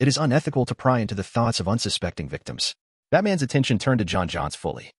 It is unethical to pry into the thoughts of unsuspecting victims. Batman's attention turned to John's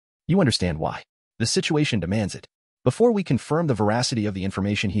fully. You understand why. The situation demands it. Before we confirm the veracity of the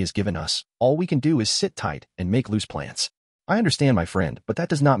information he has given us, all we can do is sit tight and make loose plans. I understand, my friend, but that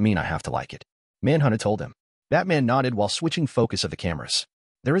does not mean I have to like it. Manhunter told him. Batman nodded while switching focus of the cameras.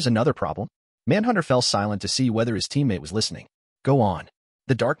 There is another problem. Manhunter fell silent to see whether his teammate was listening. Go on.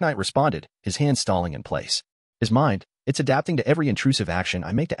 The Dark Knight responded, his hand stalling in place. His mind, it's adapting to every intrusive action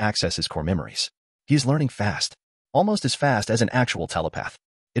I make to access his core memories. He is learning fast. Almost as fast as an actual telepath.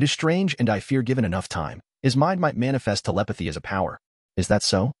 It is strange, and I fear given enough time, his mind might manifest telepathy as a power. Is that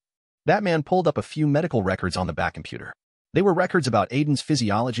so? Batman pulled up a few medical records on the back computer. They were records about Aden's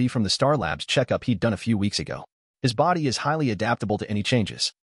physiology from the Star Labs checkup he'd done a few weeks ago. His body is highly adaptable to any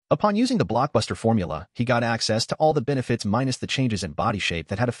changes. Upon using the blockbuster formula, he got access to all the benefits minus the changes in body shape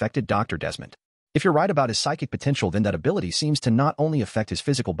that had affected Dr. Desmond. If you're right about his psychic potential, then that ability seems to not only affect his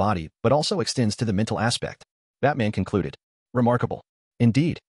physical body, but also extends to the mental aspect. Batman concluded. Remarkable.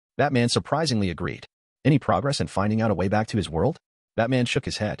 Indeed. Batman surprisingly agreed. Any progress in finding out a way back to his world? Batman shook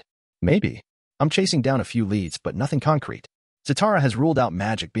his head. Maybe. I'm chasing down a few leads, but nothing concrete. Zatara has ruled out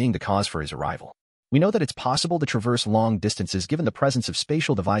magic being the cause for his arrival. We know that it's possible to traverse long distances given the presence of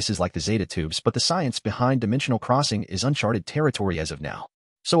spatial devices like the Zeta tubes, but the science behind dimensional crossing is uncharted territory as of now.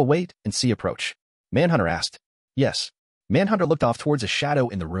 So a wait and see approach. Manhunter asked. Yes. Manhunter looked off towards a shadow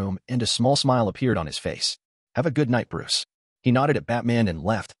in the room, and a small smile appeared on his face. Have a good night, Bruce. He nodded at Batman and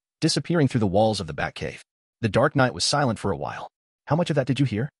left, disappearing through the walls of the Batcave. The Dark Knight was silent for a while. How much of that did you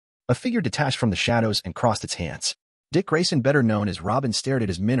hear? A figure detached from the shadows and crossed its hands. Dick Grayson, better known as Robin, stared at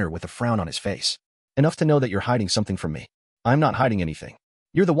his mentor with a frown on his face. Enough to know that you're hiding something from me. I'm not hiding anything.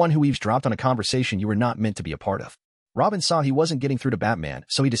 You're the one who eavesdropped on a conversation you were not meant to be a part of. Robin saw he wasn't getting through to Batman,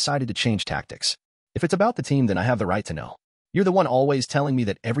 so he decided to change tactics. If it's about the team, then I have the right to know. You're the one always telling me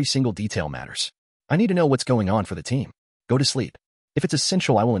that every single detail matters. I need to know what's going on for the team. Go to sleep. If it's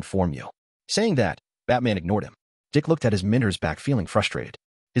essential, I will inform you. Saying that, Batman ignored him. Dick looked at his mentor's back, feeling frustrated.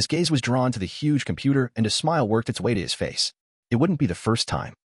 His gaze was drawn to the huge computer, and a smile worked its way to his face. It wouldn't be the first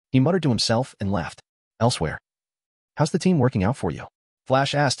time. He muttered to himself and left. Elsewhere. How's the team working out for you?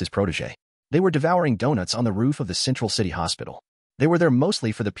 Flash asked his protege. They were devouring donuts on the roof of the Central City Hospital. They were there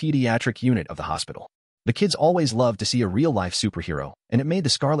mostly for the pediatric unit of the hospital. The kids always loved to see a real-life superhero, and it made the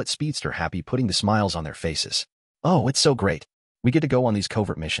Scarlet Speedster happy, putting the smiles on their faces. Oh, it's so great. We get to go on these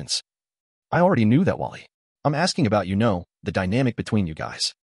covert missions. I already knew that, Wally. I'm asking about, the dynamic between you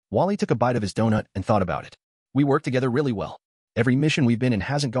guys. Wally took a bite of his donut and thought about it. We work together really well. Every mission we've been in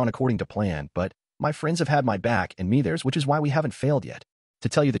hasn't gone according to plan, but my friends have had my back and me theirs, which is why we haven't failed yet. To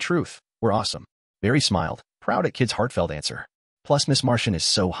tell you the truth, we're awesome. Barry smiled, proud at Kid's heartfelt answer. Plus, Miss Martian is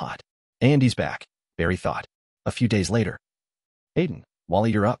so hot. Andy's back, Barry thought. A few days later. Aden,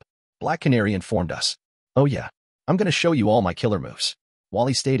 Wally, you're up. Black Canary informed us. Oh yeah, I'm gonna show you all my killer moves,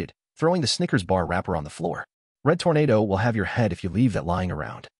 Wally stated, throwing the Snickers bar wrapper on the floor. Red Tornado will have your head if you leave that lying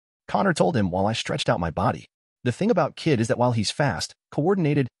around, Connor told him while I stretched out my body. The thing about Kid is that while he's fast,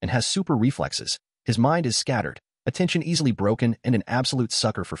 coordinated, and has super reflexes, his mind is scattered, attention easily broken, and an absolute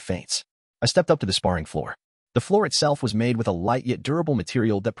sucker for feints. I stepped up to the sparring floor. The floor itself was made with a light yet durable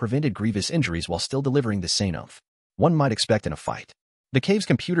material that prevented grievous injuries while still delivering the sane oomph one might expect in a fight. The cave's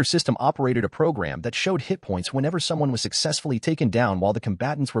computer system operated a program that showed hit points whenever someone was successfully taken down while the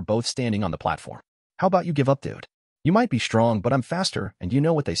combatants were both standing on the platform. How about you give up, dude? You might be strong, but I'm faster, and you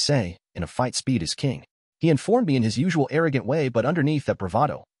know what they say, in a fight speed is king. He informed me in his usual arrogant way, but underneath that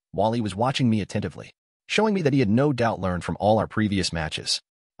bravado, Wally was watching me attentively, showing me that he had no doubt learned from all our previous matches.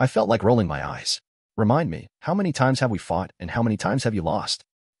 I felt like rolling my eyes. Remind me, how many times have we fought, and how many times have you lost?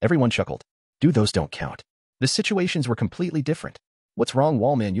 Everyone chuckled. Dude, those don't count. The situations were completely different. What's wrong,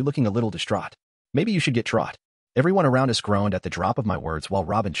 Wallman? You looking a little distraught. Maybe you should get trot. Everyone around us groaned at the drop of my words while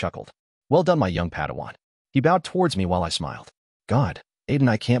Robin chuckled. Well done, my young Padawan. He bowed towards me while I smiled. God, Aden,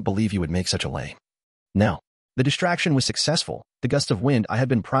 I can't believe you would make such a lame. Now, the distraction was successful. The gust of wind I had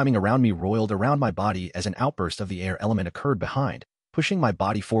been priming around me roiled around my body as an outburst of the air element occurred behind, pushing my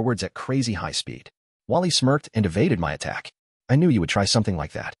body forwards at crazy high speed. Wally smirked and evaded my attack. I knew you would try something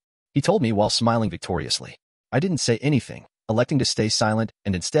like that, he told me while smiling victoriously. I didn't say anything, electing to stay silent,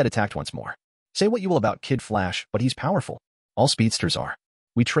 and instead attacked once more. Say what you will about Kid Flash, but he's powerful. All speedsters are.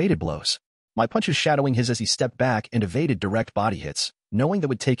 We traded blows. My punches shadowing his as he stepped back and evaded direct body hits, knowing that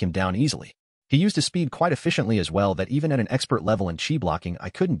would take him down easily. He used his speed quite efficiently as well, that even at an expert level in chi blocking I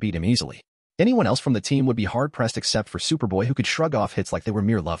couldn't beat him easily. Anyone else from the team would be hard-pressed except for Superboy, who could shrug off hits like they were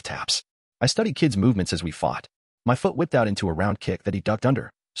mere love taps. I studied Kid's movements as we fought. My foot whipped out into a round kick that he ducked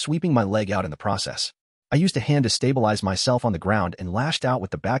under, sweeping my leg out in the process. I used a hand to stabilize myself on the ground and lashed out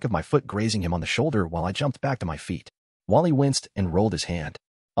with the back of my foot grazing him on the shoulder while I jumped back to my feet. Wally winced and rolled his hand.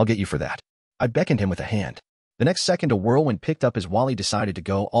 I'll get you for that. I beckoned him with a hand. The next second, a whirlwind picked up as Wally decided to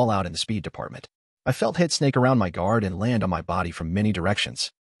go all out in the speed department. I felt hit snake around my guard and land on my body from many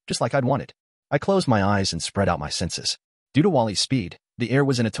directions, just like I'd wanted. I closed my eyes and spread out my senses. Due to Wally's speed, the air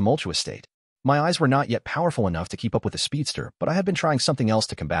was in a tumultuous state. My eyes were not yet powerful enough to keep up with the speedster, but I had been trying something else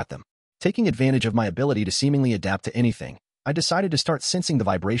to combat them. Taking advantage of my ability to seemingly adapt to anything, I decided to start sensing the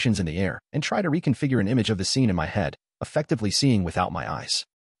vibrations in the air and try to reconfigure an image of the scene in my head, effectively seeing without my eyes.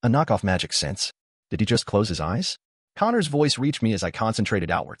 A knockoff magic sense. Did he just close his eyes? Connor's voice reached me as I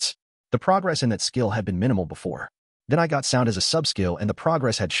concentrated outwards. The progress in that skill had been minimal before. Then I got sound as a sub-skill and the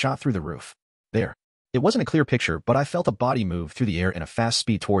progress had shot through the roof. There. It wasn't a clear picture, but I felt a body move through the air in a fast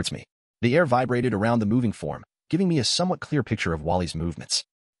speed towards me. The air vibrated around the moving form, giving me a somewhat clear picture of Wally's movements.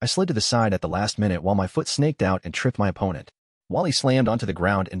 I slid to the side at the last minute while my foot snaked out and tripped my opponent. Wally slammed onto the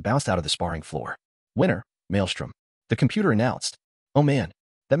ground and bounced out of the sparring floor. Winner, Maelstrom. The computer announced. Oh man,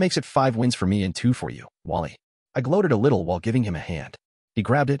 that makes it 5 wins for me and 2 for you, Wally. I gloated a little while giving him a hand. He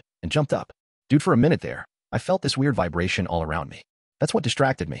grabbed it and jumped up. Dude, for a minute there, I felt this weird vibration all around me. That's what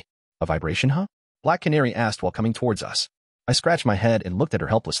distracted me. A vibration, huh? Black Canary asked while coming towards us. I scratched my head and looked at her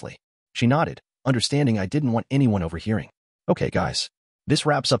helplessly. She nodded, understanding I didn't want anyone overhearing. Okay, guys. This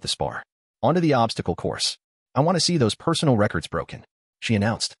wraps up the spar. Onto the obstacle course. I want to see those personal records broken, she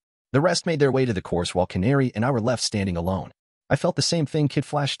announced. The rest made their way to the course while Canary and I were left standing alone. I felt the same thing Kid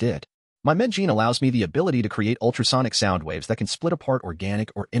Flash did. My med gene allows me the ability to create ultrasonic sound waves that can split apart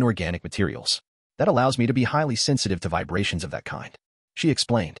organic or inorganic materials. That allows me to be highly sensitive to vibrations of that kind, she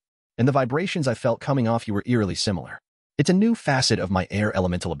explained. And the vibrations I felt coming off you were eerily similar. It's a new facet of my air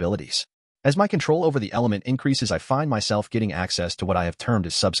elemental abilities. As my control over the element increases, I find myself getting access to what I have termed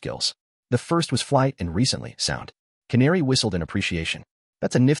as subskills. The first was flight and recently, sound. Canary whistled in appreciation.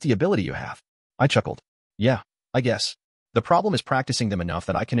 That's a nifty ability you have. I chuckled. Yeah, I guess. The problem is practicing them enough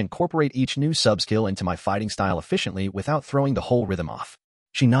that I can incorporate each new subskill into my fighting style efficiently without throwing the whole rhythm off.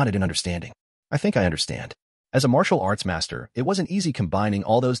 She nodded in understanding. I think I understand. As a martial arts master, it wasn't easy combining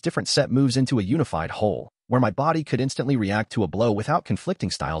all those different set moves into a unified whole, where my body could instantly react to a blow without conflicting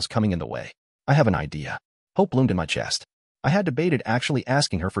styles coming in the way. I have an idea. Hope bloomed in my chest. I had debated actually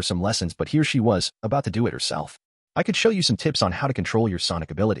asking her for some lessons, but here she was, about to do it herself. I could show you some tips on how to control your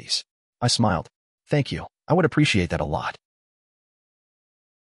sonic abilities. I smiled. Thank you. I would appreciate that a lot.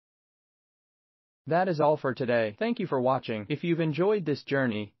 That is all for today. Thank you for watching. If you've enjoyed this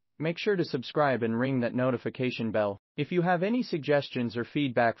journey, make sure to subscribe and ring that notification bell. If you have any suggestions or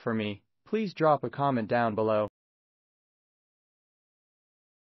feedback for me, please drop a comment down below.